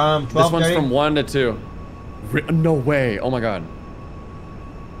 12:30. This one's from 1 to 2. No way. Oh my god.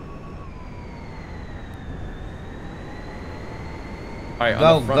 Alright, Go,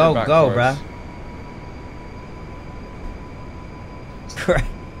 on the front go, and back go, doors. bruh.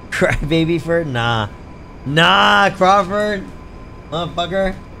 Cry baby for nah. Nah, Crawford.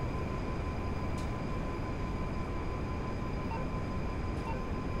 Motherfucker.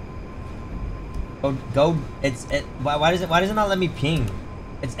 Go. Why does it not let me ping?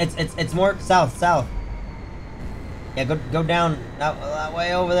 It's more south. Yeah, go down that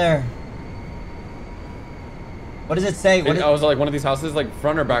way over there. What does it say? I was like one of these houses, like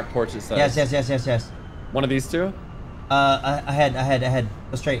front or back porch. It says. Yes. One of these two. Ahead.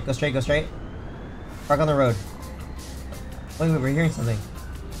 Go straight. Park on the road. Wait, we're hearing something.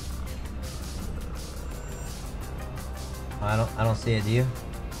 I don't see it. Do you?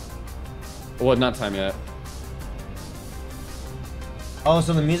 Well, not time yet. Oh,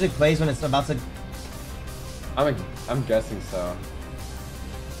 so the music plays when it's about to. I'm guessing so.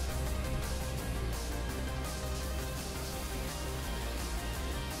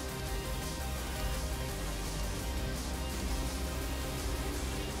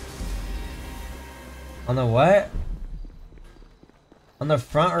 On the what? On the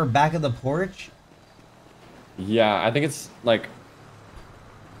front or back of the porch? Yeah, I think it's like.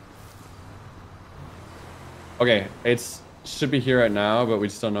 Okay, it's should be here right now, but we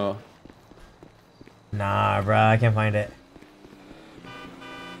just don't know. Nah, bro, I can't find it.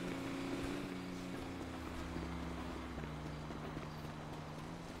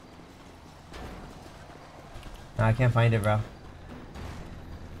 Nah, I can't find it, bro.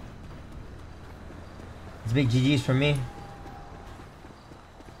 It's big GG's from me.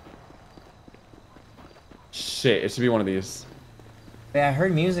 Shit, it should be one of these. Yeah, I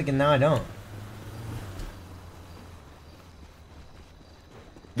heard music and now I don't.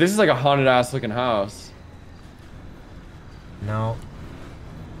 This is like a haunted ass looking house. No.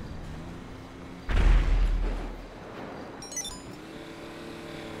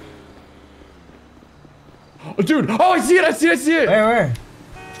 Oh, dude! Oh, I see it! Where?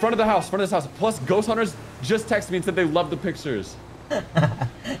 Front of this house. Plus, Ghost Hunters just texted me and said they love the pictures.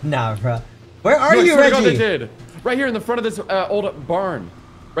 Nah, bro. Where are No, I you, swear to God, Reggie? they did. Right here in the front of this old barn.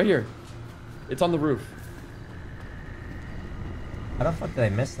 Right here. It's on the roof. How the fuck did I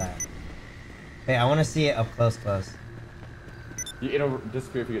miss that? Hey, I want to see it up close. It'll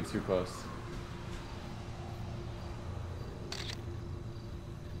disappear if you get too close.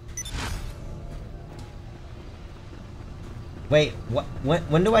 Wait, what?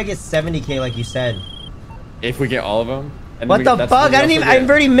 When do I get 70k like you said? If we get all of them. And What the fuck? I've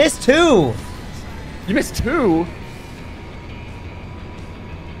already missed 2. You missed 2?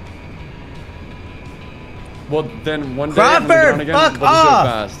 Well, then one day I'm gonna get Crawford, on again. fuck We'll just do it off!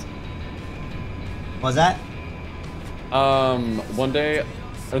 fast. What's that? One day,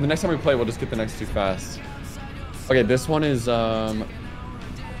 or the next time we play, we'll just get the next 2 fast. Okay, this one is on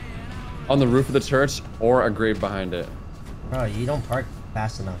the roof of the church or a grave behind it. Bro, you don't park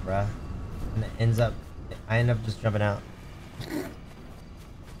fast enough, bro. And I end up just jumping out.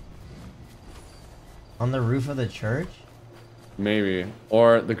 On the roof of the church? Maybe,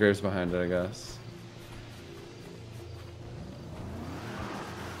 or the grave's behind it, I guess.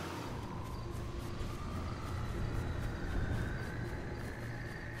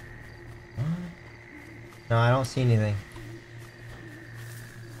 No, I don't see anything.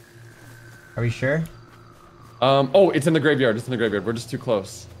 Are we sure? Oh, it's in the graveyard. It's in the graveyard. We're just too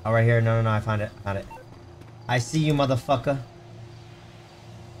close. Oh, right here. No, I found it. I see you, motherfucker.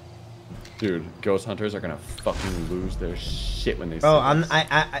 Dude, ghost hunters are gonna fucking lose their shit when they see Bro, this.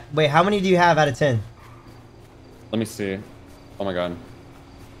 wait, how many do you have out of 10? Let me see. Oh my god.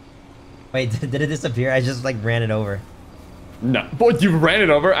 Wait, did it disappear? I just like ran it over. No. Boy, you ran it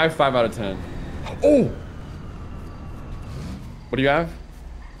over? I have 5 out of 10. Oh! What do you have?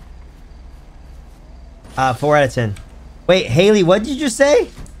 4 out of 10. Wait, Haley, what did you just say?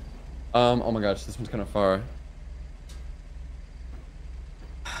 Oh my gosh, this one's kind of far.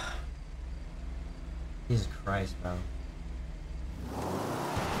 Jesus Christ, bro.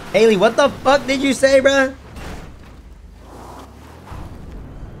 Haley, what the fuck did you say, bro?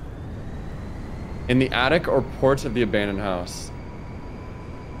 In the attic or porch of the abandoned house?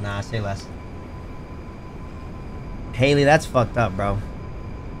 Nah, say less. Haley, that's fucked up, bro.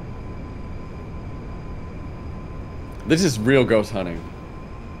 This is real ghost hunting.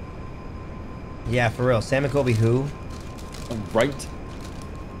 Yeah, for real. Sam and Colby who? Right?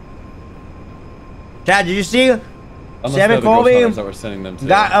 Chad, did you see? Unless Sam they're and the ghost Colby hunters that we're sending them to.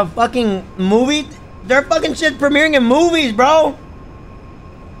 got a fucking movie. Their fucking shit premiering in movies, bro.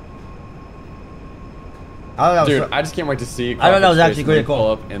 Dude, I just can't wait to see. I thought that was Crawford's actually face when pretty they cool.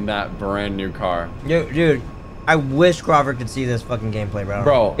 Pull up in that brand new car. Dude, I wish Crawford could see this fucking gameplay, bro.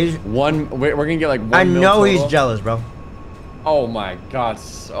 Bro, He's- we're gonna get like 1 I mil know he's total. jealous, bro. Oh my god,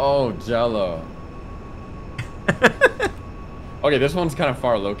 so jello. Okay, this one's kind of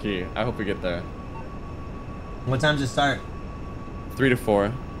far, low key. I hope we get there. What time does it start? 3 to 4.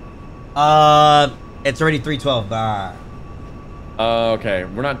 It's already 3:12. Okay,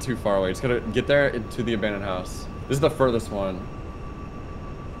 we're not too far away. Just gotta get there to the abandoned house. This is the furthest one.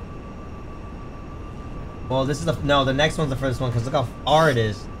 Well, this is the next one's the first one because look how far it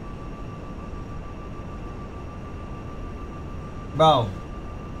is. Bro,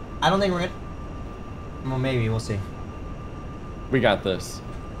 I don't think we're gonna. Well, maybe we'll see. We got this.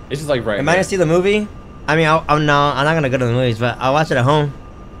 It's just like right Am I gonna see the movie? I mean, I'm not gonna go to the movies, but I'll watch it at home.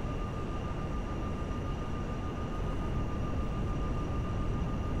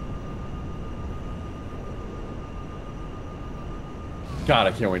 God,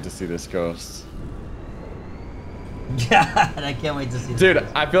 I can't wait to see this ghost. God, I can't wait to see. Dude,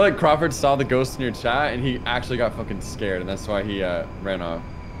 I feel like Crawford saw the ghost in your chat and he actually got fucking scared, and that's why he ran off.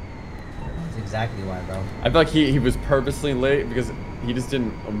 That's exactly why, bro. I feel like he was purposely late because he just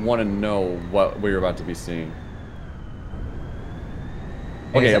didn't want to know what we were about to be seeing.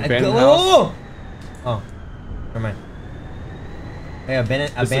 Okay, abandoned house. Oh, never mind. Hey,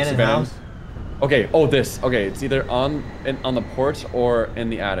 This looks abandoned house. Okay, oh this. Okay, it's either on the porch or in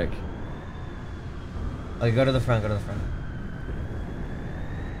the attic. Okay, go to the front. Go to the front.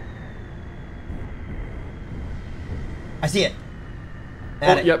 I see it.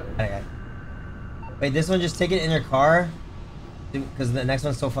 Attic. Yep. Attic. Wait, this one just take it in your car, because the next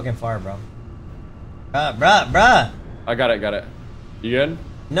one's so fucking far, bro. Bruh. I got it. You good?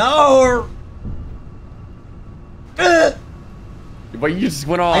 No. But you just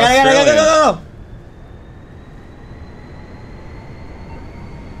went all I Australian. gotta go.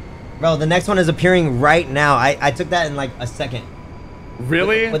 Bro, the next one is appearing right now. I took that in like a second.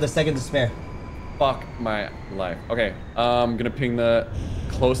 Really? With a second to spare. Fuck my life. Okay, I'm gonna ping the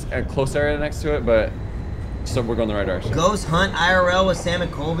close area next to it, but so we're going the right direction. Ghost Hunt IRL with Sam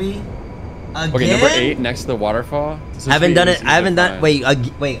and Colby. Again? Okay, number 8 next to the waterfall. I haven't done it. I haven't done. Wait.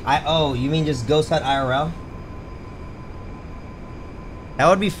 Oh, you mean just Ghost Hunt IRL? That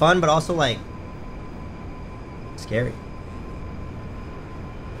would be fun, but also like scary.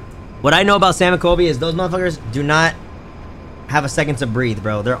 What I know about Sam and Colby is those motherfuckers do not have a second to breathe,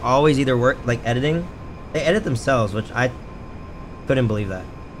 bro. They're always either editing. They edit themselves, which I couldn't believe that.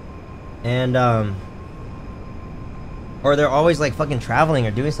 And or they're always like fucking traveling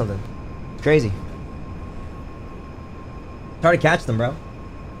or doing something. It's crazy. Try to catch them, bro.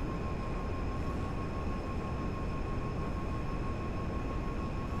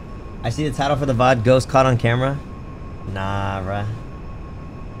 I see the title for the VOD, Ghost Caught on Camera. Nah, bruh.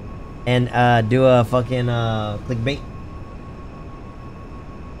 And do a fucking clickbait.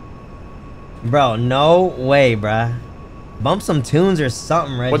 Bro, no way, bruh. Bump some tunes or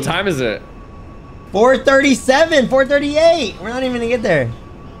something, Reggie. What time is it? 4:37, 4:38. We're not even gonna get there.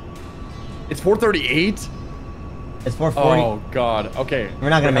 It's 4:38? It's 4:40. Oh god. Okay. We're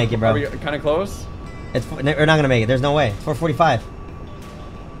not gonna make it, bro. Are we kind of close? We're not gonna make it. There's no way. It's 4:45.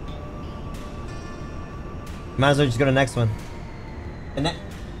 Might as well just go to the next one.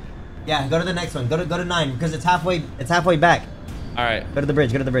 Yeah, go to the next one. Go to 9 because it's halfway. It's halfway back. All right. Go to the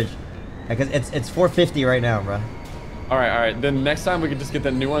bridge. Go to the bridge. Because it's 4:50 right now, bro. All right. Then next time we can just get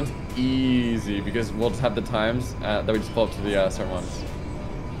the new ones easy because we'll just have the times that we just pull up to the certain ones.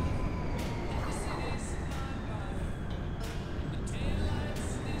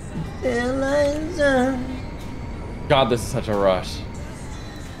 God, this is such a rush.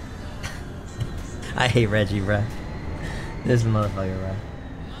 I hate Reggie, bro. This motherfucker, bro.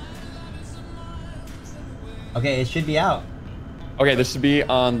 Okay, it should be out. Okay, this should be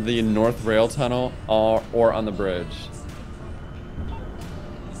on the North Rail Tunnel or on the bridge.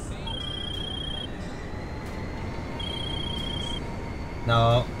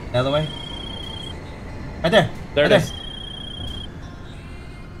 No, the other way. Right there. There right it is.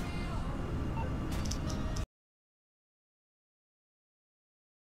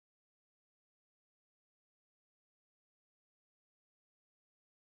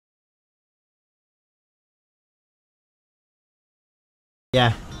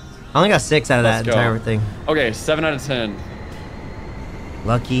 Yeah. I only got 6 out of Let's that go. entire thing. Okay, 7 out of 10.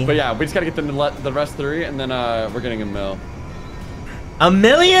 Lucky. But yeah, we just gotta get the rest 3, and then we're getting a mil. $1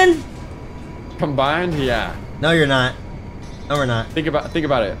 million? Combined, yeah. No, you're not. No, we're not. Think about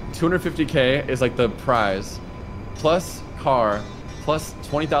it. 250K is like the prize, plus car, plus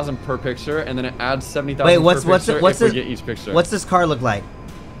 20,000 per picture, and then it adds 70,000 Wait, per what's picture what's if we this? get each picture. What's this car look like?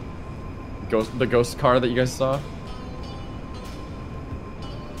 the ghost car that you guys saw.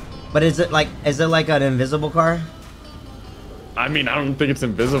 But is it like an invisible car? I mean, I don't think it's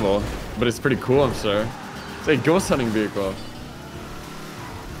invisible, but it's pretty cool, I'm sure. It's a ghost hunting vehicle.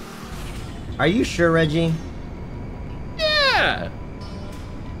 Are you sure, Reggie? Yeah.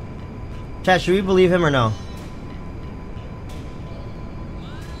 Chat, should we believe him or no?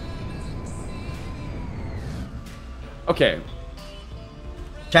 Okay.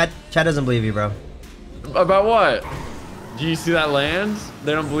 Chat doesn't believe you, bro. About what? Do you see that land?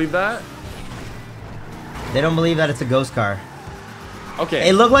 They don't believe that? They don't believe that it's a ghost car. Okay.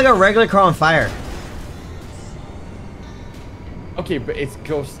 It looked like a regular car on fire. Okay, but it's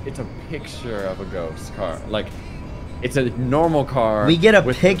a picture of a ghost car. Like, it's a normal car. We get a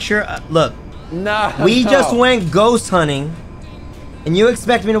picture. Look, we just went ghost hunting, and you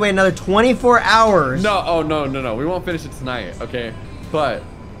expect me to wait another 24 hours? No, oh no. We won't finish it tonight, okay? But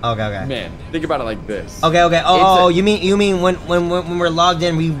okay. Man, think about it like this. Okay. Oh, you mean when we're logged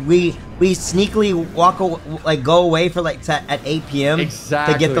in, we sneakily go away for like at 8 p.m.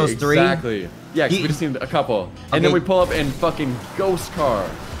 Exactly. to get those 3? Exactly. Yeah, 'cause we just need a couple, and then we pull up in fucking ghost car.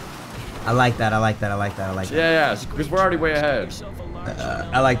 I like that. Yeah, because we're already way ahead.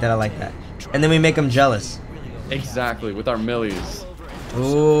 I like that. And then we make them jealous. Exactly, with our millies.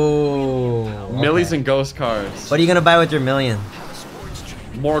 Ooh. Millies and ghost cars. What are you gonna buy with your million?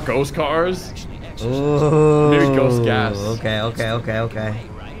 More ghost cars? Ooh. Maybe ghost gas. Okay. What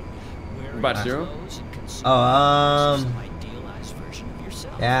about you? Oh,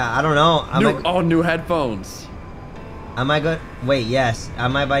 yeah, I don't know. New headphones. I might go. Wait, yes, I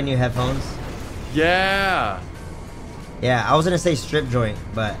might buy new headphones. Yeah. Yeah, I was gonna say strip joint,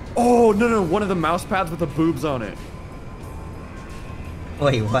 but. Oh no, one of the mouse pads with the boobs on it.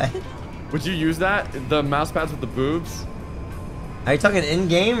 Wait, what? Would you use that? The mouse pads with the boobs? Are you talking in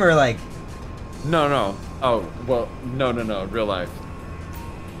game or like? No. Oh well, no. Real life.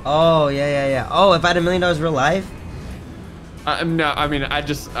 Oh yeah. Oh, if I had $1 million real life. No, I mean I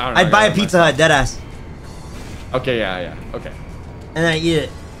don't know. I'd buy a Pizza Hut, deadass. Okay, yeah, okay. And then I eat it.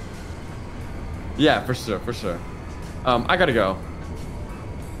 Yeah, for sure. I gotta go.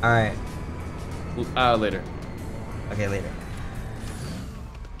 All right. Later. Okay, later.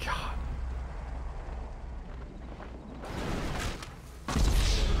 God.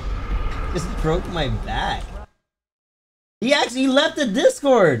 Just broke my back. He actually left the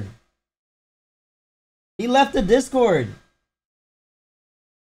Discord.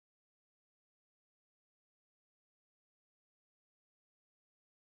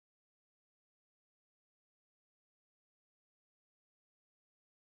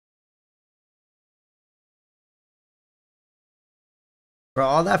 Bro,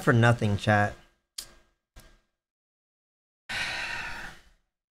 all that for nothing, chat.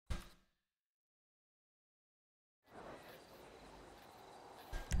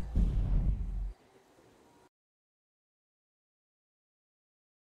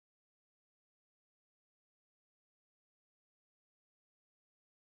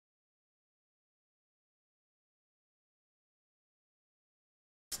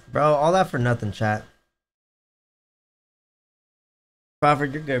 Bro, all that for nothing, chat.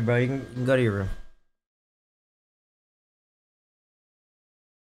 Crawford, you're good, bro. You can go to your room.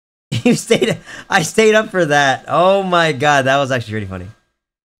 I stayed up for that. Oh my god, that was actually really funny.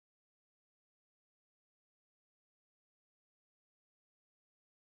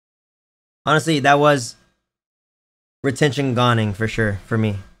 Honestly, that was retention goning for sure for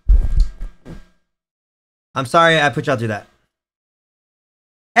me. I'm sorry I put y'all through that.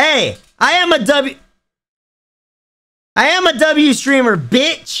 Hey, I am a W streamer,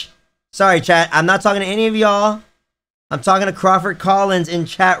 bitch. Sorry, chat. I'm not talking to any of y'all. I'm talking to Crawford Collins in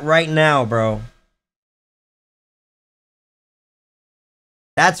chat right now, bro.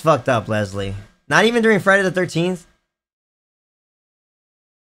 That's fucked up, Leslie. Not even during Friday the 13th.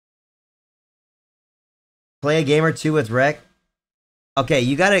 Play a game or two with Rec. Okay,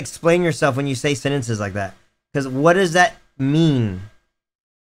 you gotta explain yourself when you say sentences like that. Because what does that mean?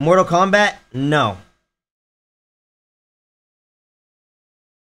 Mortal Kombat? No.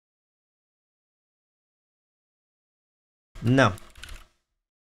 No.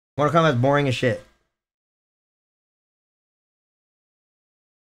 Mortal Kombat's boring as shit.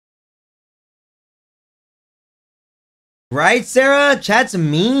 Right, Sarah? Chat's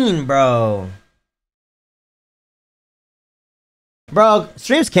mean, bro. Bro,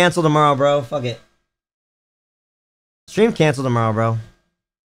 stream's canceled tomorrow, bro. Fuck it. Stream canceled tomorrow, bro.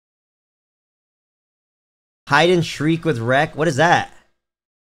 Hide and shriek with Rec? What is that?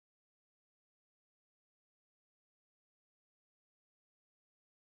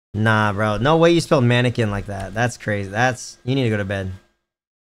 Nah, bro. No way you spelled mannequin like that. That's crazy. That's... You need to go to bed.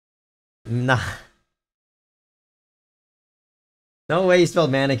 Nah. No way you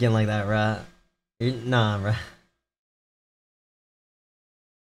spelled mannequin like that, bro. Nah, bro.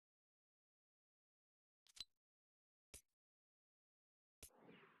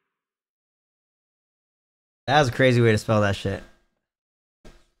 That was a crazy way to spell that shit.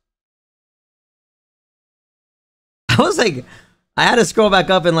 I was like... I had to scroll back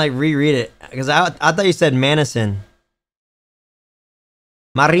up and like reread it. Because I thought you said Manison.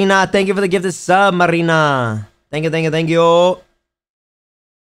 Marina, thank you for the gifted sub, Marina. Thank you, thank you, thank you.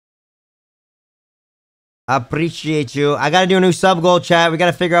 Appreciate you. I gotta do a new sub goal, chat. We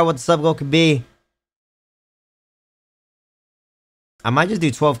gotta figure out what the sub goal could be. I might just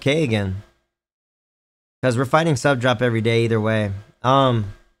do 12K again. Because we're fighting sub drop every day either way.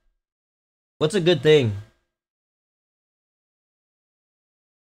 What's a good thing?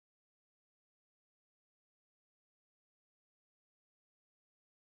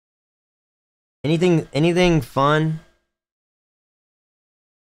 Anything fun?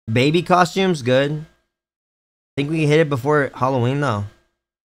 Baby costumes, good. Think we can hit it before Halloween though.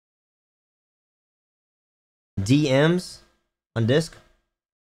 DMs on disc.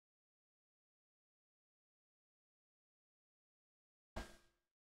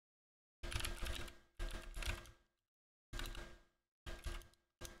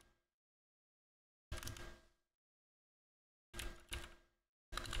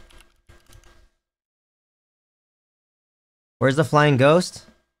 Where's the flying ghost?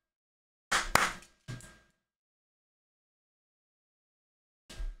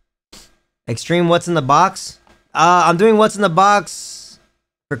 Extreme what's in the box? I'm doing what's in the box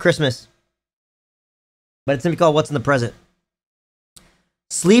for Christmas. But it's gonna be called what's in the present.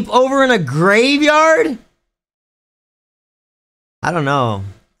 Sleep over in a graveyard? I don't know.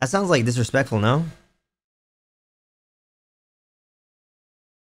 That sounds like disrespectful, no?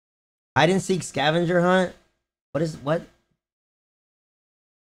 Hide and seek scavenger hunt? What?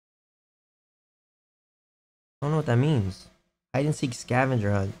 I don't know what that means. Hide and seek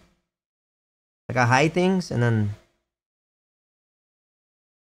scavenger hunt. Like I hide things and then...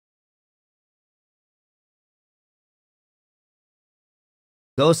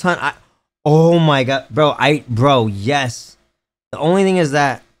 Ghost hunt, oh my god, bro, yes. The only thing is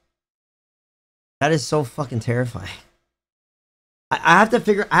that is so fucking terrifying. I have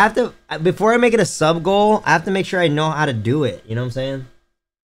to before I make it a sub goal, I have to make sure I know how to do it. You know what I'm saying?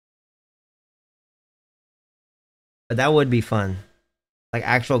 But that would be fun. Like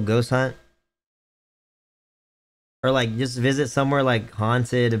actual ghost hunt. Or like just visit somewhere like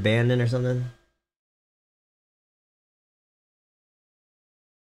haunted, abandoned or something.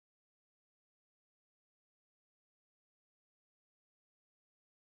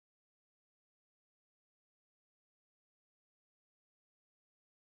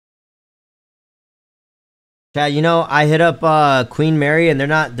 Chad, you know, I hit up Queen Mary and they're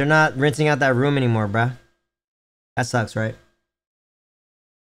not rinsing out that room anymore, bruh. That sucks, right?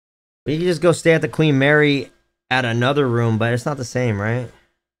 We can just go stay at the Queen Mary at another room, but it's not the same, right?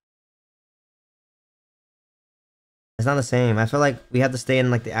 It's not the same. I feel like we have to stay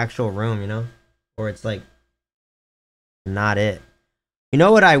in like the actual room, you know? Or it's like not it. You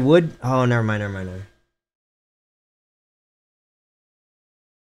know what I would? Oh, never mind.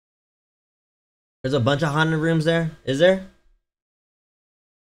 There's a bunch of haunted rooms there. Is there?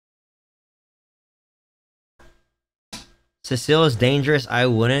 Cecile is dangerous. I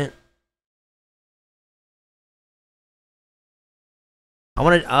wouldn't. I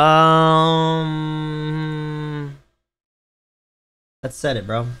wanted, let's set it,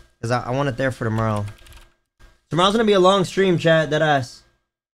 bro. Because I want it there for tomorrow. Tomorrow's gonna be a long stream, chat. Deadass.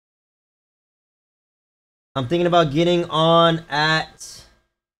 I'm thinking about getting on at...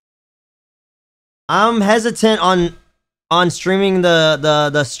 I'm hesitant on streaming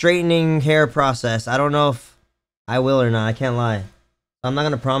the straightening hair process. I don't know if I will or not. I can't lie. I'm not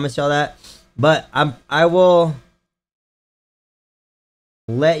gonna promise y'all that, but I will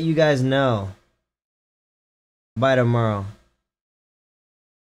let you guys know by tomorrow.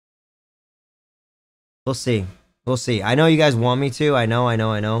 We'll see. We'll see. I know you guys want me to. I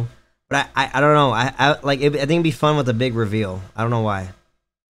know. But I don't know. I think it'd be fun with a big reveal. I don't know why.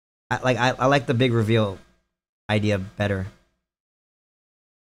 I like the big reveal idea better,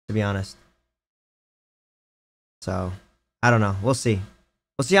 to be honest. So, I don't know. We'll see.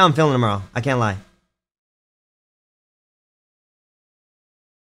 We'll see how I'm feeling tomorrow. I can't lie.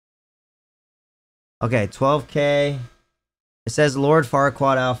 Okay, 12K. It says Lord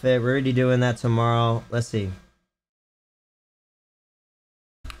Farquaad outfit. We're already doing that tomorrow. Let's see.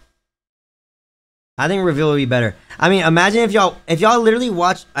 I think reveal would be better. I mean, imagine if y'all literally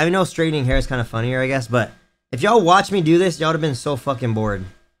watch. I know straightening hair is kind of funnier, I guess, but if y'all watch me do this, y'all would have been so fucking bored.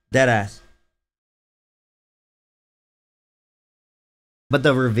 Dead ass. But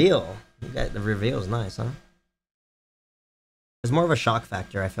the reveal is nice, huh? There's more of a shock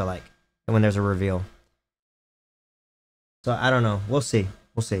factor, I feel like, when there's a reveal. So I don't know. We'll see.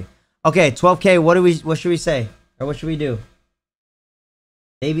 We'll see. Okay, 12K. What should we say? Or what should we do?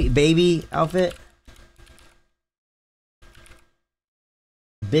 Baby outfit?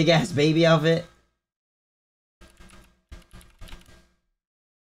 Big ass baby outfit?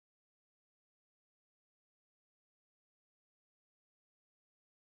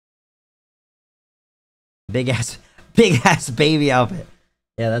 Big ass baby outfit.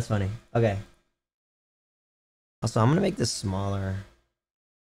 Yeah, that's funny. Okay. Also, I'm gonna make this smaller.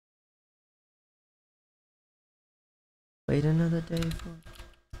 Wait another day for.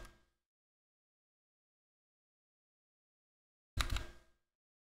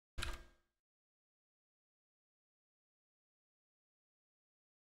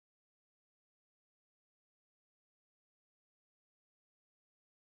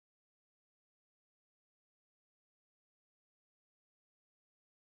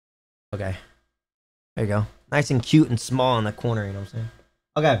 Okay. There you go. Nice and cute and small in the corner, you know what I'm saying?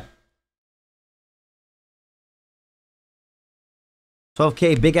 Okay.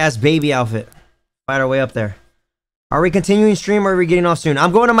 12K, big ass baby outfit. Fight our way up there. Are we continuing stream or are we getting off soon?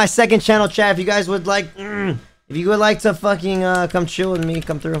 I'm going to my second channel, chat. If you guys would like, if you would like to fucking come chill with me,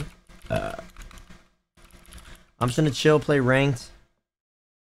 come through. I'm just gonna chill, play ranked.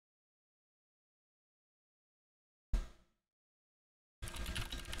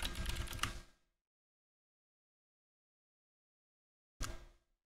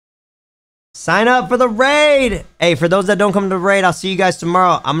 Sign up for the raid! Hey, for those that don't come to the raid, I'll see you guys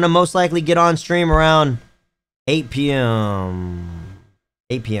tomorrow. I'm gonna most likely get on stream around 8 p.m.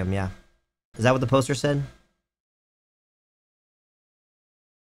 8 p.m., yeah. Is that what the poster said?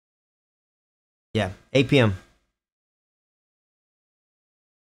 Yeah, 8 p.m.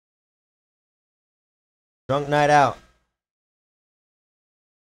 Drunk night out.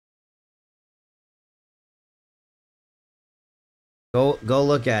 Go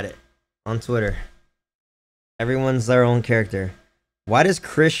look at it on Twitter. Everyone's their own character. Why does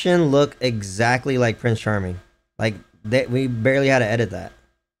Christian look exactly like Prince Charming? Like, we barely had to edit that.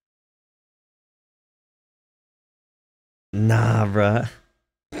 Nah, bruh.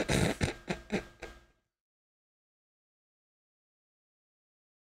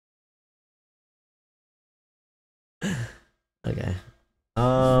 Okay.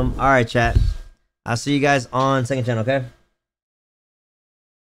 Alright, chat. I'll see you guys on second channel, okay?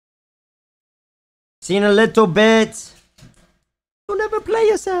 See you in a little bit. Don't ever play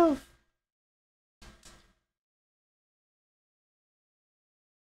yourself.